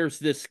like there's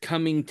this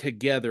coming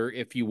together,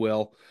 if you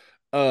will,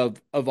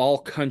 of all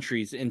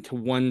countries into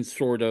one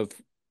sort of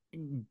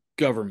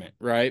government,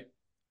 right?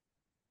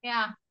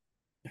 Yeah.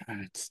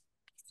 It's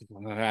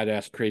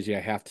that's crazy. I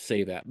have to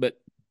say that, but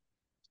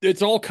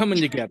it's all coming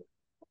together.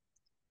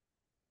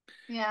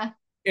 Yeah.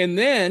 And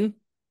then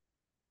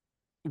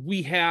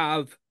we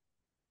have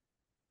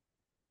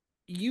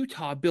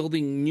Utah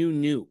building new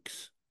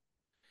nukes.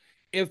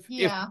 If if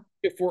Yeah.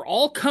 if we're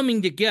all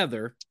coming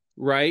together,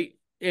 right?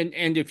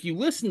 And if you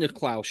listen to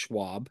Klaus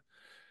Schwab,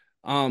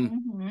 um,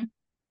 Mm-hmm.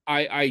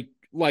 I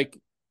like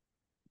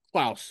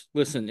Klaus,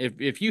 listen,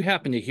 if you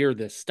happen to hear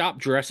this, stop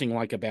dressing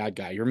like a bad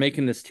guy. You're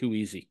making this too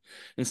easy.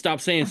 And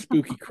stop saying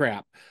spooky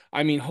crap.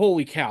 I mean,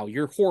 holy cow,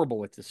 you're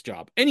horrible at this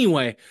job.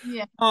 Anyway,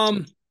 Yeah.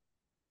 um,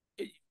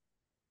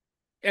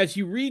 as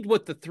you read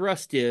what the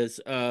thrust is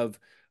of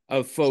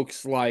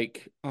folks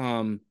like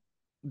the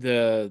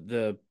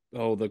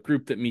the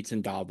group that meets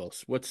in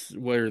Davos. What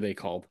are they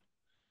called?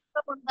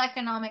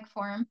 Economic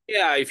Forum.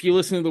 Yeah, if you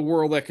listen to the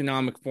World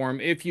Economic Forum,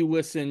 if you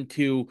listen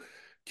to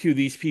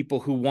these people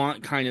who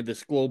want kind of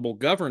this global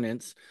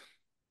governance,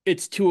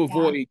 it's to Yeah.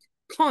 avoid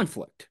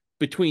conflict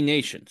between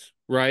nations,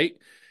 right?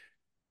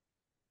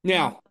 Yeah.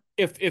 Now,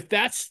 if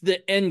that's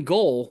the end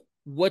goal,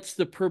 what's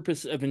the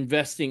purpose of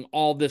investing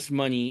all this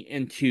money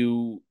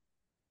into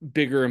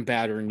bigger and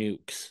badder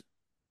nukes?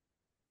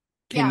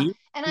 Can Yeah. you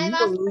And can I've you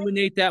asked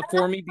illuminate that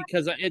for me?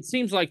 Because it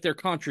seems like they're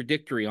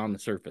contradictory on the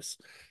surface.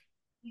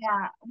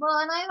 Yeah. Well,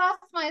 and I've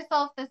asked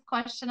myself this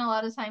question a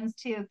lot of times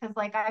too, because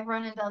like I've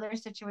run into other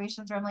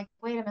situations where I'm like,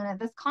 wait a minute,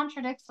 this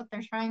contradicts what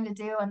they're trying to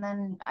do, and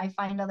then I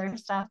find other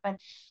stuff. But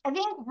I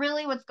think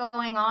really what's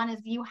going on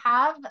is you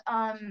have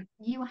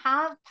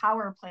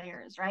power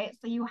players, right?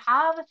 So you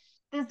have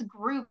this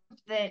group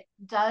that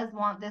does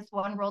want this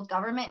one world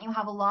government. You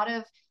have a lot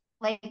of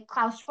like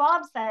Klaus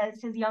Schwab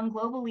says, his young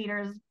global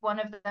leaders, one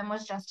of them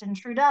was Justin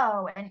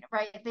Trudeau, and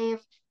right,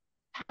 they've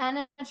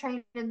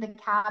penetrated the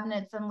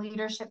cabinets and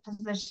leadership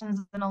positions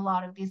in a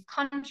lot of these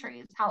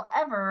countries.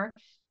 However,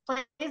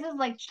 places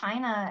like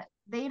China,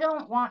 they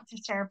don't want to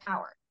share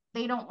power.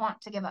 They don't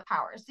want to give up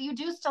power. So you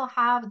do still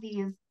have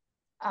these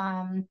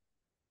um,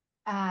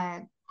 uh,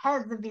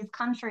 heads of these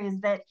countries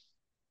that,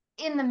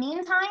 in the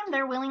meantime,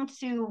 they're willing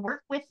to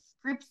work with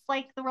groups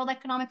like the World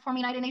Economic Forum,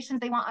 United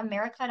Nations. They want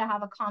America to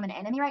have a common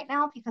enemy right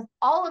now because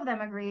all of them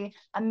agree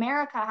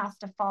America has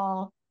to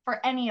fall for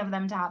any of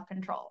them to have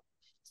control.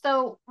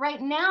 So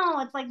right now,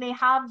 it's like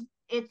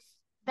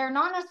they're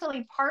not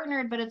necessarily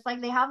partnered, but it's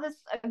like they have this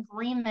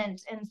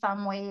agreement in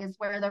some ways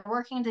where they're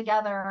working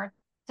together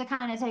to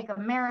kind of take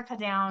America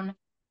down.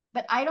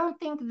 But I don't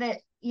think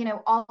that,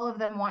 all of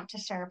them want to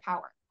share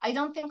power. I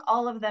don't think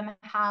all of them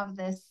have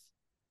this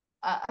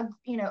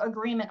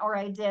agreement or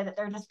idea that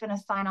they're just going to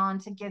sign on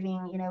to giving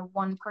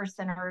one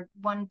person or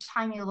one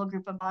tiny little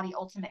group of body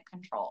ultimate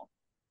control.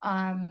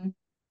 um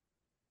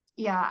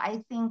yeah,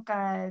 I think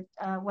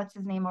what's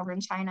his name over in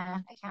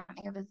China, I can't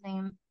think of his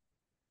name.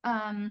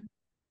 um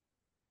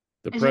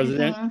The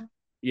president? Jinping.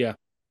 Yeah.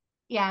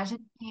 Yeah,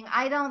 Jinping.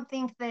 I don't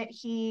think that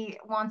he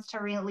wants to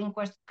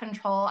relinquish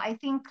control. I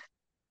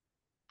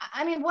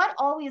mean, what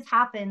always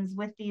happens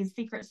with these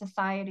secret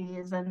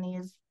societies and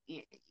these,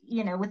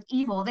 with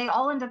evil, they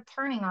all end up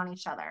turning on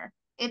each other.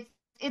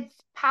 It's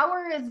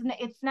power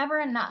it's never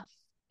enough.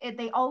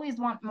 They always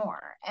want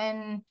more.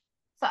 And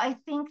so I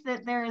think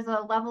that there is a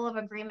level of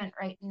agreement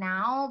right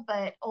now,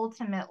 but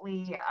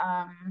ultimately,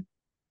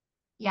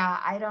 yeah,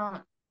 I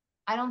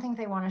don't think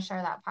they want to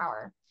share that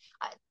power.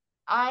 I,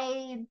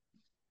 I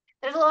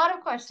there's a lot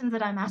of questions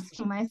that I'm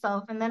asking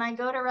myself. And then I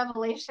go to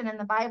Revelation in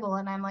the Bible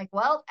and I'm like,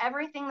 well,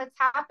 everything that's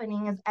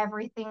happening is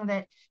everything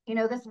that,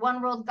 this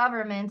one world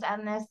government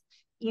and this,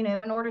 in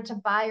order to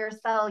buy or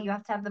sell, you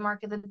have to have the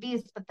mark of the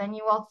beast. But then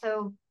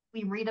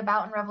we read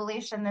about in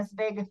Revelation this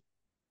big,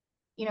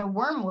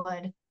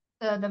 wormwood,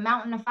 the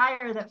mountain of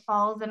fire that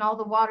falls and all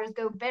the waters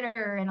go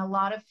bitter. And a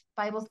lot of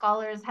Bible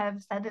scholars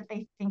have said that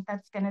they think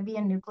that's going to be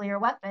a nuclear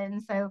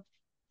weapon. So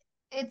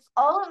it's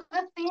all of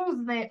the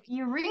things that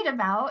you read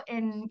about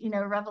in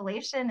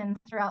Revelation and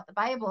throughout the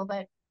Bible.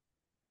 But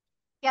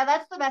yeah,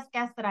 that's the best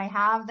guess that I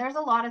have. There's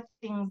a lot of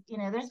things,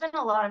 there's been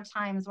a lot of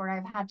times where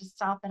I've had to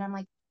stop and I'm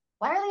like,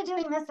 why are they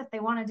doing this if they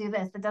want to do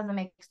this? It doesn't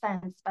make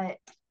sense, but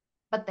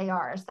they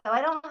are. So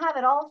I don't have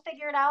it all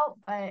figured out,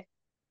 but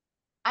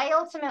I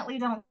ultimately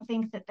don't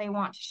think that they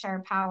want to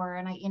share power.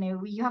 And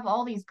you have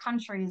all these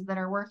countries that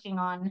are working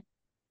on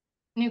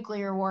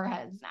nuclear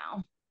warheads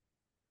now.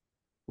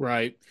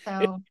 Right.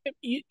 It, So,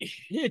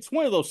 it's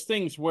one of those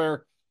things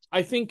where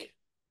I think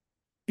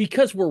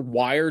because we're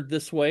wired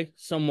this way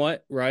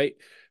somewhat, right?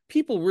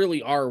 People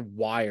really are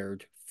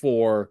wired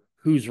for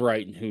who's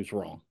right and who's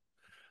wrong.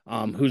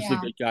 Who's the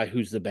yeah, good guy,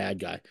 who's the bad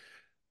guy.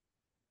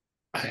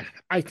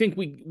 I think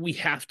we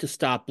have to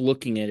stop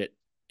looking at it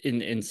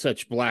in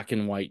such black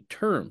and white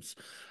terms.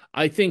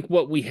 I think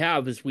what we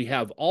have is we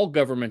have all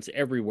governments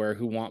everywhere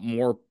who want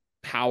more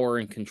power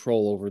and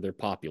control over their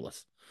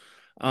populace.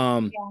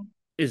 Um, yeah,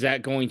 is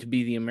that going to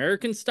be the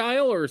American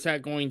style, or is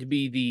that going to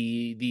be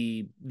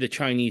the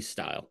Chinese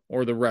style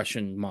or the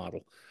Russian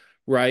model,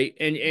 right?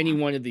 And any yeah,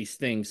 one of these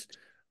things.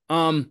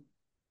 Um,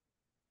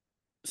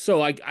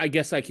 so I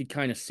guess I could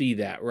kind of see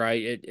that,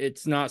 right?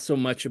 It's not so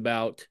much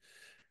about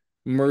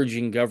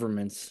merging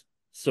governments,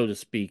 so to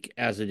speak,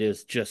 as it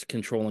is just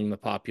controlling the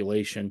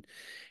population.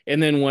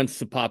 And then once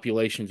the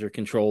populations are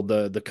controlled,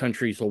 the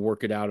countries will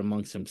work it out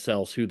amongst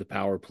themselves who the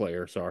power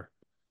players are.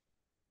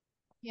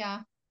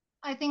 yeah.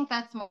 I think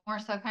that's more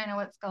so kind of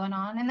what's going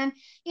on. And then,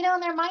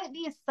 and there might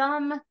be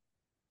some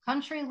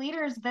country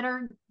leaders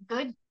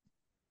good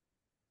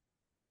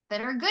that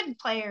are good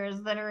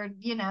players that are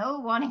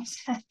wanting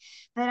to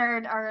that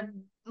are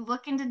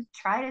looking to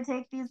try to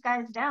take these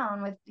guys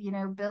down with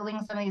building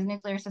some of these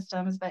nuclear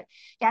systems. But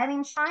yeah, I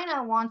mean,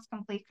 China wants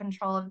complete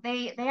control of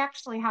they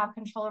actually have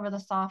control over the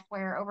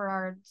software over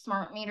our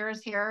smart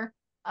meters here.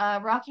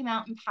 Rocky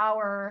Mountain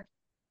Power,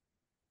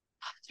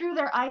 through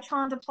their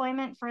ITRON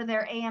deployment for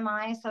their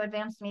AMI, so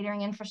advanced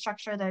metering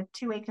infrastructure, the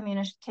two-way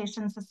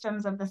communication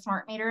systems of the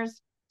smart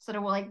meters, sort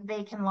of like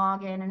they can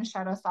log in and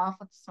shut us off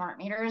with smart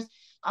meters.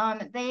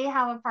 They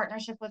have a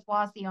partnership with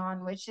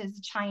Huaxian, which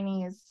is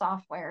Chinese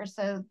software.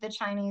 So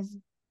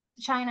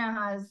China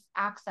has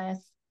access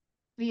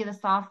via the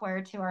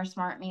software to our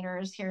smart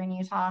meters here in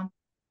Utah.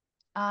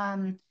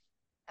 Um,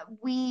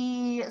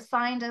 we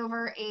signed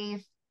over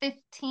a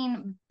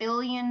 $15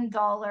 billion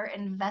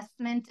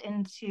investment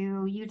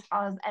into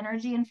Utah's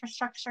energy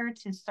infrastructure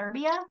to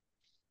Serbia.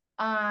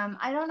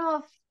 I don't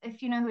know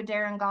if you know who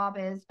Darren Gobb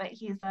is, but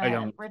he's I a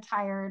don't.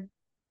 retired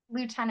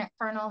lieutenant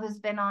colonel who's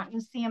been on. You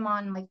see him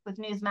on like with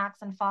Newsmax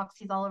and Fox.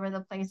 He's all over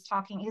the place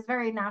talking. He's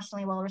very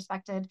nationally well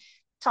respected,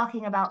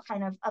 talking about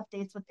kind of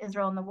updates with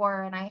Israel and the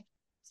war. And I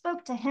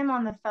spoke to him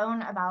on the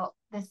phone about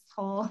this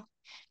whole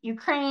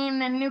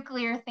Ukraine and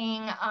nuclear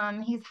thing.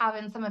 He's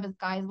having some of his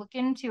guys look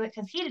into it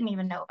because he didn't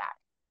even know about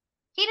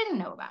it. He didn't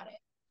know about it.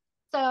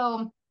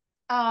 So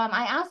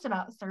I asked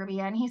about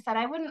Serbia, and he said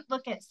I wouldn't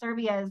look at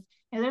Serbia as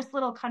this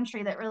little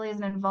country that really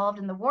isn't involved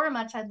in the war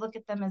much. I'd look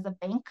at them as a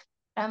bank.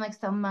 I'm like,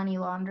 so money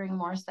laundering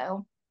more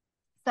so.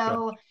 Yeah.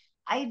 So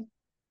I,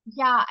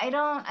 yeah, I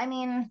don't. I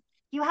mean,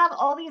 you have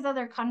all these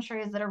other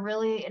countries that are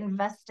really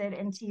invested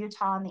into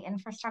Utah and the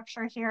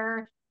infrastructure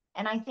here,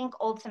 and I think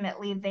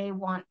ultimately they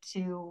want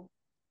to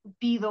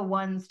be the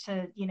ones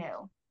to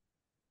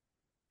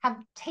have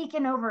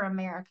taken over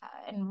America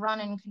and run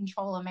and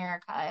control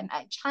America. And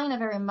China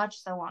very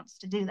much so wants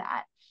to do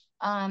that.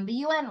 The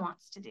UN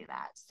wants to do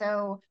that.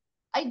 So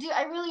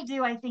I really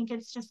do. I think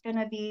it's just going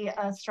to be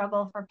a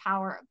struggle for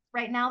power.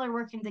 Right now, they're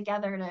working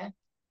together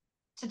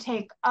to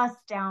take us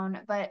down,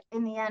 but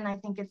in the end, I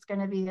think it's going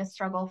to be a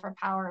struggle for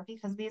power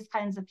because these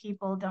kinds of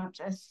people don't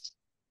just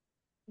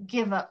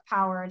give up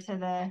power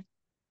to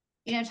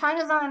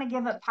China's not going to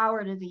give up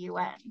power to the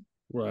UN.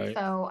 Right.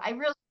 So I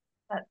really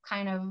that's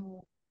kind of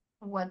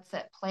what's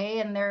at play,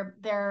 and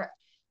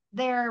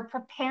they're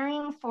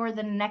preparing for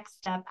the next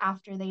step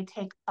after they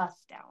take us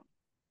down.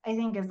 I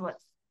think is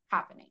what's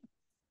happening.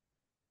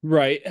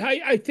 Right.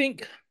 I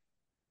think,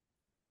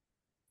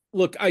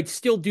 look, I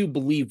still do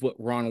believe what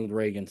Ronald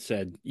Reagan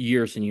said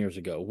years and years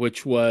ago,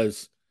 which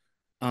was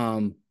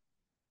um,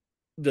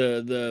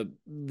 the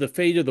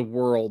fate of the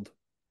world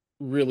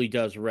really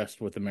does rest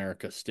with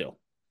America still.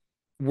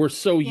 We're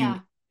so Yeah,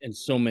 unique in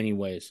so many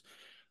ways.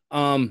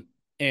 Um,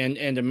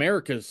 and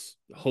America's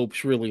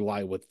hopes really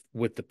lie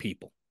with the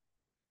people.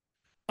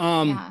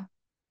 Um, yeah,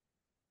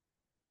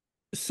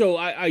 so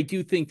I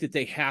do think that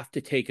they have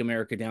to take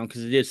America down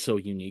because it is so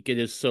unique. It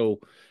is so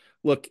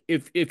look,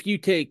 if you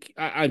take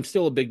I'm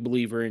still a big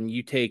believer in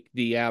you take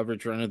the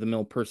average run of the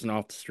mill person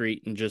off the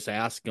street and just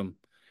ask them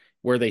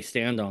where they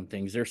stand on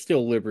things. They're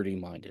still liberty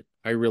minded.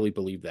 I really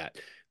believe that.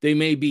 They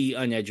may be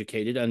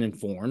uneducated,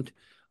 uninformed,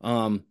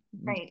 um,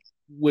 right.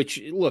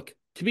 which look,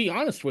 to be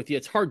honest with you,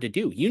 it's hard to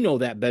do. You know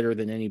that better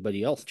than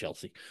anybody else,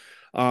 Chelcie.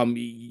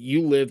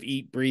 You live,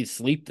 eat, breathe,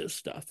 sleep this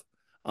stuff.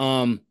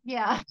 Um,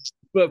 Yeah.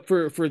 but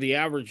for the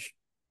average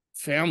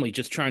family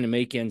just trying to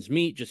make ends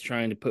meet, just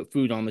trying to put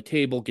food on the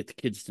table, get the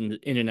kids in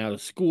and out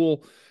of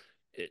school,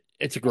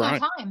 it's a Well, their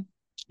grind. time.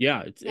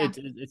 Yeah, Yeah.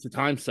 it's a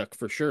time suck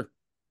for sure.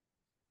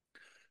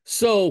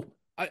 So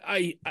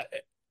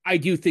I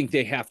do think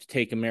they have to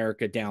take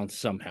America down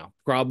somehow,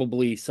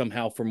 probably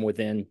somehow from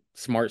within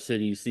smart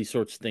cities, these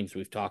sorts of things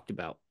we've talked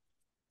about.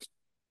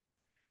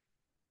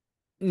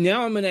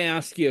 Now I'm going to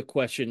ask you a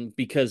question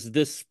because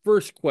this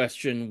first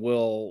question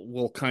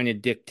will kind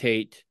of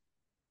dictate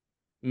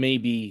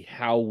maybe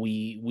how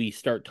we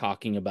start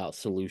talking about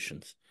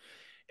solutions.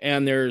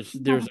 And there's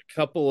a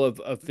couple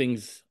of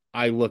things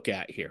I look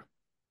at here.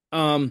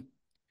 Um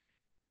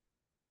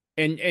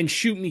and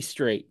shoot me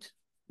straight.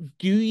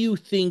 Do you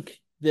think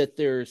that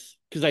there's,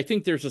 because I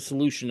think there's a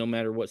solution no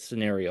matter what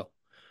scenario.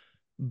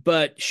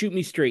 But shoot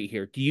me straight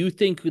here. Do you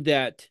think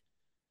that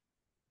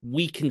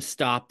we can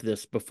stop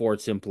this before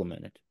it's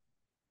implemented?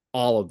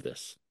 All of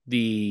this.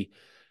 The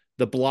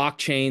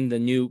blockchain, the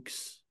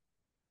nukes,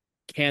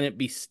 can it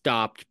be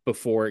stopped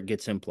before it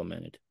gets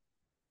implemented?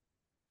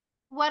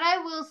 What I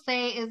will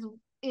say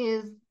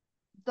is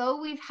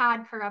though we've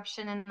had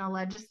corruption in the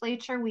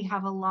legislature, we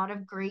have a lot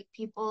of great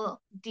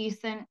people,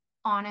 decent,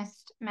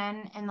 honest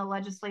men in the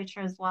legislature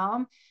as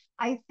well.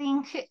 I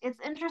think it's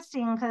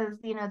interesting because,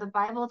 the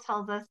Bible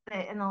tells us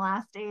that in the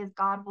last days,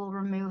 God will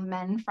remove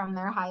men from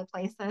their high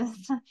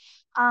places.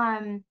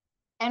 um,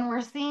 and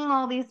we're seeing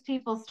all these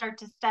people start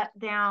to step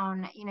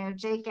down.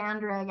 Jake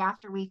Andrig,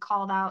 after we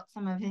called out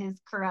some of his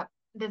corrupt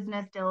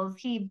business deals,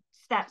 he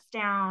steps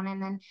down.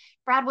 And then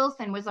Brad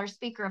Wilson was our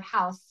Speaker of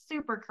House,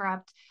 super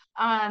corrupt,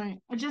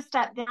 just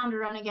stepped down to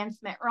run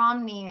against Mitt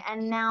Romney,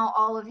 and now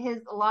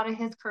a lot of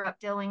his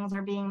corrupt dealings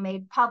are being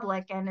made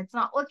public, and it's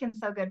not looking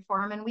so good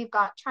for him. And we've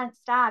got Trent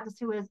Staggs,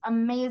 who is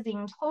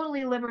amazing,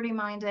 totally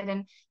liberty-minded,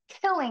 and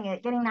killing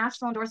it, getting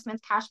national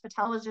endorsements. Kash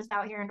Patel was just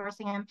out here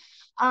endorsing him.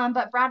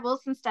 But Brad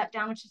Wilson stepped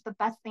down, which is the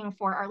best thing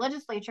for our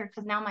legislature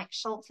because now Mike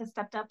Schultz has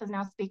stepped up as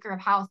now Speaker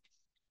of House.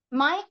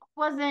 Mike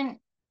wasn't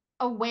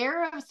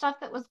aware of stuff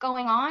that was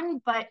going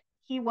on, but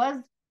he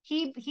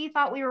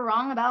thought we were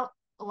wrong about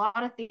a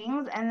lot of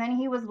things, and then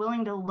he was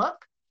willing to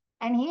look,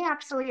 and he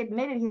actually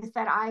admitted,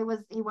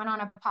 he went on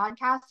a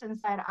podcast and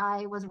said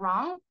I was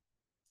wrong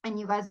and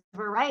you guys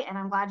were right, and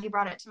I'm glad you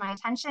brought it to my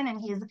attention.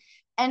 And he's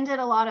ended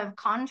a lot of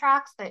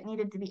contracts that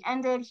needed to be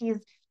ended.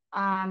 He's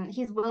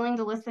willing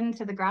to listen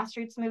to the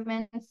grassroots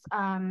movements.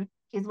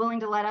 He's willing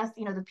to let us,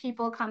 the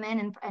people, come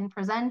in and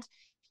present.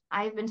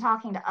 I've been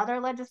talking to other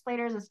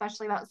legislators,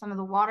 especially about some of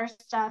the water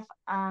stuff,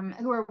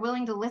 who are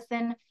willing to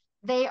listen.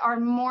 They are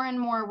more and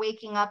more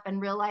waking up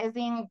and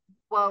realizing,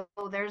 whoa,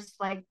 there's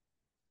like,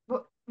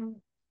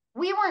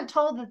 we weren't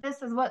told that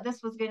this is what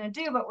this was going to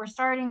do, but we're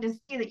starting to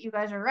see that you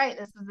guys are right.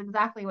 This is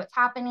exactly what's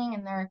happening,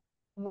 and they're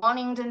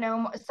wanting to know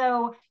more.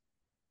 So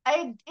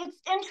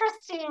it's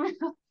interesting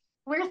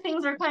where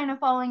things are kind of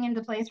falling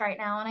into place right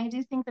now. And I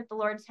do think that the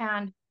Lord's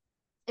hand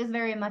is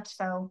very much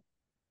so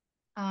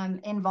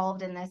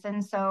involved in this.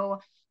 And so,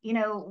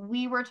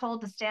 we were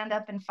told to stand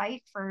up and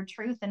fight for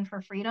truth and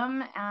for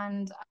freedom,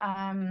 and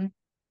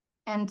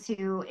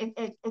to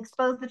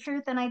expose the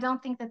truth. And I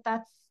don't think that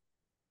that's,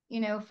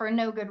 for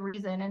no good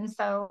reason. And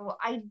so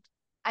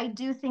I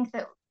do think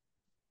that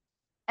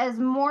as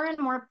more and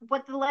more,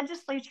 what the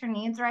legislature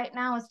needs right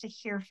now is to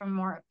hear from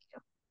more of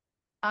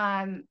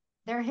you.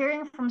 They're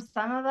hearing from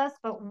some of us,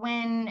 but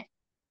when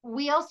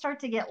we all start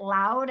to get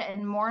loud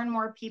and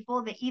more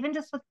people, that even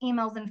just with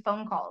emails and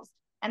phone calls,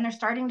 and they're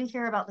starting to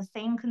hear about the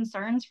same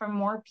concerns from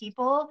more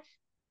people,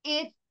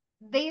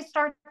 they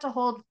start to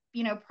hold,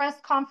 press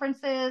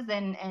conferences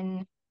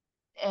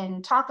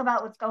and talk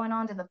about what's going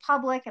on to the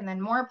public, and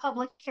then more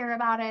public hear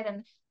about it,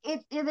 and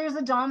there's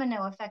a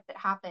domino effect that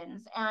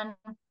happens. And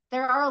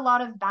there are a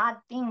lot of bad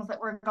things that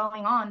were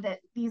going on that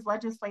these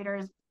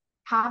legislators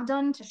have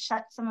done to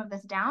shut some of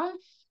this down,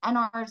 and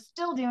are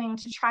still doing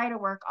to try to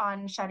work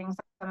on shutting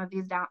some of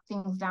these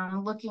things down,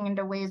 and looking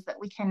into ways that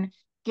we can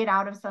get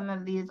out of some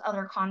of these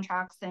other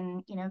contracts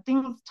and,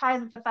 things, ties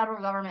with the federal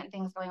government,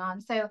 things going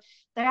on. So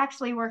they're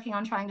actually working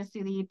on trying to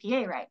sue the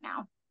EPA right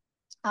now.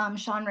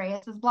 Sean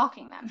Reyes is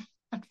blocking them,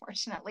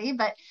 unfortunately.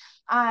 But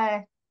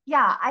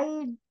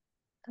yeah,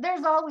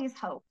 there's always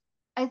hope.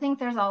 I think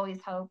there's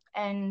always hope.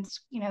 And,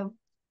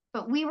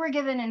 but we were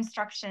given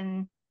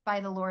instruction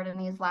by the Lord in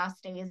these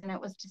last days, and it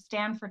was to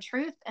stand for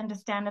truth and to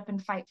stand up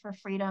and fight for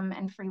freedom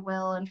and free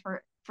will and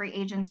for free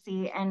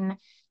agency. And,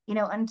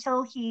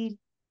 until he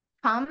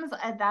comes,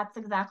 that's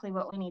exactly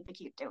what we need to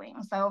keep doing.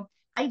 So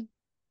I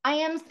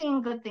am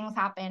seeing good things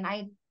happen.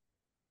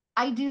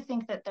 I do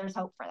think that there's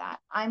hope for that.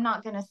 I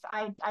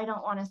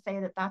don't want to say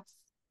that that's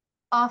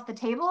off the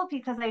table,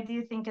 because I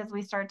do think as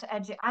we start to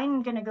educate,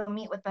 I'm going to go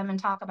meet with them and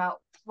talk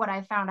about what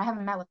I found. I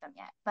haven't met with them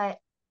yet, but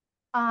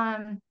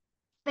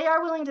they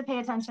are willing to pay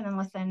attention and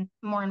listen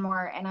more and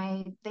more.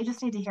 And they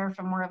just need to hear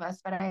from more of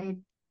us. But I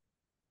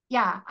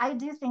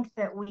do think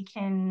that we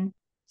can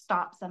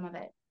stop some of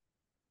it.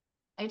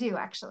 I do,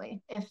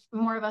 actually, if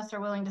more of us are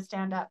willing to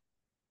stand up.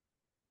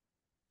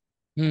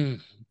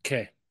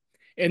 Okay.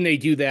 And they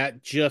do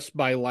that just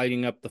by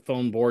lighting up the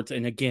phone boards.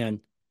 And again,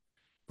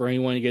 for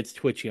anyone who gets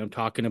twitchy, I'm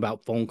talking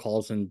about phone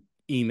calls and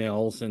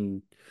emails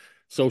and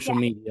social Yeah.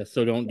 media.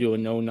 So don't do a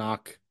no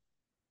knock,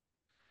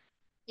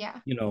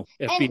 Yeah. And,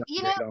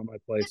 FBI raid on my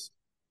place.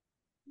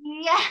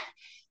 yeah,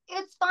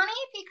 it's funny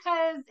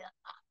because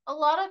A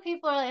lot of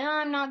people are like, oh,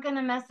 I'm not going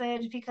to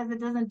message because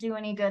it doesn't do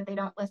any good. They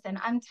don't listen.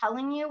 I'm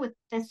telling you, with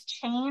this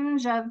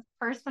change of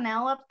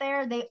personnel up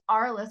there, they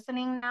are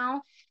listening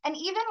now. And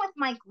even with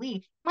Mike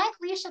Lee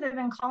should have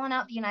been calling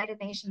out the United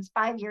Nations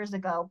 5 years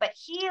ago, but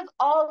he is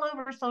all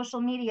over social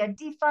media,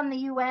 defund the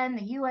UN.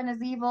 The UN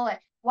is evil.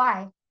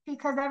 Why?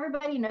 Because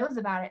everybody knows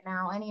about it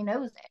now and he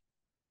knows it.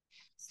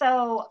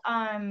 So,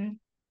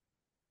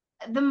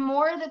 the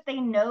more that they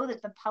know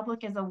that the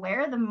public is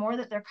aware, the more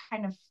that they're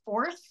kind of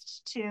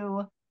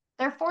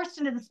they're forced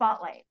into the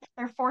spotlight.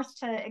 They're forced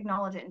to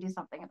acknowledge it and do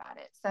something about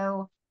it.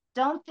 So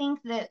don't think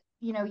that,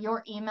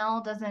 your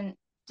email doesn't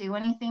do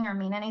anything or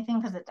mean anything,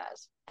 because it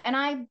does. And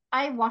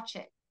I watch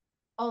it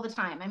all the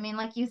time. I mean,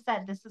 like you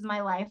said, this is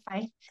my life.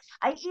 I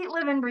eat,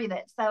 live, and breathe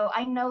it. So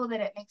I know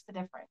that it makes a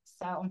difference.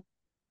 So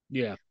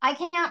Yeah. I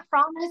can't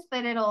promise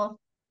that it'll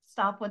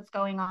stop what's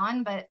going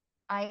on, but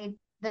I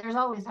there's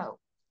always hope.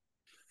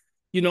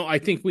 I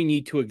think we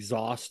need to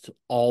exhaust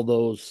all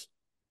those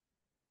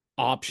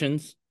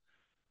options.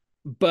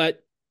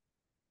 But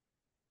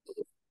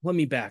let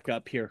me back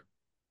up here.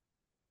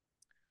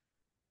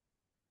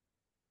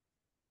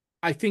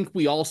 I think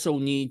we also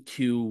need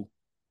to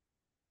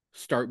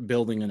start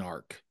building an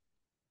arc,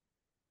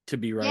 to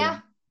be right Yeah,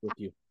 on with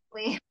you.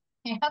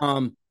 yep.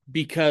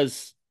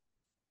 Because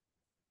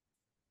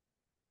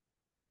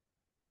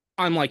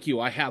I'm like you,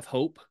 I have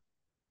hope,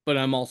 but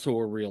I'm also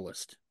a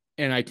realist.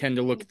 And I tend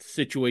to look at the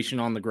situation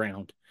on the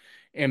ground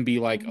and be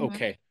like, Mm-hmm.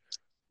 okay,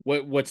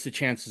 what's the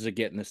chances of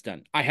getting this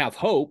done? I have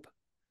hope,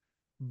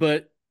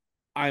 but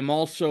I'm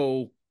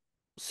also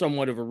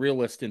somewhat of a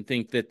realist and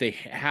think that they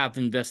have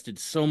invested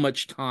so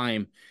much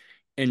time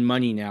and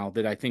money now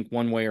that I think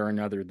one way or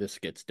another this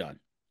gets done.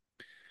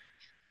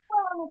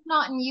 Well, if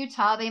not in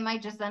Utah, they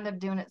might just end up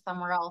doing it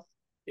somewhere else.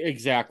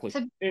 Exactly.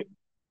 To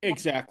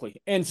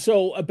Exactly. And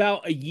so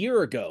about a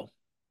year ago,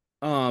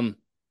 um,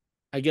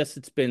 I guess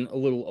it's been a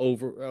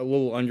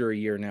little under a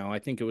year now. I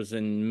think it was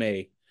in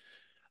May.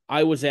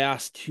 I was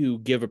asked to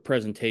give a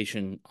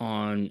presentation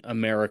on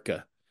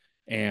America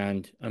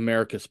and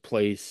America's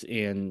place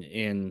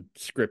in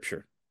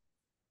scripture.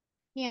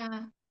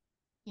 yeah,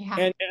 yeah.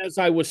 And as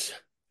I was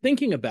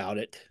thinking about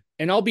it,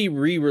 and I'll be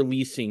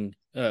re-releasing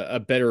a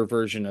better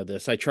version of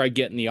this. I tried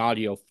getting the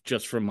audio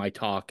just from my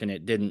talk and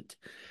it didn't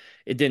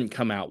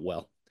come out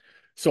well.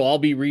 So I'll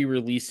be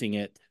re-releasing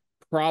it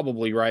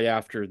probably right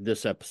after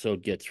this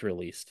episode gets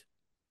released.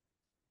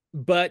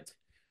 But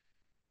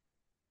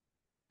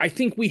I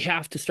think we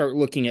have to start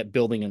looking at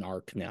building an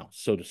arc now,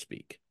 so to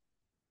speak.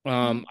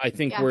 Mhm. I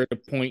think Yeah, we're at a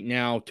point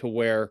now to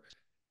where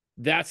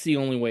that's the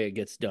only way it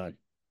gets done.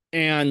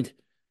 And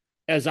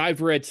as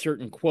I've read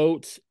certain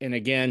quotes, and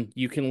again,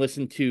 you can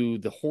listen to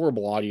the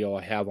horrible audio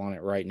I have on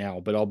it right now,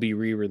 but I'll be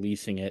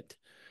re-releasing it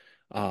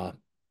uh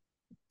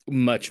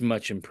much,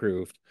 much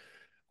improved.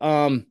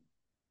 Um,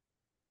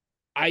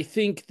 I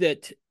think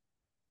that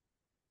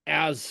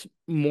as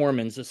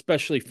Mormons,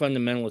 especially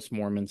fundamentalist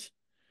Mormons,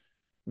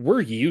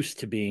 we're used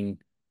to being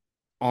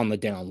on the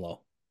down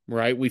low,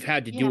 right? We've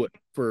had to yeah, do it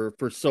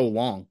for so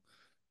long.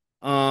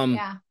 Um,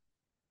 yeah.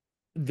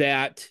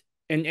 that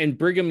and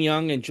Brigham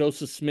Young and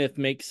Joseph Smith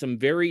make some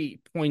very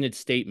pointed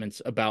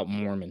statements about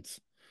Mormons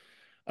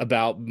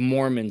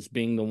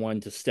being the one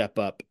to step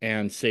up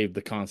and save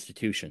the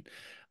Constitution.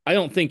 I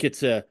don't think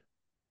it's a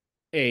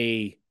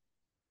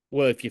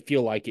well, if you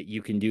feel like it,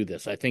 you can do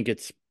this. I think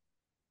it's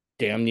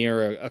damn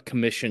near a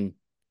commission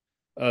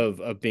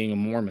of being a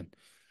Mormon.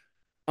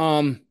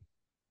 Um,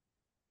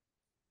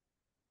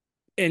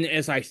 and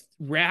as I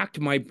racked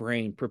my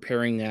brain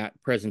preparing that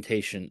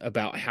presentation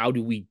about how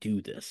do we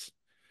do this,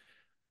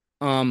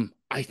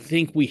 I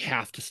think we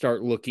have to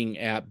start looking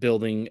at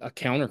building a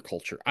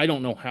counterculture. I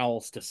don't know how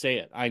else to say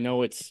it. I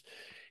know it's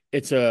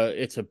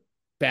a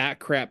bat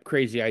crap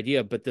crazy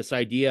idea, but this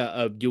idea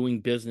of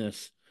doing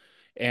business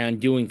and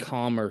doing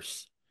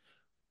commerce,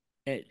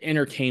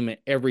 entertainment,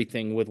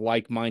 everything with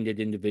like-minded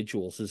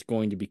individuals is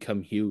going to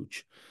become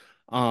huge.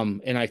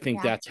 And I think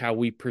Yeah. that's how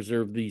we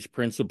preserve these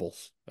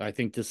principles. I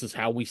think this is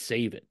how we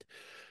save it.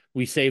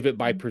 We save it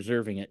by Mhm.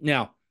 preserving it.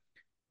 Now,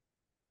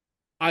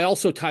 I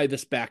also tie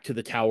this back to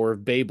the Tower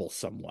of Babel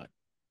somewhat.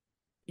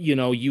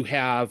 You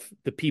have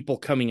the people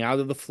coming out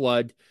of the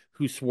flood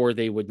who swore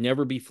they would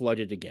never be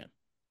flooded again.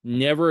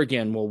 Never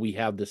again will we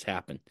have this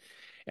happen.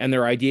 And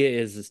their idea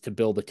is to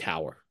build a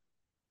tower,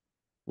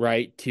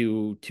 right?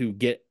 To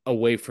get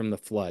away from the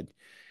flood.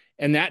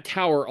 And that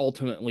tower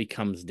ultimately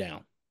comes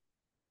down.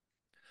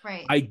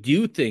 Right. I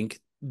do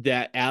think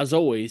that, as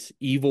always,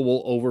 evil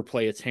will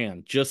overplay its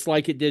hand, just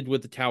like it did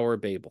with the Tower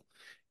of Babel.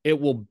 It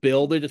will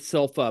build it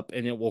itself up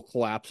and it will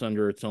collapse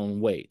under its own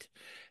weight.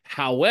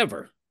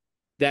 However,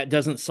 that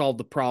doesn't solve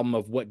the problem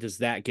of what does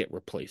that get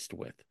replaced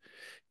with.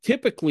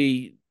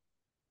 Typically,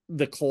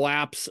 the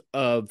collapse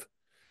of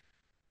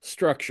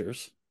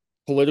structures,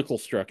 political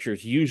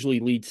structures, usually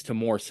leads to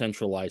more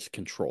centralized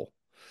control.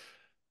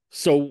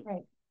 So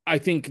Right. I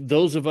think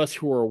those of us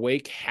who are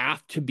awake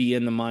have to be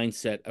in the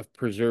mindset of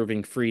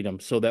preserving freedom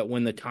so that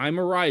when the time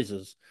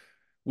arises,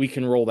 we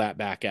can roll that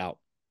back out.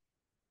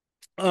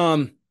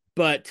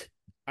 But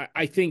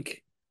I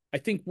think I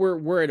think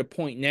we're at a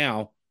point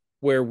now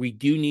where we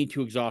do need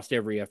to exhaust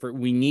every effort.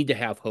 We need to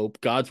have hope.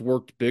 God's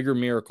worked bigger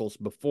miracles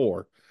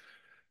before,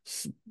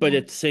 but Yeah.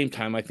 at the same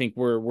time, I think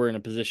we're in a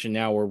position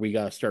now where we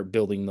got to start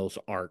building those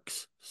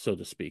arcs, so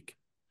to speak.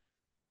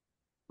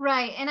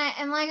 Right.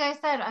 And like I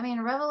said, I mean,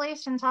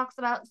 Revelation talks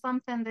about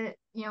something that,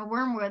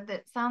 wormwood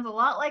that sounds a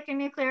lot like a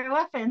nuclear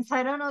weapon. So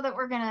I don't know that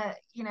we're gonna,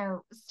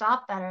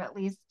 stop that, or at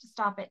least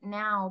stop it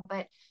now.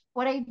 But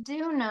what I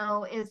do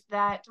know is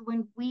that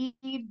when we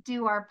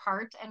do our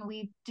part and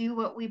we do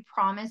what we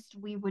promised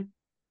we would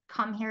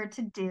come here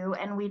to do,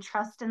 and we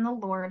trust in the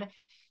Lord,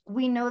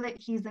 we know that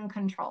He's in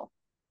control,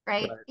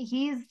 right? Right.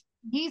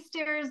 He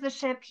steers the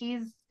ship. He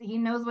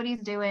knows what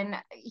he's doing.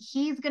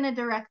 He's going to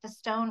direct the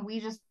stone.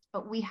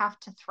 But we have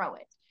to throw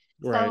it.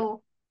 Right.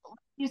 So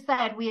you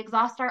said we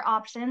exhaust our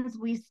options.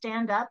 We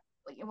stand up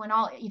when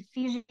all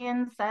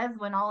Ephesians says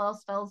when all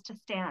else fails to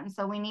stand.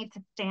 So we need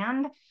to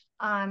stand.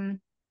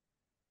 Um,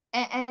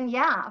 and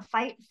yeah,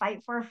 fight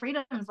for our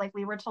freedoms like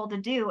we were told to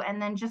do,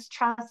 and then just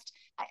trust.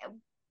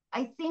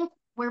 I think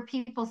where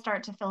people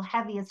start to feel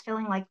heavy is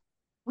feeling like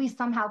we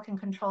somehow can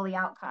control the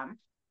outcome.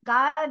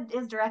 God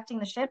is directing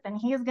the ship, and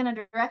He is going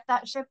to direct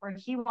that ship where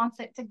He wants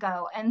it to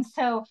go. And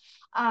so,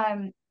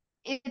 um,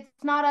 it's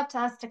not up to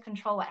us to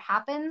control what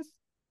happens.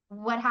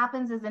 What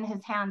happens is in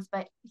His hands,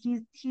 but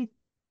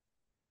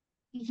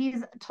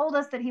he's told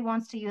us that He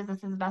wants to use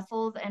us as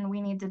vessels, and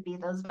we need to be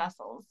those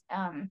vessels.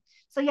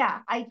 So yeah,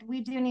 we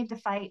do need to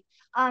fight.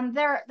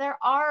 There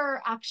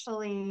are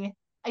actually,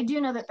 I do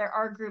know that there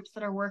are groups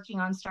that are working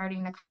on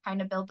starting to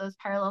kind of build those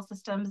parallel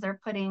systems. They're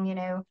putting,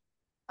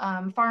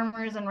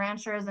 farmers and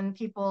ranchers and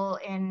people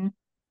in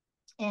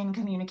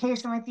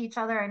communication with each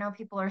other. I know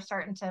people are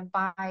starting to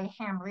buy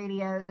ham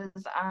radios.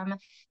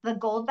 The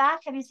goldback,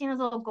 have you seen those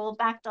little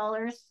goldback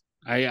dollars?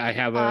 I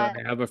have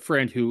a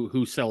friend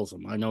who sells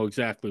them. I know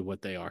exactly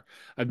what they are.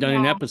 I've done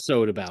an Yeah.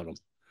 episode about them.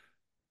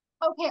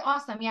 Okay,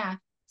 awesome. Yeah.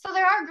 So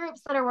there are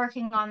groups that are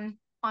working on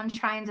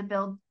trying to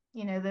build,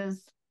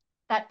 those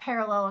that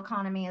parallel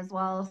economy as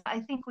well. So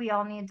I think we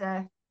all need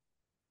to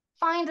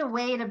find a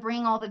way to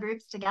bring all the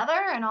groups together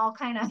and all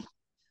kind of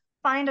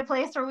find a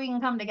place where we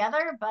can come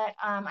together. But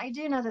I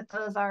do know that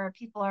those are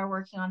people are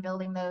working on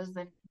building those,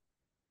 and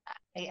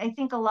I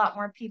think a lot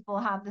more people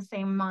have the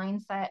same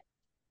mindset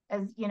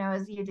as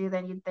you do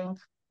than you'd think.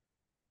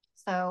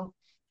 So,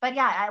 but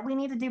yeah, we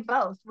need to do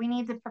both. We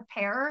need to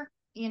prepare,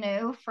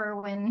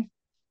 for when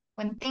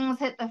things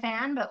hit the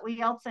fan, but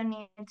we also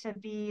need to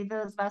be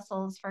those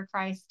vessels for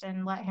Christ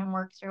and let Him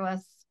work through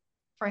us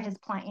for His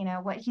plan,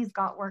 what He's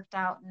got worked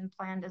out and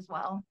planned as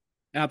well.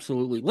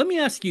 Absolutely. Let me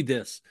ask you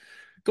this.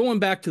 Going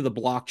back to the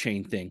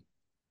blockchain thing.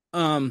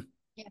 Um,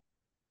 Yeah.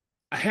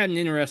 I had an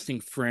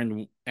interesting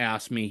friend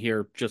ask me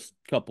here just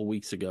a couple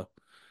weeks ago.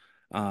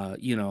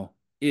 You know,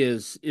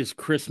 is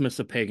Christmas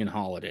a pagan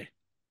holiday?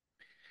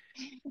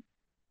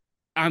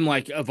 I'm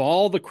like, of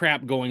all the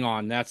crap going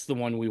on, that's the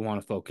one we want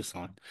to focus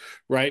on,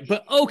 right?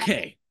 But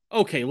okay,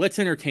 let's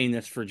entertain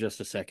this for just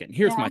a second.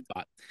 Here's Yeah. my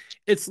thought.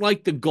 It's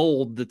like the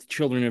gold that the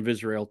children of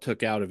Israel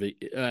took out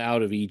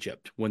of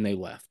Egypt when they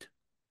left,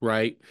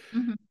 right?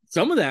 Mm-hmm.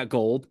 Some of that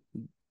gold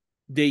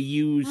they Mm-hmm.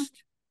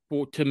 used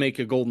to make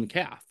a golden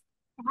calf.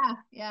 Yeah.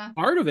 Yeah.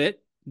 Part of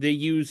it they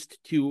used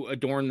to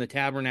adorn the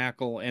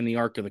tabernacle and the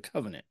Ark of the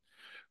Covenant,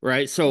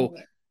 right? So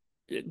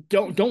Right.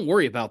 don't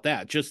worry about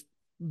that. Just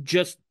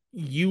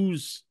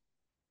use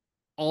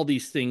all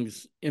these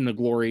things in the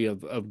glory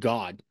of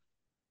God.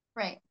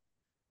 Right.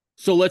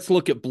 So let's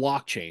look at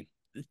blockchain.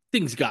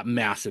 Things got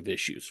massive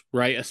issues,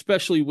 right?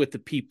 Especially with the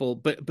people,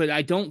 but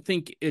I don't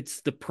think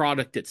it's the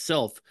product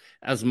itself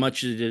as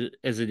much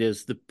as it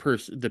is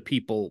the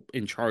people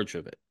in charge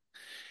of it.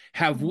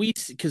 Have Mm-hmm. we?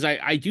 Because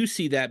I do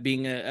see that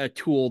being a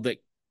tool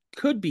that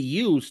could be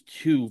used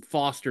to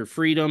foster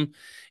freedom,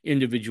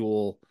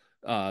 individual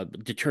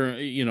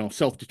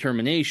self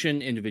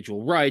determination,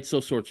 individual rights,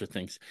 those sorts of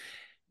things.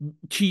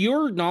 To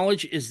your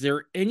knowledge, is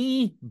there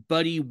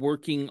anybody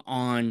working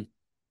on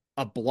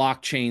a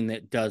blockchain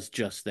that does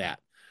just that?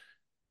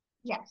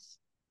 Yes.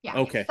 Yeah.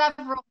 Okay.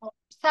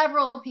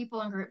 Several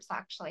people and groups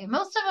actually.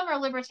 Most of them are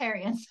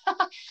libertarians,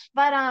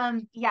 but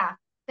yeah,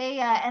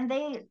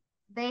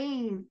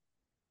 they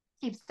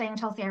keep saying,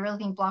 Chelsea, I really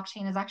think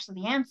blockchain is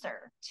actually the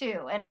answer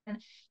too. And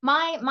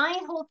my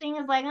whole thing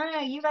is like, no,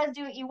 you guys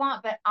do what you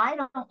want, but I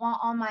don't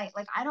want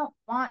I don't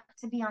want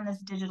to be on this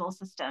digital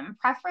system.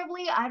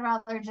 Preferably, I'd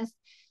rather just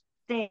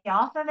stay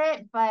off of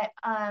it.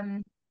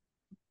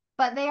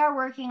 But they are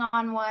working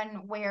on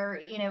one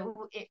where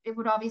it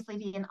would obviously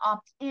be an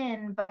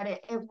opt-in, but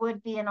it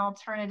would be an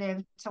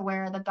alternative to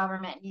where the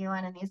government and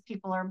UN and these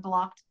people are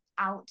blocked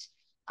out.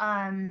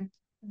 um,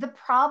 the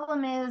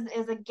problem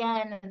is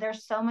again,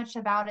 there's so much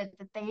about it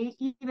that they,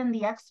 even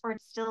the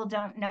experts, still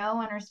don't know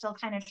and are still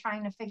kind of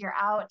trying to figure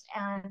out.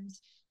 And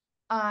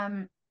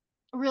um,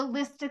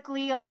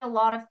 realistically, a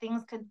lot of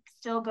things could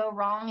still go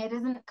wrong. It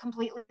isn't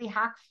completely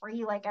hack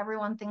free like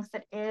everyone thinks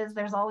it is.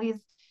 There's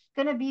always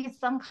going to be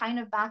some kind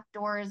of back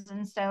doors.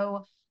 And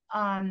so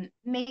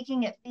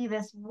making it be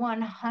this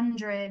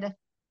 100,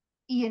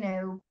 you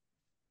know,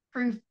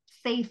 proof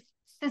safe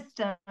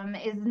system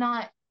is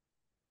not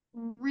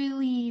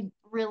really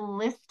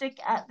realistic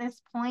at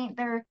this point.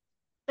 There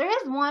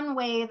is one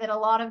way that a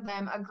lot of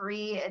them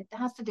agree. It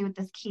has to do with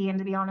this key, and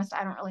to be honest,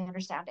 I don't really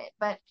understand it.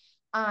 But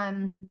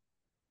um,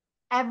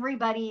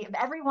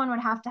 everyone would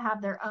have to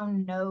have their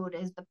own node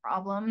is the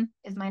problem,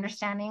 is my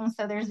understanding.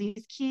 So there's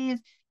these keys.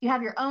 You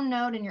have your own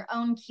node and your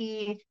own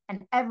key,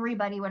 and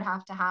everybody would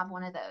have to have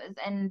one of those.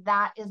 And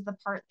that is the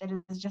part that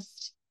is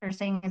just, they're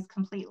saying is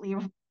completely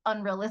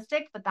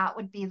unrealistic, but that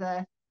would be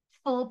the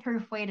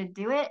foolproof way to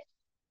do it.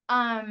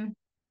 Um,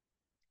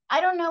 I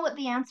don't know what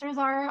the answers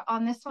are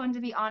on this one, to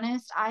be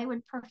honest. I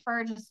would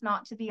prefer just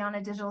not to be on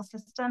a digital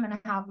system and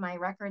have my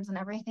records and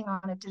everything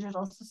on a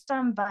digital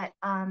system. But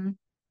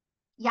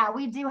yeah,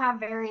 we do have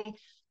very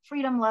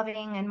freedom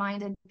loving and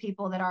minded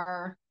people that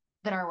are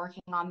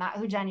working on that,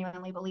 who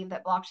genuinely believe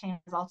that blockchain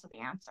is also the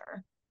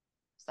answer.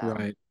 So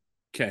Right.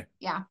 Okay.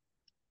 yeah.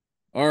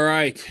 All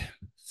right.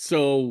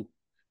 So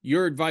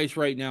your advice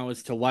right now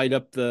is to light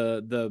up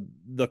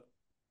the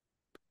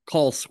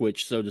call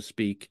switch, so to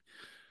speak.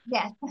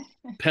 Yes.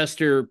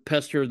 Pester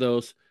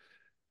those.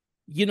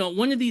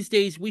 One of these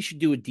days we should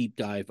do a deep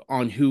dive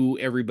on who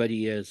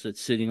everybody is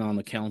that's sitting on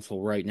the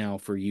council right now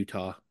for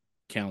Utah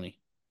County,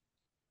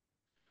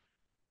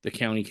 the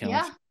county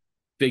council. Yeah.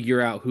 Figure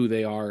out who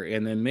they are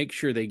and then make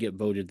sure they get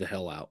voted the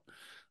hell out.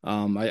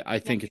 I Yeah.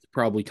 think it's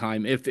probably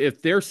time.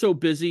 If they're so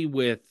busy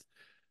with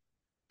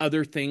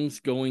other things,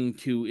 going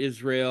to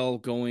Israel,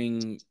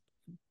 going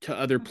to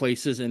other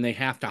places, and they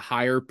have to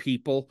hire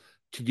people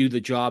to do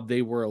the job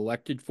they were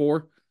elected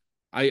for,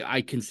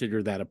 I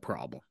consider that a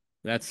problem.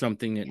 That's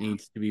something that Yeah.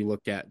 needs to be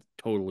looked at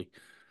totally.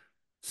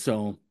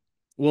 So,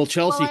 well, Well,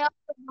 Chelcie,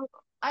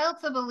 I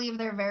also believe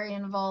they're very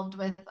involved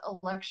with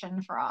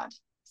election fraud.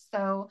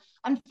 So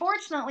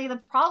unfortunately, the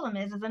problem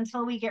is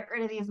until we get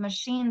rid of these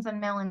machines and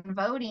mail-in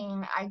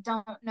voting, I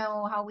don't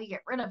know how we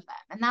get rid of them.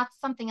 And that's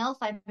something else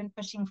I've been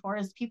pushing for,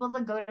 is people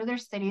to go to their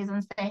cities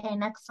and say, hey,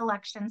 next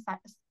election,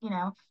 you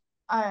know,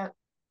 uh,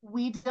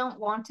 we don't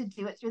want to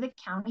do it through the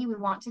county. We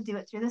want to do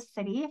it through the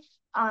city.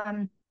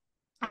 Um,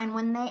 and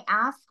when they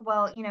ask,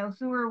 well,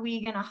 who are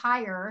we going to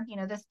hire?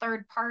 This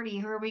third party,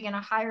 who are we going to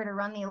hire to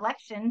run the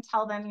election?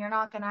 Tell them you're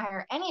not going to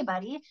hire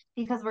anybody,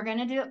 because we're going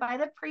to do it by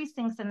the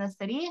precincts in the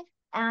city.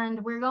 And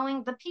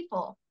the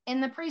people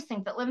in the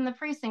precinct that live in the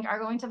precinct are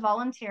going to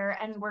volunteer,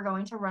 and we're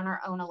going to run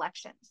our own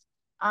elections.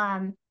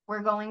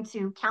 We're going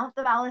to count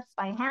the ballots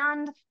by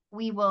hand.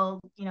 We will,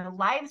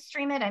 live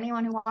stream it.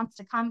 Anyone who wants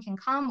to come can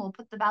come. We'll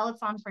put the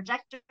ballots on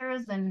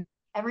projectors and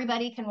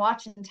everybody can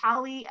watch and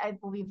tally. I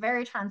will be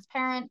very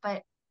transparent,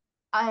 but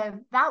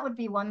that would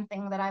be one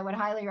thing that I would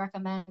highly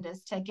recommend,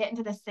 is to get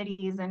into the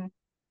cities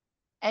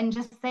and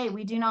just say,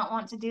 we do not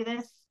want to do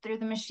this through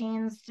the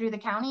machines through the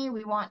county.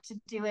 We want to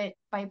do it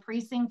by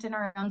precinct in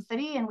our own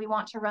city, and we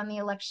want to run the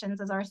elections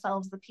as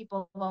ourselves, the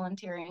people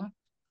volunteering.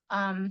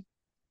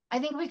 I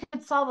think we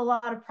could solve a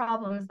lot of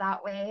problems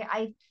that way.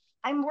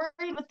 I'm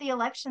worried with the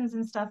elections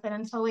and stuff that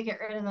until we get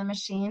rid of the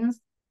machines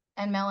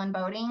and mail-in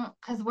voting,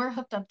 because we're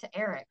hooked up to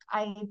Eric.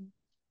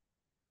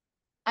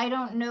 I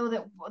don't know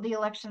that the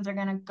elections are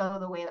going to go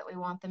the way that we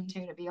want them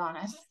to be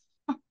honest.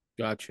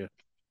 gotcha.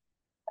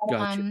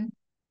 Gotcha. Um,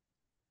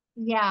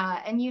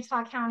 yeah, and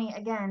Utah County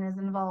again is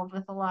involved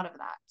with a lot of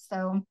that.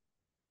 So,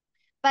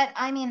 but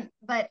I mean,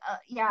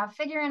 yeah,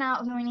 figuring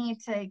out who we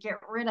need to get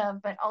rid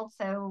of, but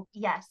also,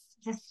 yes,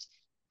 just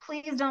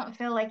please don't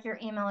feel like your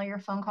email or your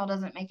phone call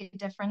doesn't make a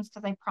difference,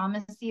 because I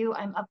promise you,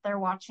 I'm up there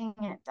watching,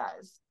 it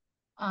does.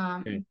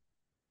 Okay.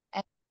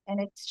 Um, and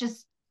it's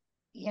just,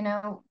 you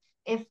know,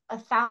 if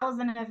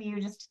 1,000 of you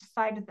just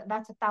decide that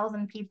that's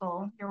 1,000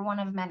 people, you're one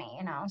of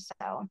many.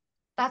 So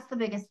that's the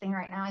biggest thing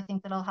right now, I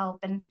think, that'll help.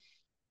 And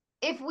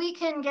if we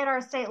can get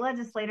our state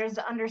legislators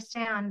to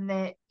understand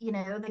that,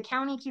 the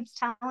county keeps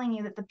telling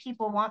you that the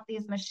people want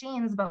these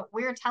machines, but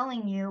we're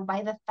telling you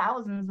by the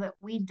thousands that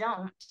we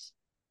don't,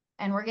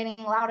 and we're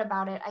getting loud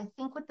about it. I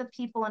think with the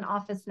people in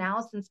office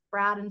now, since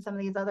Brad and some of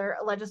these other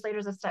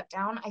legislators have stepped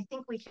down, I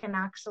think we can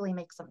actually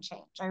make some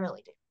change. I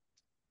really do.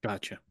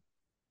 Gotcha.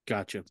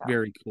 Gotcha. So.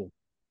 Very cool.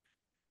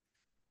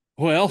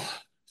 Well,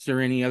 is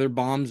there any other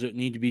bombs that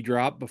need to be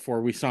dropped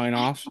before we sign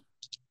off?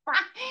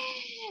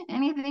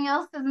 Anything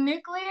else is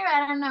nuclear?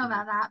 I don't know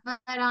about that, but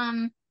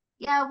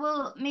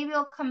yeah, maybe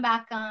we'll come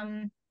back.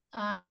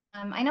 I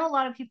know a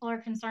lot of people are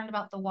concerned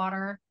about the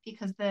water,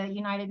 because the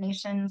United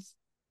Nations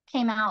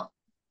came out,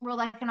 World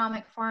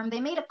Economic Forum.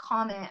 They made a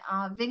comment,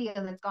 video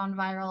that's gone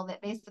viral,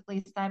 that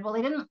basically said, well,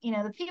 they didn't,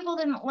 the people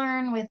didn't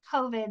learn with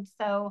COVID,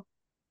 so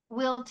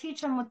we'll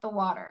teach them with the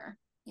water.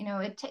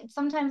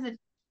 Sometimes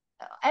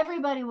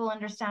everybody will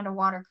understand a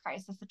water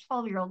crisis. A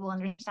 12-year-old will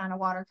understand a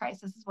water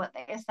crisis, is what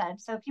they said.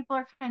 So people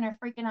are kind of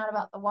freaking out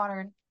about the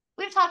water. And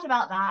we've talked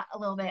about that a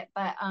little bit,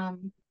 but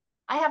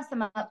I have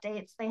some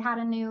updates. They had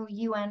a new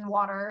UN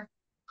water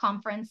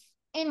conference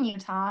in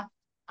Utah,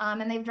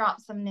 and they've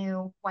dropped some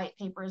new white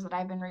papers that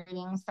I've been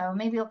reading. So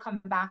maybe you'll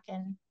come back,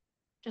 and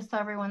just so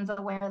everyone's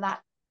aware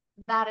that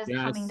that is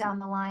coming Yes. down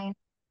the line.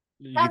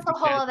 You That's a put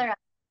whole that. other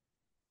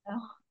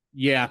episode.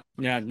 Yeah.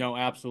 Yeah. No,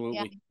 Yeah.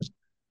 absolutely.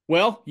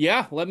 Well,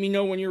 yeah, let me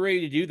know when you're ready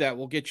to do that.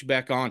 We'll get you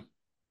back on.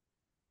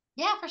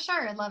 Yeah, for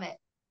sure. I'd love it.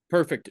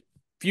 Perfect.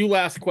 Few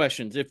last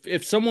questions.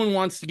 If someone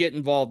wants to get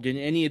involved in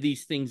any of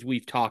these things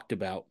we've talked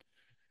about,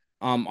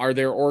 are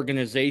there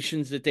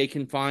organizations that they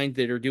can find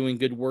that are doing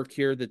good work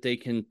here that they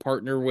can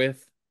partner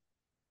with?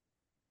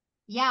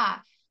 Yeah.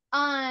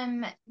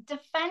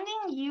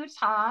 Defending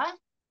Utah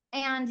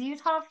and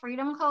Utah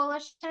Freedom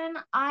Coalition,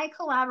 I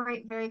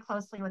collaborate very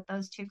closely with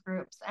those two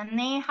groups, and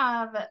they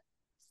have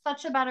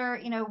such a better,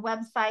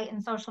 website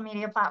and social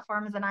media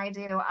platforms than I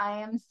do. I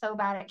am so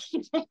bad at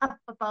keeping up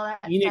with all that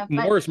Enoch stuff,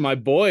 but Moore's my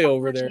boy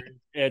over there appreciate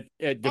at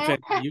it.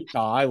 Defending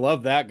Utah. I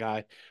love that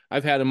guy.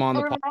 I've had him on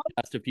the And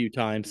podcast a few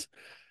times.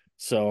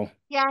 So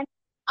yeah,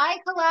 I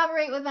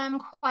collaborate with them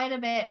quite a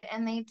bit,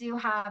 and they do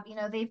have,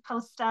 they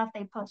post stuff.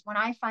 They post when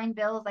I find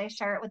bills, I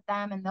share it with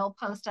them, and they'll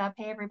post up,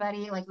 "Hey,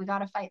 everybody, like we got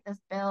to fight this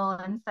bill."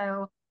 And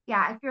so,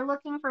 yeah, if you're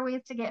looking for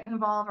ways to get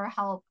involved or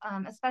help,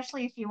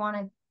 especially if you want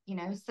to,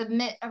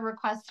 submit a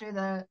request through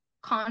the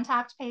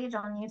contact page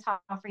on Utah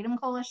Freedom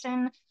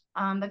Coalition,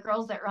 the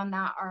girls that run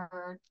that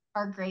are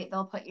great.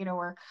 They'll put you to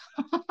work.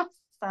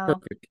 So,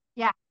 perfect.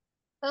 yeah,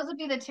 those would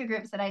be the two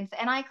groups that I'd say,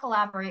 and I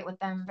collaborate with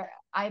them. But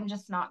I'm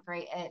just not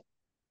great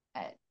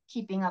at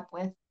keeping up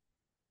with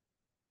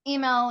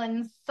email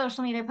and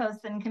social media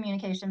posts and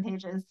communication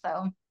pages.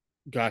 So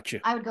Gotcha.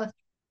 I would go,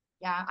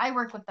 yeah, I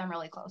work with them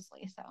really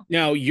closely. So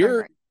Now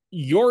they're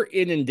you're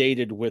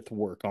inundated with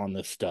work on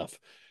this stuff.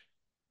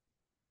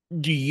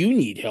 Do you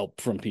need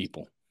help from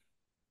people?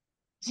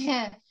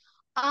 great.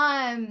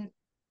 um,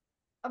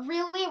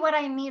 Really what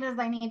I need is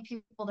I need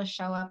people to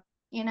show up,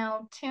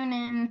 tune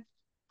in.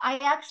 I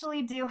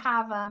actually do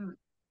have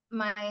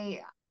my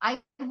I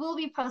will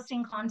be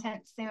posting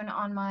content soon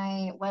on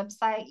my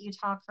website,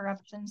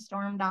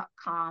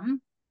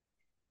 utahcorruptionstorm.com.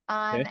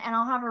 Okay. And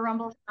I'll have a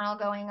Rumble channel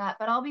going up,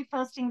 but I'll be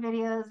posting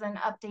videos and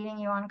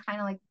updating you on kind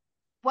of like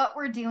what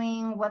we're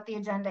doing, what the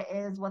agenda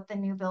is, what the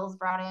new bills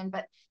brought in.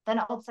 But then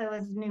also,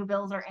 as new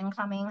bills are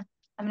incoming,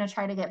 I'm going to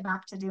try to get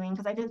back to doing,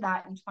 because I did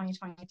that in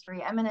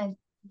 2023. I'm going to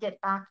get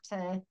back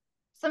to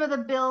some of the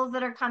bills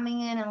that are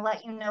coming in and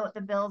let you know what the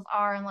bills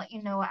are and let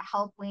you know what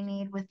help we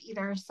need with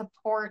either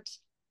support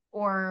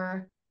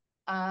or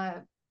uh,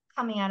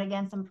 coming out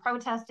against some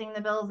protesting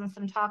the bills and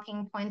some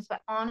talking points.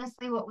 But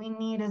honestly, what we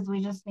need is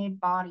we just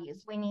need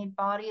bodies. We need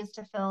bodies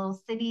to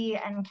fill city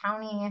and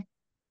county,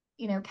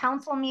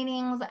 council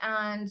meetings,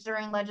 and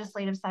during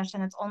legislative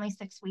session, it's only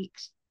 6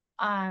 weeks.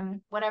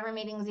 Whatever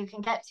meetings you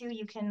can get to,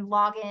 you can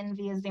log in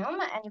via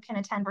Zoom and you can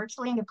attend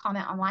virtually and give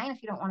comment online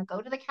if you don't want to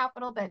go to the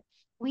Capitol. But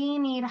we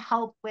need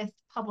help with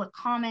public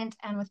comment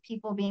and with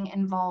people being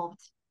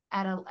involved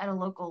at a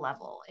local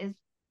level is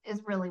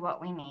really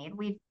what we need.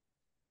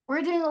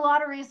 We're doing a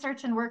lot of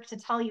research and work to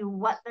tell you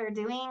what they're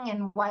doing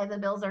and why the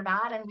bills are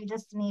bad, and we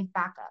just need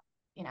backup.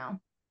 You know,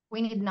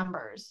 we need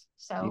numbers.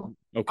 So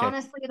Okay.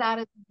 honestly, that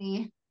is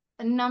the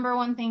number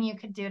one thing you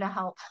could do to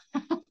help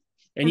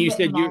And is you get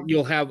said involved.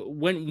 you'll have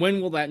when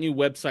will that new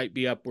website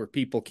be up where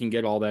people can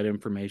get all that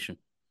information?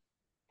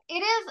 It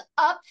is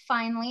up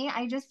finally.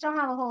 I just don't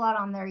have a whole lot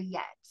on there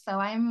yet. So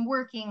I'm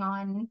working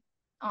on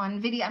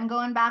video. I'm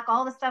going back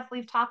all the stuff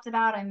we've talked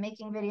about. I'm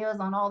making videos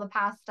on all the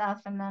past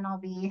stuff, and then I'll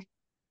be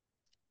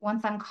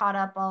once I'm caught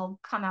up, I'll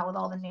come out with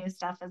all the new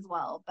stuff as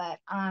well. But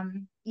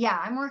yeah,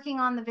 I'm working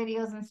on the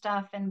videos and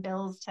stuff and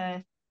bills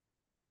to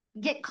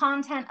get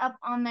content up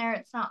on there.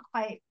 It's not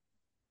quite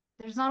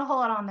there's not a whole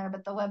lot on there,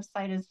 but the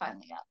website is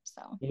finally up.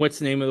 So What's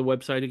the name of the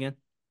website again?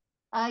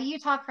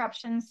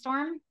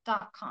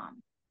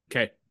 utahcorruptionstorm.com.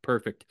 Okay,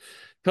 perfect.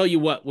 Tell you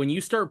what, when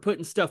you start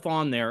putting stuff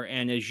on there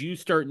and as you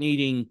start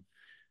needing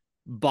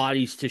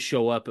bodies to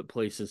show up at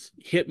places,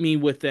 hit me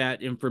with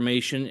that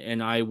information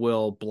and I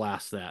will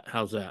blast that.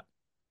 How's that?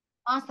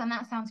 Awesome.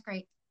 That sounds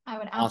great. I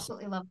would Awesome.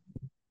 absolutely love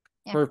it.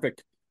 Yeah.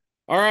 Perfect.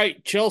 All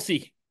right,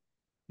 Chelcie,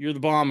 you're the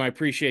bomb. I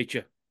appreciate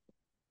you.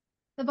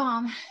 The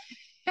bomb.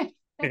 Just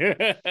Well,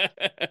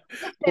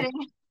 kidding.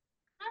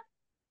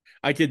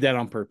 I did that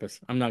on purpose.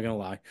 I'm not gonna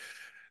lie.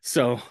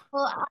 So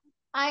Well,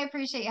 I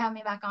appreciate you having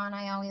me back on.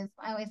 I always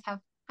have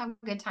a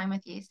good time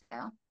with you.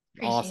 So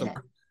appreciate awesome. it.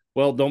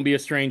 Well, don't be a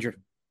stranger.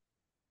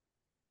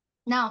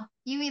 No,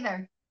 you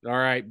either. All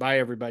right. Bye,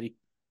 everybody.